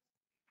juntas.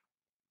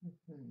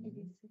 Y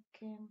dice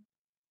que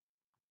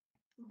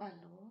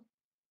valor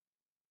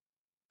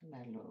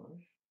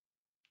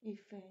y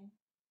fe.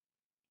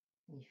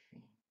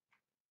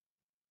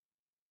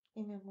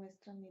 Y me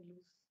muestra mi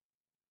luz.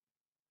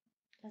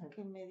 La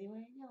que me dio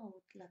ella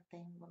o la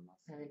tengo, no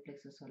sé. La del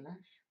plexo solar.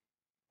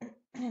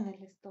 En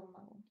el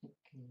estómago.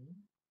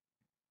 Okay.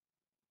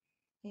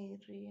 Y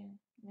ríe,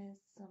 me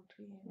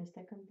sonríe.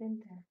 ¿Está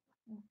contenta?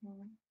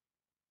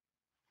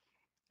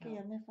 Que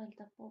ya me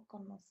falta poco,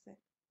 no sé.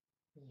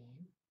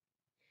 Bien.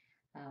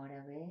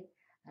 Ahora ve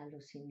a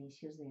los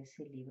inicios de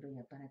ese libro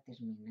ya para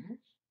terminar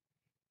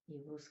y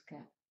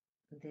busca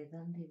de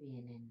dónde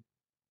vienen.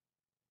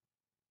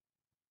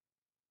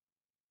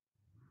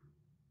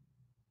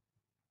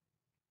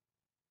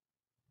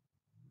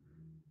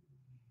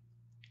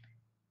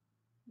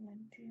 No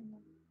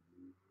entiendo.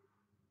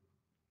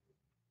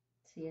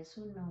 Si es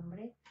un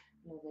nombre,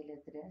 lo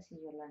deletreas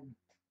y yo lo anoto.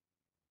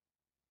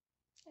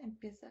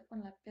 Empieza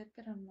con la P,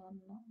 pero no.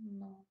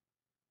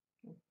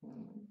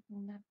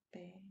 Una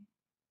P.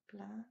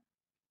 Pla.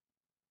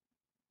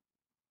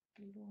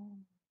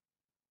 Plu.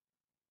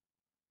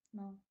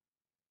 No.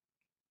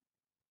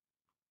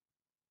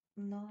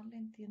 No le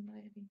entiendo,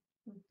 Ery.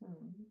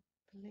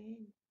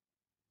 Play.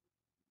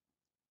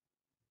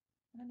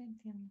 No le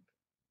entiendo.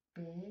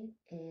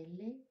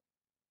 P-L-A-E.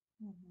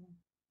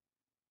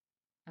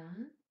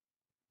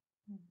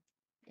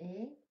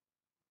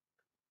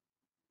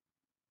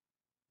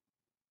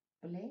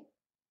 Play.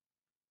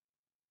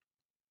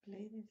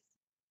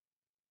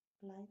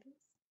 Pleiades.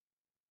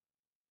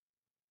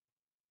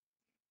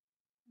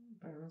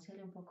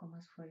 Pronúnciale un poco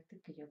más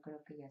fuerte que yo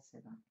creo que ya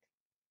sé dónde.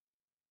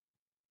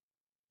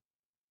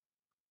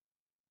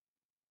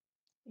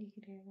 Y.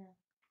 Play.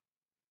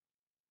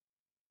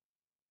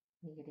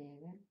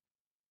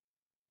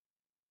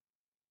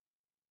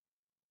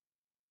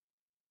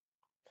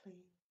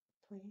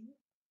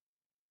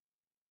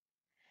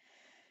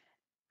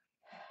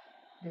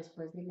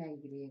 Después de la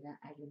Y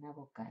hay una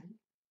vocal.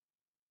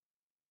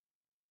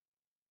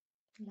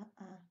 La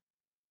A.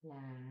 La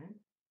A.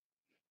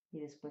 Y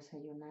después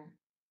hay una...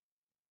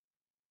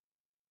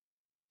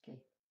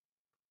 ¿Qué?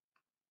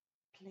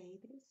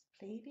 Pleiades.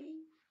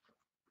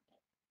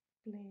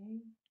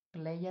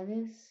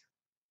 Pléyades.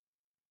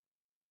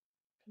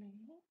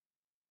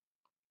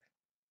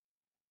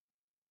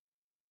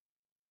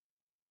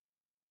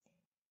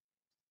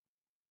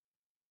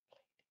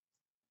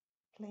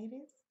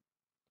 Pleiades.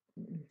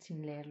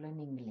 Sin leerlo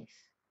en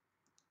inglés.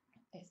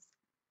 Es.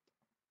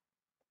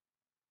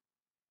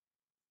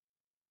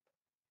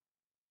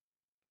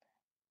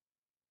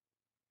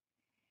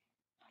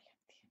 No le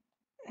entiendo.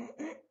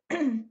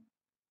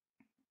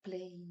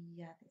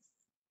 Pleiades.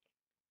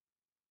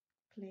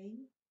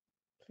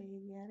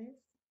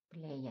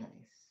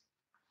 Pléyades.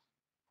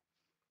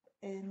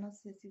 No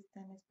sé si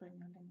está en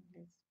español o en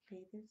inglés.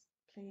 Pleiades.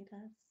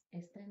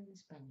 Está en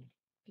español.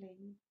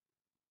 Pleiades.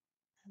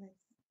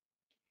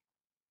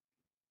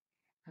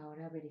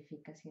 Ahora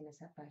verifica si en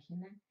esa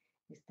página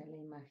está la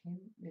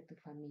imagen de tu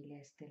familia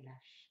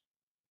estelar.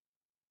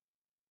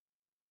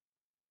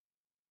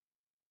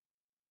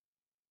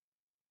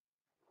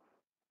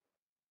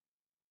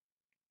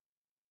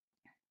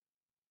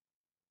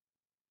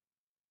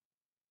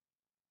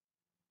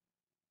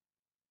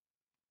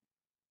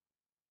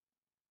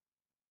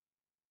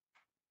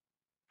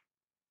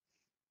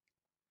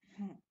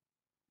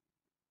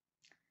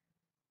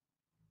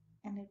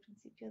 En el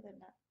principio de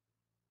la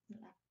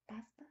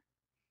pasta,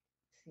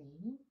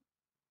 Sí.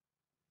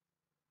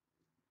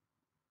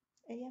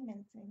 ella me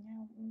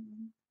enseña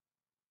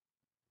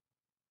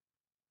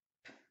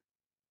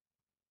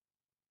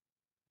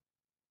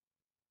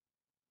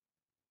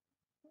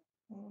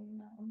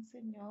un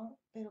señor,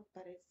 pero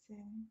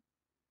parece...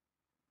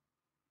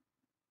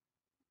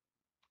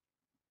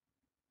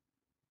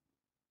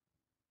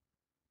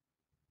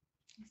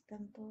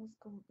 Están todos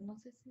como, no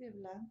sé si de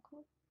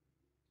blanco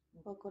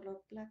o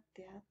color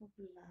plateado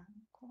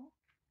blanco.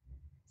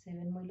 Se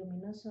ven muy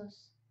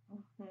luminosos.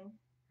 Ajá.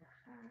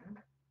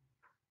 Ajá.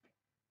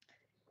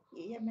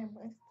 Y ella me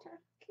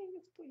muestra que yo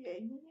estoy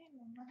ahí en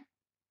una...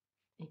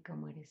 ¿Y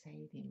cómo eres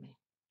ahí? Dime.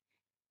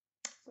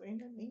 Soy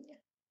una niña.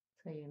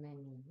 Soy una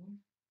niña.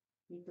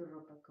 ¿Y tu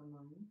ropa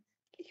cómo es?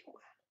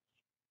 Igual.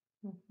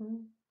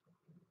 Uh-huh.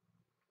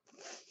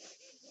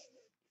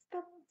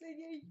 Estamos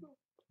ella y yo.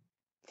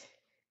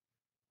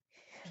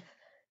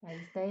 Ahí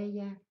está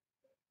ella.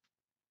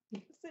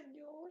 El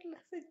señor,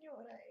 la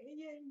señora,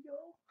 ella y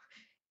yo.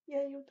 Y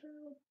hay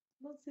otro,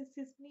 no sé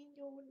si es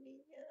niño o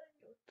niña,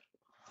 hay otro.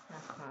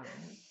 Ajá.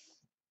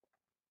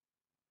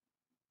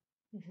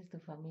 Esa es tu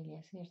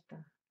familia,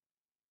 ¿cierto?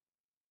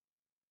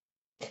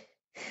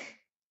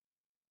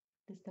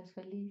 ¿Estás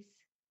feliz?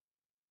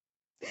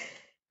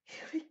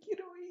 Me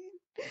quiero ir.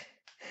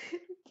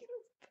 No quiero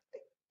estar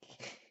aquí.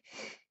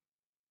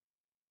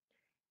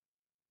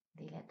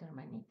 Dile a tu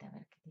hermanita a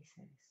ver qué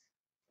dice de eso.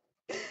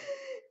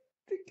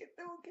 De que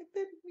tengo que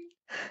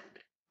terminar.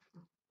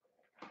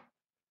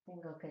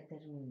 Tengo que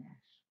terminar.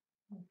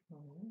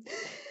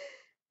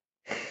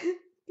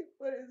 Que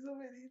por eso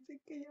me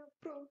dice que ya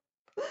pronto.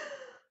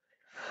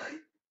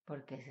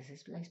 Porque esa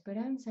es la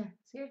esperanza,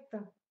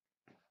 ¿cierto?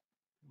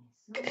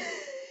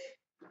 Eso.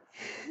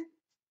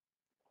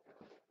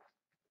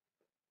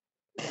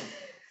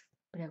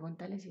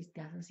 Pregúntale si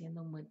estás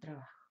haciendo un buen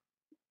trabajo.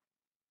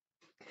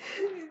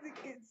 Dice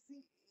que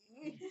sí.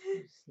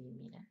 Sí,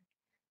 mira,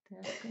 ¿te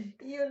das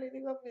cuenta? Y yo le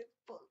digo a mi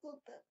esposo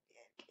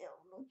también que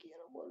aún no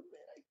quiero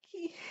volver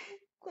aquí.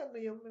 Cuando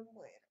yo me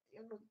muera,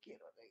 yo no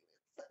quiero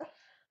regresar.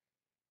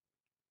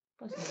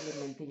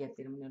 Posiblemente ya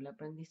terminó el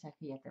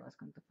aprendizaje y ya te vas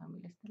con tu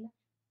familia estelar.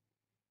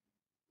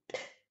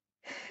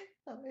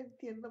 No me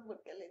entiendo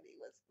por qué le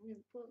digo así a mi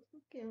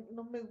esposo que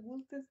no me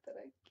gusta estar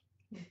aquí.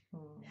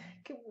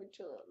 Que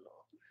mucho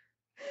dolor.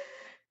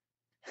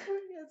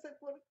 Ya sé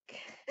por qué.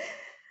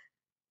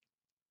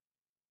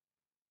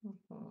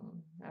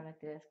 Ahora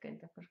te das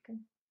cuenta por qué.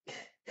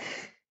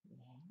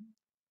 Bien.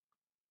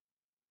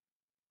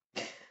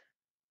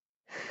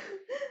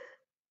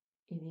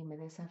 Y dime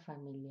de esa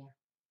familia,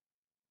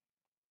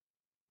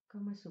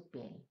 ¿cómo es su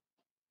piel,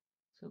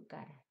 su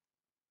cara?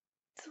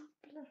 Son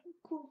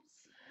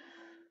blancos.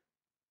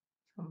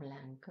 Son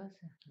blancos.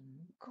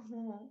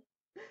 Como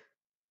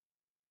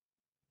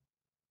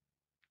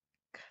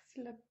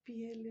casi la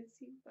piel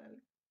es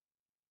igual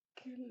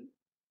que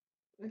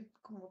el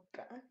como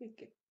traje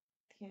que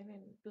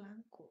tienen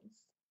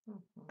blancos.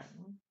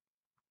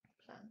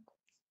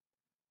 Blancos.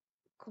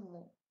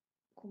 Como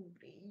con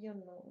brillo,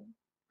 ¿no?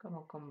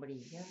 Como con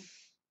brillo.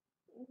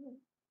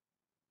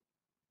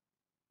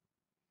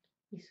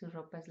 ¿Y su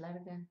ropa es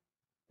larga?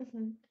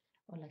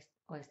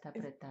 ¿O está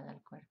apretada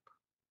al cuerpo?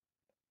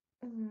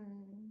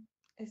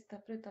 Está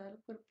apretada el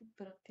cuerpo,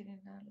 pero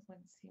tienen algo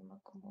encima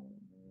como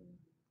una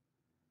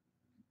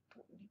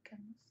túnica,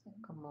 no sé.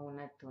 Como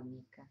una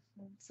túnica.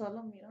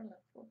 Solo miro la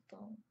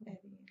foto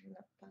en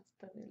la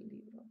pasta del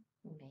libro.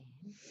 Bien.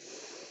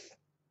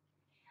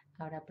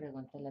 Ahora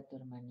pregúntale a tu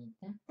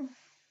hermanita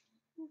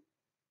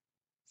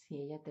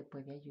si ella te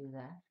puede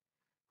ayudar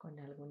con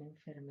alguna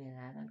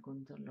enfermedad,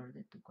 algún dolor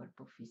de tu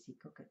cuerpo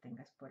físico que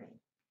tengas por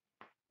ahí.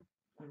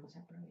 Vamos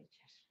a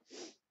aprovechar.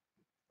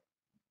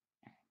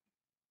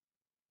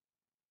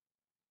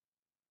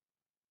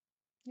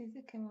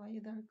 Dice que me va a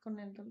ayudar con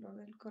el dolor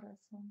del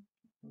corazón.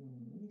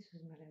 Eso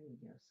es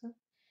maravilloso.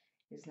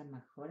 Es la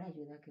mejor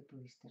ayuda que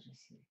pudiste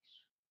recibir.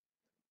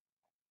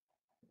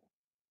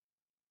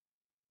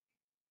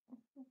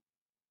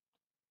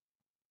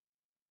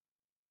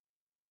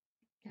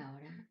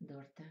 Ahora,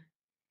 Dorta,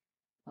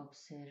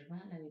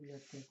 observa la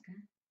biblioteca,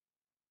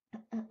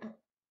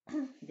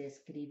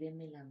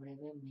 descríbemela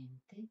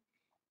brevemente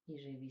y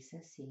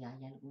revisa si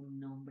hay algún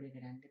nombre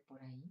grande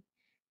por ahí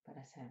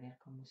para saber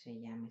cómo se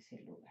llama ese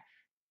lugar.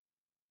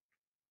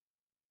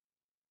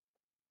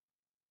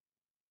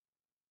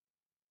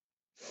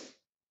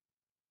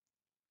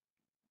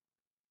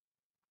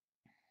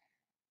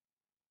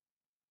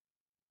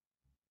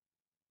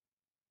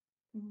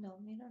 No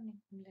miro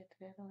ningún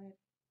letrero.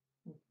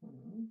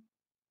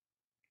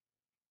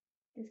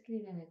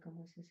 Descríbeme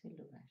cómo es ese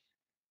lugar.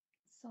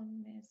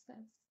 Son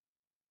mesas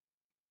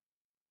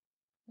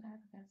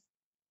largas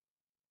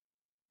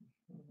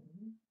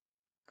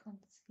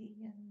con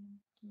sillas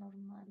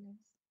normales.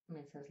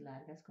 Mesas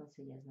largas con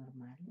sillas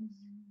normales.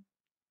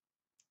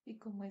 Y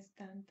como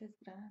estantes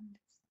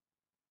grandes.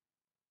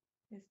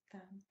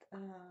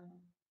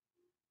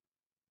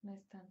 No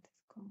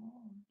estantes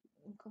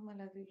como en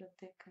las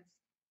bibliotecas.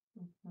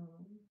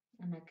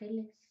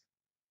 Anaqueles.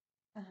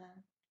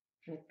 Ajá.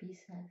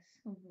 Repisas.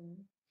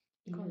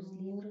 ¿Y con los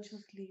libros?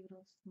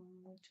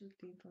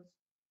 Muchos libros.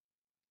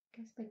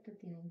 ¿Qué aspecto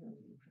tienen los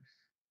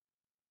libros?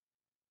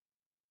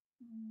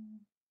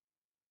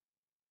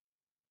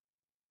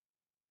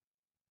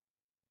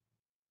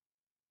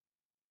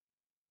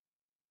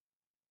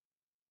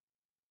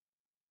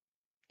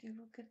 Yo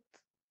creo que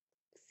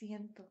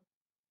siento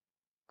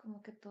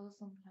como que todos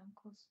son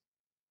blancos.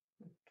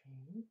 Ok,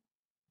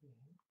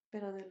 bien.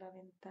 Pero de la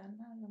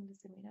ventana donde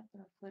se mira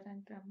para afuera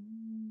entra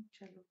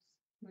mucha luz.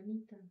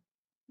 Bonito.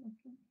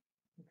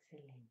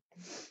 Excelente.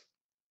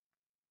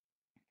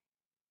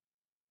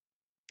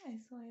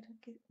 Eso era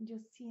que yo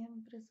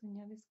siempre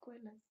soñaba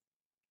escuelas.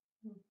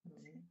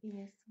 Y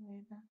eso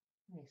era.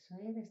 Eso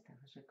era,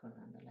 estabas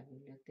recordando la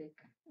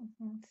biblioteca.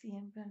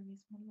 Siempre al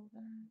mismo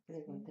lugar.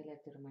 Pregúntale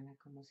a tu hermana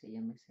cómo se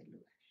llama ese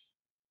lugar.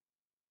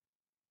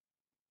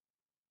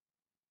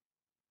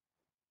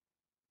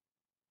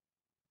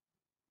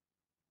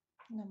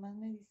 Nada más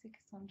me dice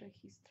que son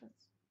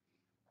registros.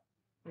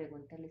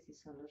 Pregúntale si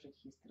son los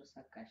registros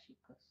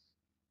akáshicos.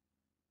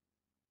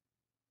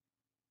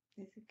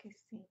 Dice que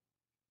sí.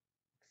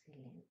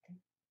 Excelente.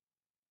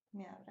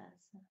 Me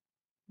abraza.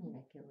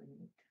 Mira qué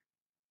bonito.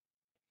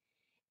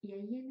 Y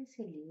ahí en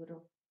ese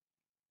libro,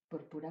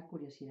 por pura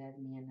curiosidad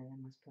mía, nada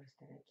más por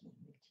estar aquí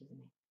en el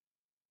chisme,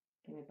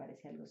 que me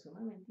parece algo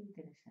sumamente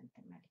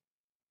interesante, Mari.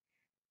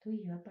 ¿Tú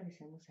y yo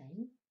aparecemos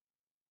ahí?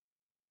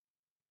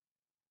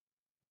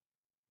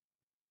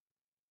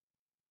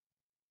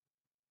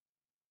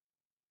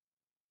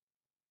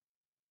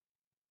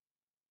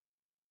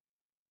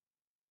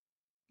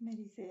 Me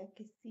dice ella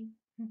que sí.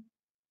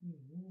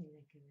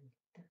 Mira qué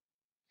bonito.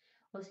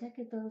 O sea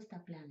que todo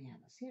está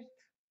planeado,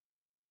 ¿cierto?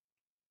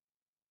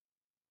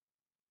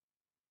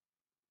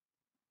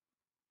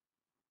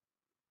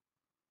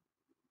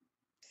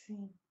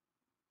 Sí,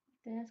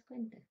 ¿Te das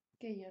cuenta?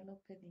 que yo lo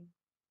pedí.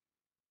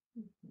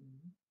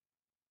 Ujú.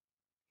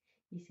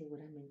 Y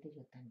seguramente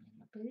yo también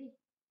lo pedí.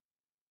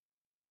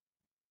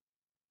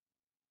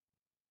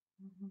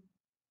 Ujú.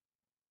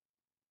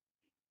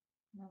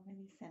 No me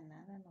dice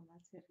nada,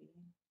 nomás se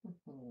ríe.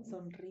 Ujú.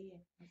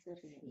 Sonríe, no se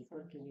ríe. Sí,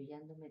 porque yo sonríe. ya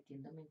ando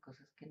metiéndome en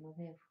cosas que no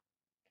debo.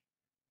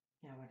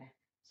 Ahora,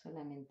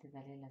 solamente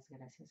darle las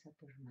gracias a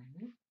tu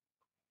hermana.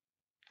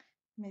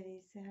 Me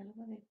dice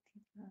algo de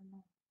ti, pero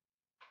no.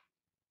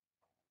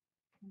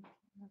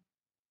 No.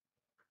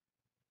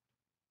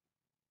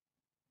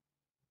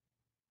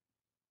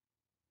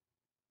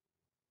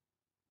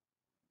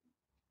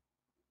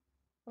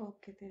 O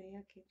que te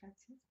diga que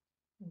gracias.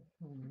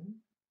 Ujú.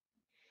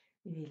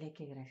 Y dile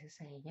que gracias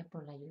a ella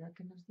por la ayuda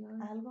que nos dio hoy.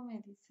 Algo me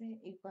dice,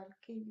 igual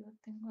que yo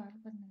tengo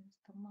algo en el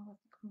estómago,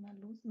 así como una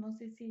luz. No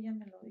sé si ella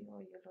me lo dio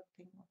o yo lo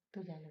tengo.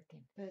 Tú ya lo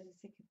tienes. Pero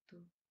dice que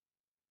tú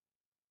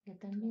Yo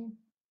también.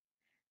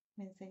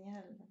 me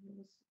enseñas la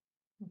luz.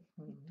 Ujú.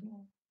 Y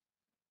tú,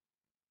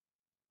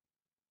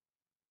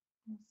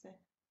 no sé.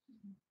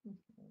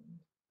 Ujú.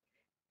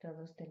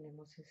 Todos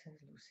tenemos esas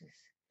luces,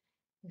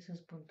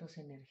 esos puntos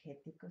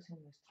energéticos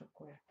en nuestro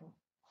cuerpo.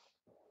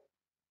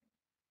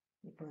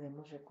 Y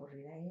podemos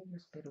recurrir a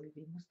ellos, pero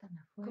vivimos tan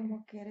afuera.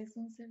 ¿Como que eres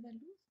un ser de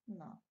luz?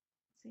 No.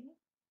 ¿Sí?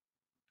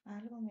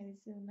 Algo me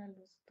dice una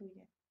luz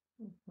tuya.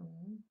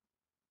 Ujú.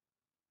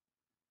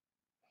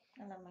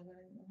 A lo mejor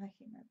en mi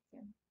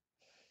imaginación.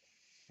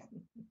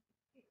 Bien,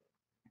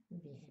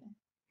 Sí.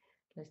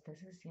 lo estás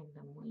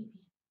haciendo muy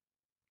bien.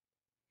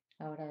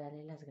 Ahora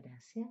dale las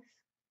gracias.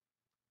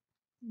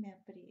 Me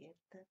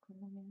aprieta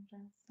cuando me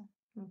abraza.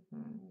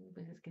 Ujú.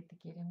 Pues es que te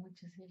quiere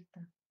mucho,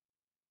 ¿cierto?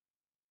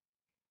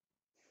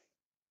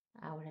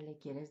 Ahora le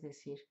quieres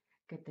decir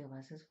que te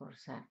vas a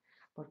esforzar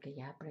porque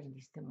ya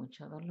aprendiste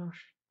mucho dolor.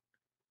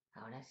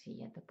 Ahora sí,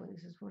 ya te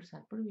puedes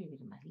esforzar por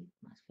vivir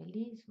más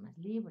feliz, más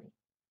libre.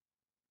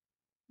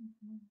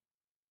 Ujú.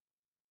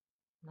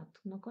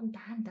 No con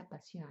tanta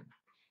pasión.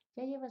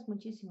 Ya llevas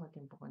muchísimo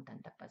tiempo con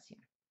tanta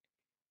pasión.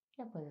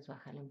 Ya puedes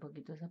bajarle un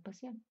poquito esa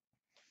pasión.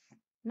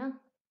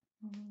 ¿No?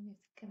 Dice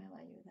que me va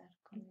a ayudar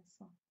con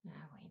eso.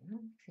 Ah, bueno,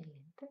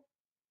 excelente.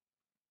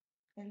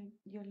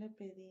 Yo le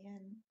pedí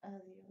a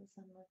Dios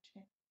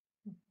anoche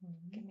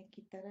que Ujú. me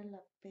quitara el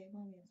apego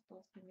a mi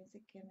esposo y me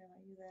dice que me va a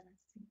ayudar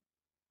así,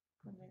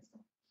 con eso.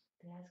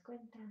 ¿Te das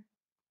cuenta?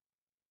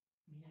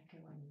 Mira qué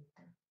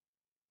bonita.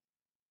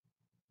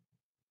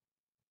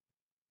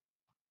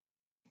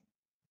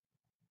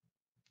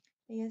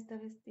 Ella está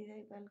vestida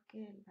igual que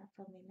la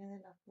familia de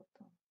la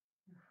foto.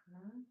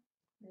 Ajá.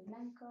 De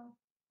blanco.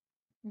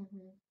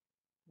 Ujú.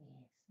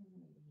 Eso,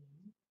 muy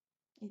bien.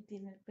 Y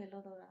tiene el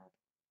pelo dorado.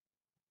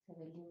 Se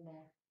ve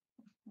linda.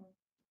 Ujú.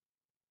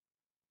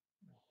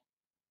 Bien.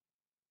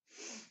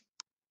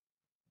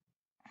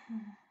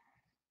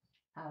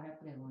 Ahora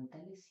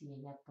pregúntale si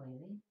ella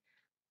puede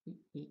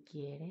y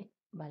quiere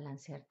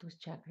balancear tus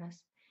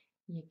chakras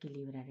y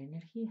equilibrar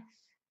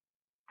energías.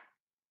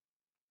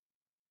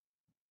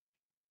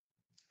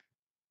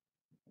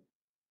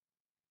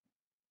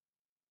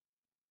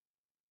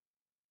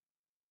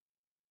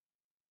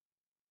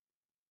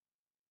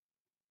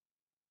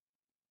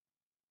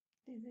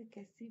 Dice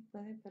que sí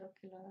puede, pero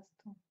que lo hagas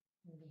tú.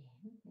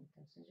 Bien,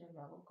 entonces yo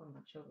lo hago con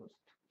mucho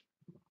gusto.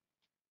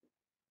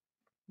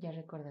 ¿Ya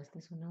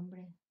recordaste su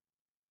nombre?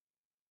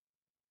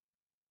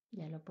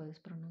 ¿Ya lo puedes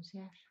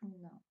pronunciar?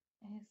 No,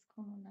 es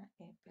con una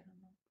E, pero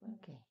no puedo.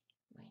 Ok,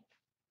 bueno.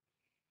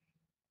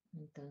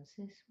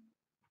 Entonces,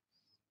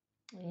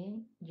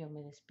 yo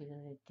me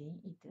despido de ti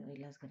y te doy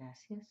las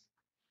gracias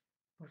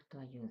por tu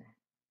ayuda.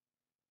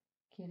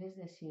 ¿Quieres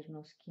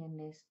decirnos quién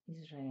es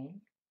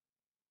Israel?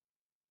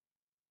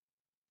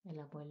 ¿El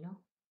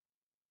abuelo?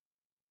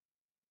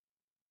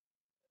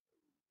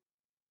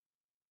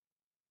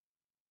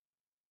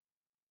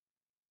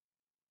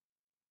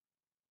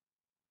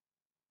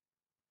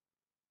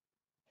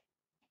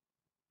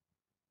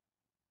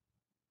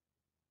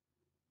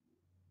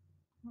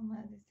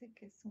 Mamá dice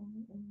que es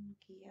un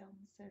guía,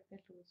 un ser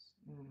de luz,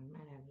 pero no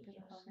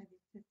Maravilloso. me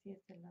dice si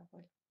es el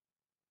abuelo.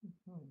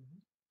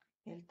 Ujú.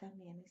 Él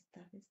también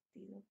está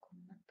vestido con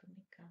una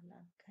túnica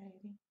blanca,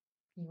 Ery,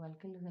 Igual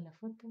que los de la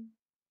foto.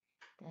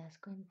 ¿Te das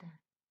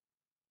cuenta?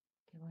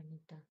 Qué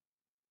bonito.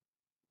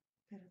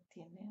 pero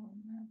tiene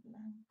una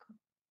blanco.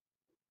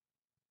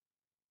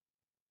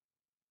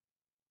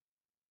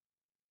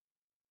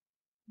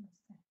 No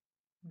sé.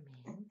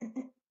 Bien.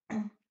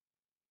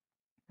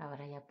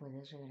 Ahora ya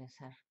puedes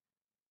regresar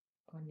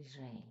con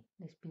Israel.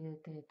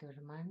 Despídete de tu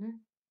hermana.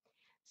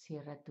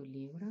 Cierra tu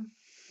libro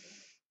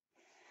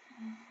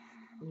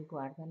y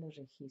guarda los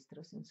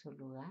registros en su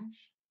lugar.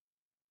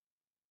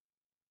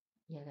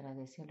 Y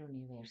agradece al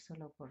universo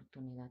la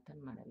oportunidad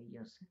tan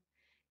maravillosa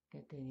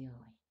que te dio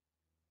hoy.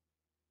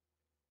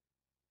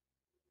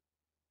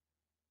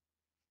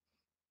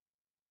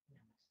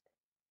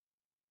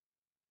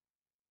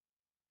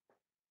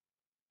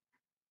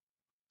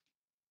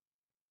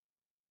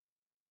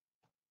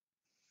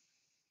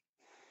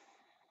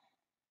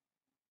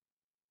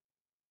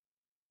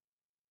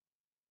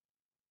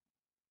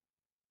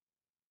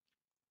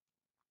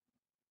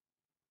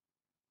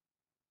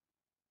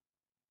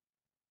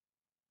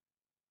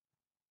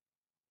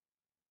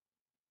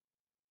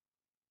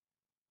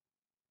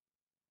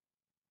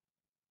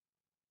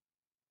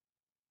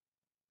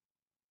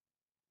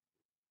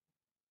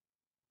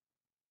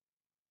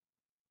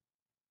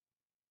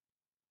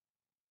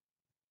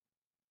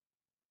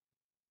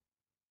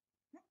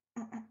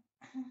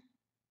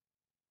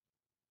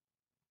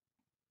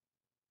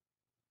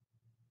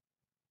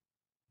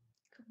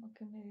 como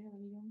que me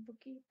dolió un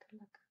poquito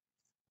la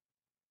cabeza.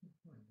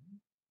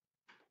 Bien.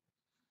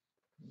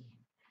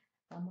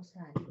 Vamos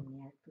a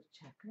alinear tus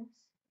chakras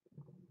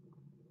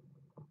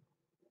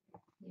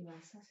y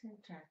vas a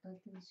centrar tu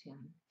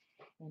atención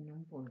en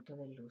un punto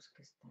de luz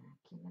que está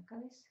aquí en la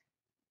cabeza.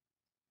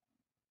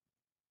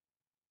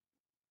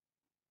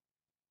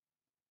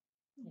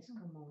 Es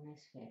como una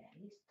esfera,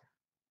 ¿listo?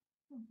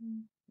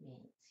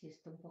 Bien, si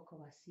está un poco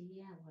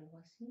vacía o algo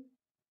así,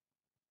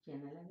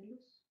 llénala de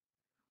luz.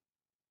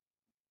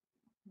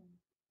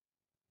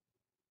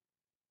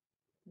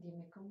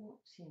 Dime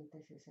cómo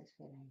sientes esa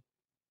esfera ahí.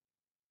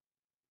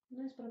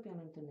 No es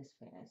propiamente una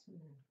esfera, es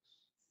una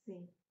luz.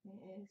 Sí,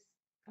 es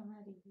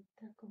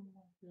amarillita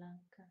como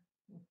blanca.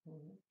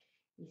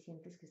 ¿Y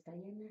sientes que está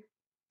llena?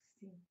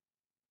 Sí.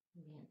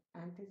 Bien,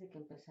 antes de que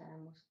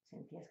empezáramos,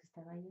 ¿sentías que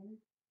estaba llena?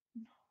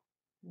 No.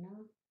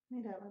 ¿No?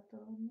 Miraba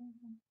todo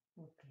negro.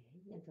 Ok,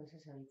 y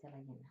entonces ahorita la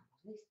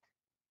llenamos, ¿listo?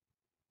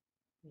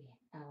 Bien,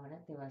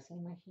 ahora te vas a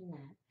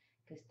imaginar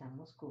que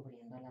estamos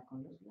cubriéndola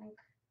con luz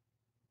blanca.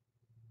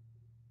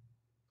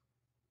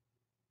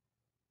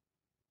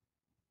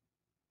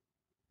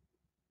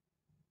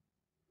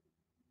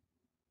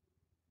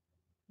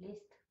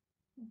 ¿Listo?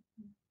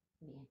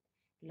 Bien,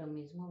 lo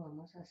mismo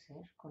vamos a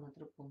hacer con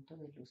otro punto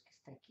de luz que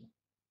está aquí.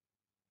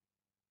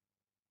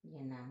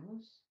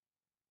 Llenamos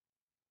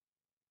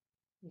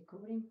y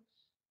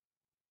cubrimos.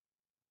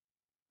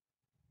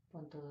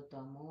 Pon todo tu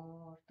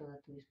amor,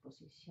 toda tu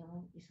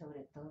disposición y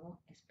sobre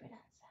todo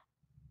esperanza.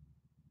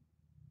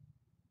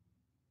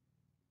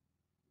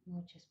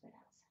 Mucha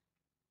esperanza.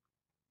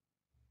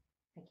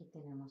 Aquí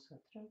tenemos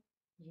otro.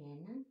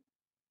 Llena,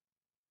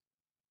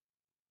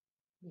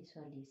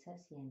 visualiza,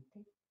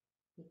 siente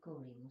y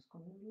cubrimos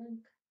con luz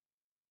blanca.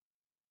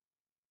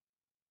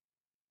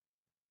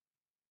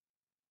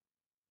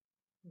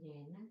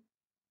 Llena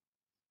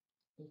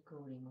y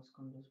cubrimos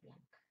con luz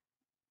blanca.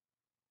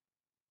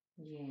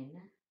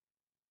 Llena.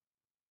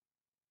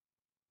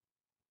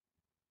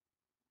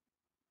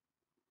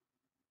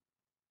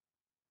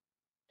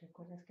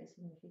 ¿Recuerdas qué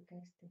significa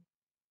este?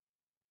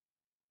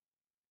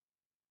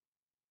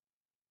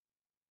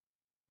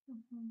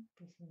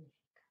 ¿Qué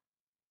significa?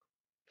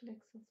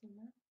 Plexo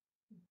solar.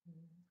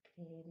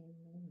 Creer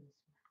en mí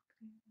misma.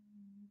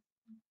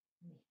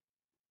 Bien.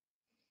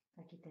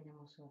 Aquí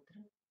tenemos otro.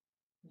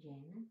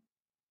 Llena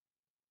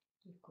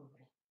y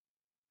cubre.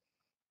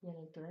 Y a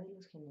la altura de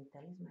los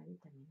genitales, Mari,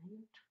 también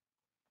hay otro.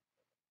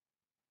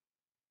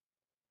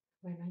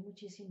 Bueno, hay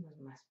muchísimos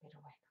más,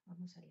 pero bueno,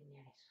 vamos a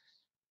alinear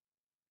esos.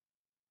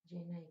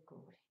 Llena y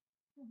cubre.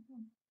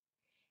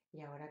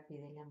 Y ahora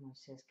pídele a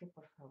Moisés que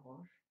por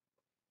favor,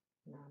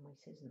 no a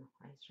Moisés no,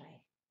 a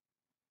Israel.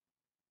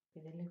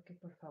 Pídele que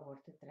por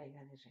favor te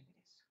traiga de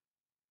regreso.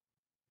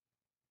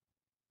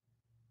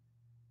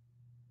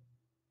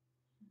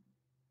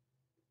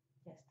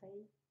 Ya está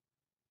ahí.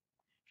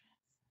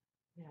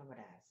 Me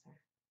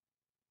abraza.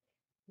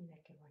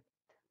 Mira qué bonito.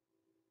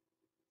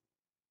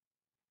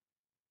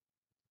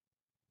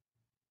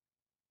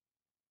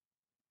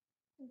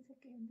 Dice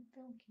que yo le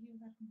tengo que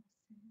ayudar, no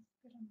sé,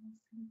 pero no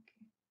sé en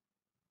qué.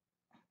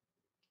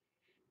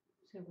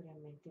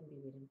 Seguramente en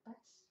vivir en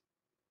paz.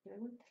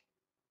 Pregúntale.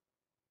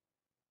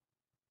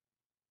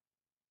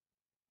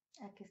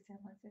 A que sea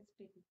más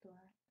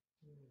espiritual.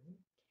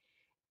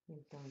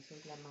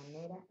 Entonces la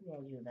manera de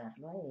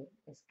ayudarlo a él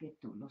es que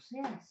tú lo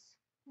seas.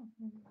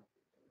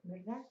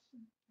 ¿Verdad?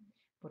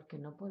 Porque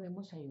no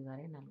podemos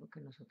ayudar en algo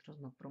que nosotros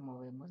no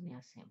promovemos ni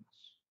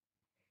hacemos.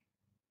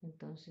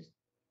 Entonces,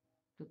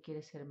 tú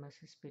quieres ser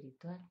más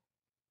espiritual,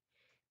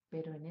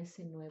 pero en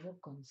ese nuevo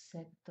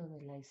concepto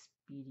de la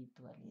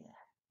espiritualidad.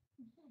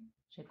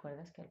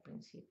 ¿Recuerdas que al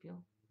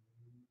principio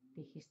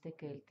dijiste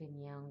que él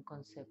tenía un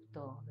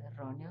concepto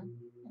erróneo?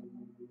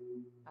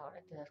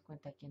 Ahora te das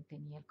cuenta quién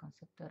tenía el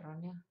concepto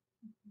erróneo.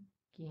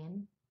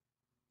 ¿Quién?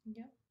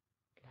 ¿Yo?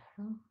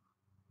 Claro,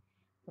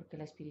 porque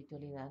la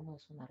espiritualidad no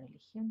es una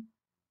religión.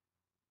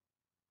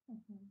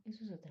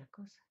 Eso es otra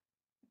cosa.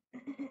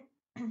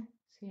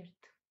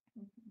 ¿Cierto?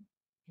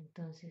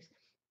 Entonces,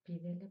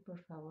 pídele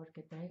por favor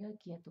que traiga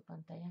aquí a tu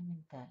pantalla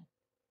mental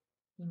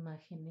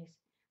imágenes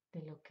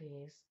de lo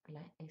que es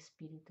la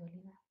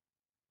espiritualidad.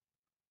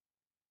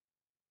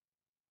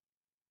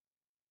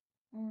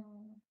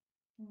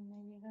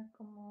 Me llega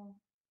como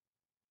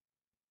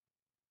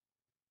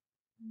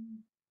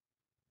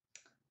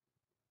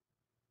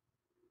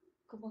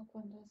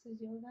cuando haces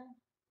yoga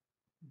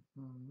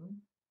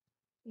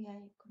y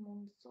hay como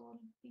un sol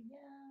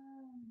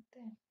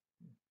brillante.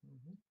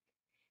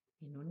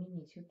 En un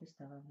inicio te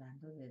estaba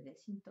hablando de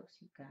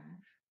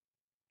desintoxicar,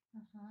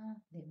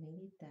 de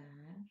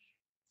meditar,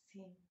 sí,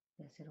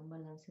 de hacer un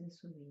balance de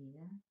su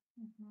vida.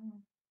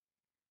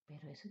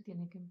 Pero eso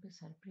tiene que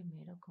empezar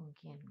primero con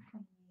quién,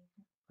 conmigo.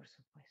 Por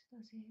supuesto,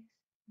 así es.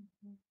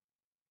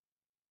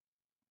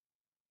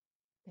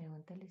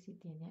 Pregúntale si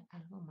tiene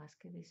algo más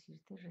que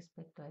decirte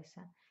respecto a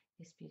esa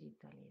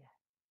espiritualidad.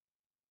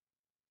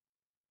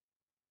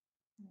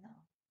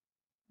 No,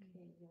 que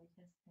yo ya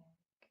sé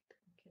qué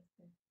tengo que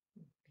hacer.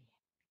 Bien,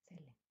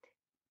 excelente.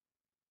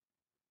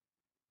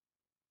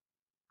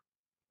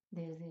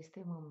 Desde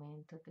este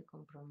momento te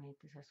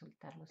comprometes a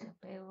soltar los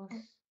apegos.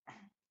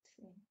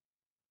 Sí.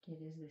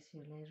 ¿Quieres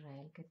decirle a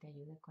Israel que te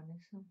ayude con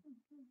eso?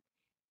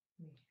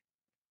 Mira.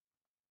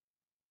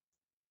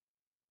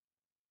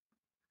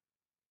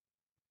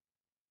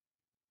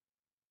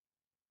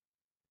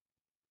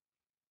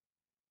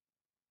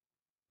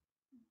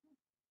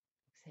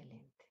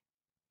 Excelente.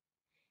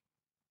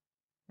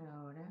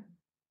 Ahora,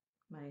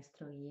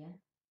 maestro guía,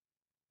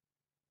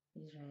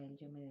 Israel,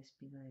 yo me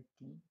despido de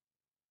ti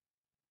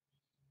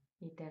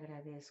y te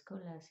agradezco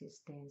la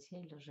asistencia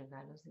y los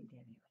regalos del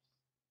día de hoy.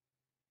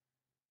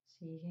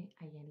 Sigue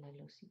ahí en la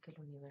luz y que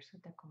el universo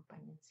te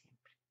acompañe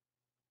siempre.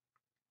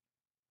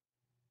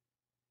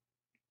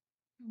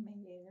 Me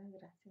llega,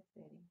 gracias,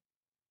 Ery.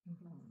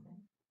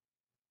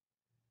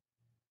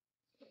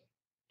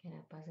 Que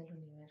la paz del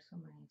universo,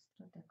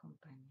 maestro, te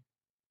acompañe.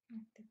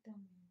 A ti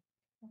también.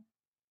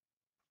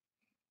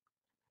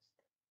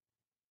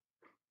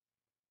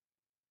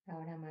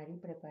 Ahora, Mari,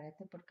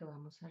 prepárate porque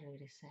vamos a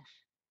regresar.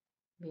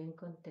 Bien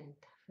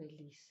contenta,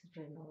 feliz,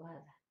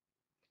 renovada.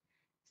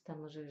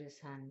 Estamos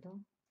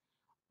regresando.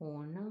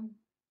 Uno,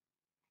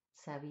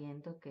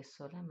 sabiendo que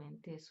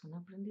solamente es un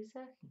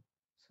aprendizaje,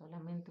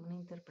 solamente una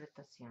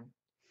interpretación,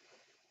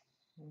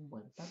 un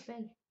buen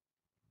papel.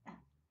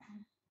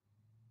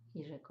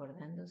 Y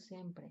recordando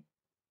siempre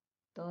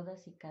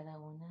todas y cada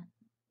una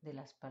de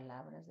las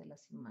palabras, de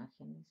las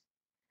imágenes,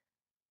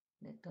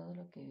 de todo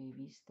lo que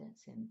viviste,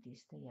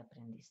 sentiste y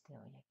aprendiste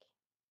hoy aquí.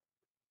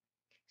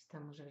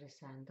 Estamos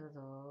regresando.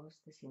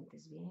 2, te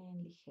sientes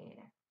bien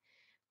ligera.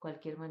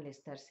 Cualquier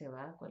malestar se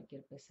va,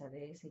 cualquier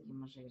pesadez,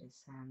 seguimos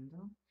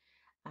regresando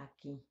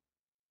aquí,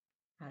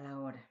 a la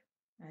hora,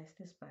 a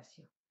este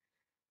espacio.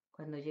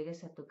 Cuando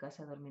llegues a tu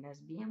casa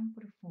dormirás bien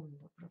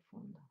profundo,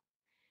 profundo,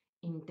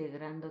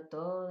 integrando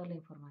toda la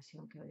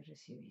información que hoy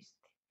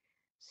recibiste,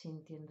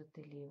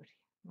 sintiéndote libre,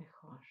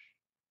 mejor,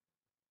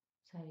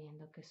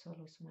 sabiendo que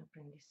solo es un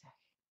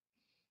aprendizaje.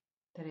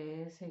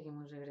 3,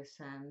 seguimos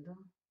regresando.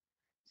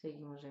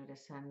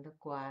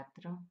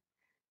 4,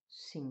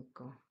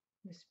 5,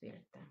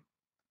 despierta.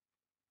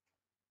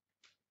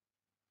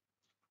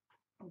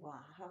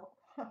 Wow.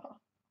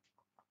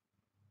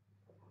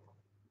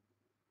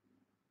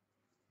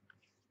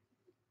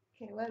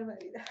 Qué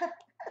barbaridad.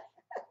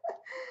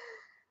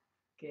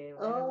 Qué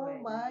barbaridad. Oh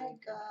my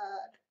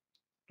God.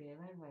 Qué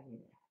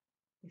barbaridad.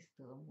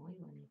 Estuvo muy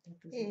bonita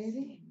tu Ery,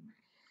 sesión.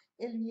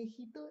 el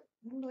viejito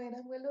no era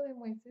abuelo de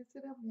Moisés,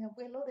 era mi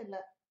abuelo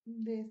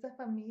de esa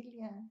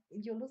familia.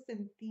 Yo lo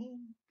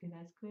sentí. ¿Te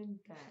das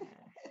cuenta?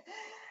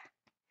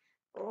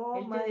 Oh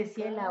Él te my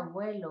decía God. el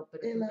abuelo,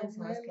 pero El tú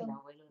pensabas que el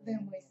abuelo abuelo de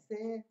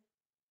Moisés.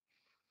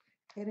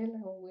 Era el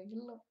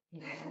abuelo.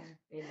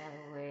 El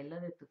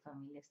abuelo de tu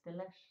familia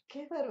estelar.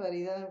 Qué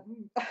barbaridad.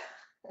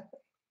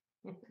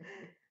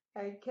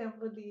 I can't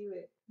believe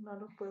it. No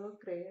lo puedo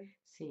creer.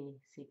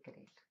 Sí, sí,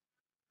 créelo.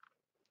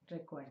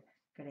 Recuerda,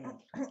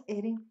 créelo.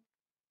 Ery,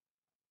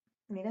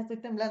 mira,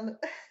 estoy temblando.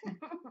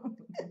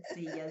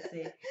 Sí, ya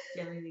sé,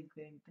 ya me di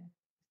cuenta.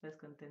 ¿Estás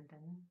contenta,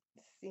 no?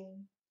 Sí,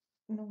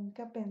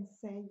 nunca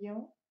pensé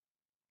yo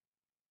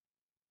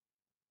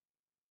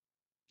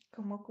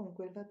cómo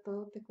concuerda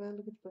todo. ¿Te acuerdas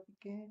lo que te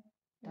platiqué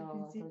al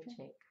Todo principio?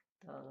 check,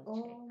 todo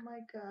Oh check. my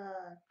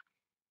God.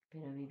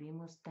 Pero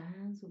vivimos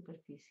tan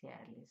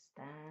superficiales,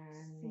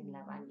 tan Sí. en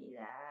la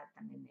vanidad,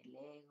 tan en el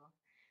ego,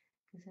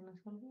 que se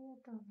nos olvida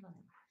todo lo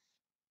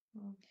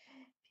demás.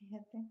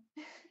 Fíjate.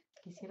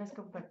 ¿Quisieras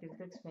compartir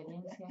tu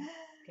experiencia?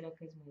 Creo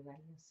que es muy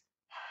valiosa.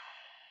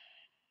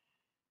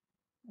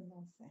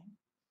 No sé.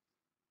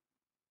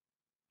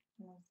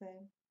 No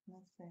sé,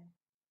 no sé.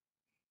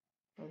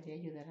 Podría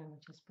ayudar a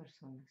muchas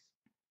personas.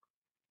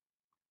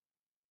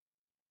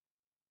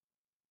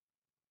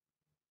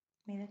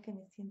 Mira que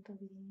me siento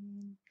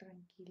bien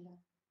tranquila.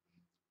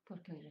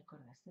 Porque hoy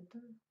recordaste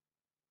todo.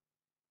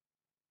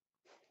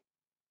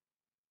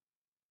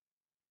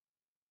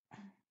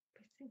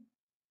 Pues sí.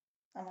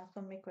 Además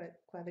son mis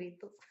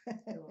cuadritos.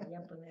 Te voy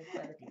a poner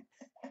cuadritos.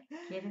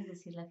 ¿Quieres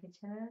decir la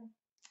fecha?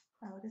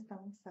 Ahora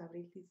estamos a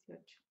abril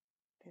 18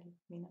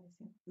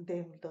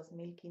 del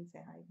 2015.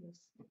 Ay,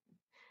 Dios.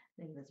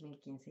 Del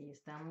 2015 y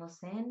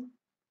estamos en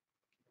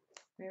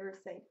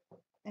Riverside,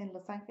 en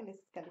Los Ángeles,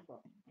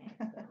 California.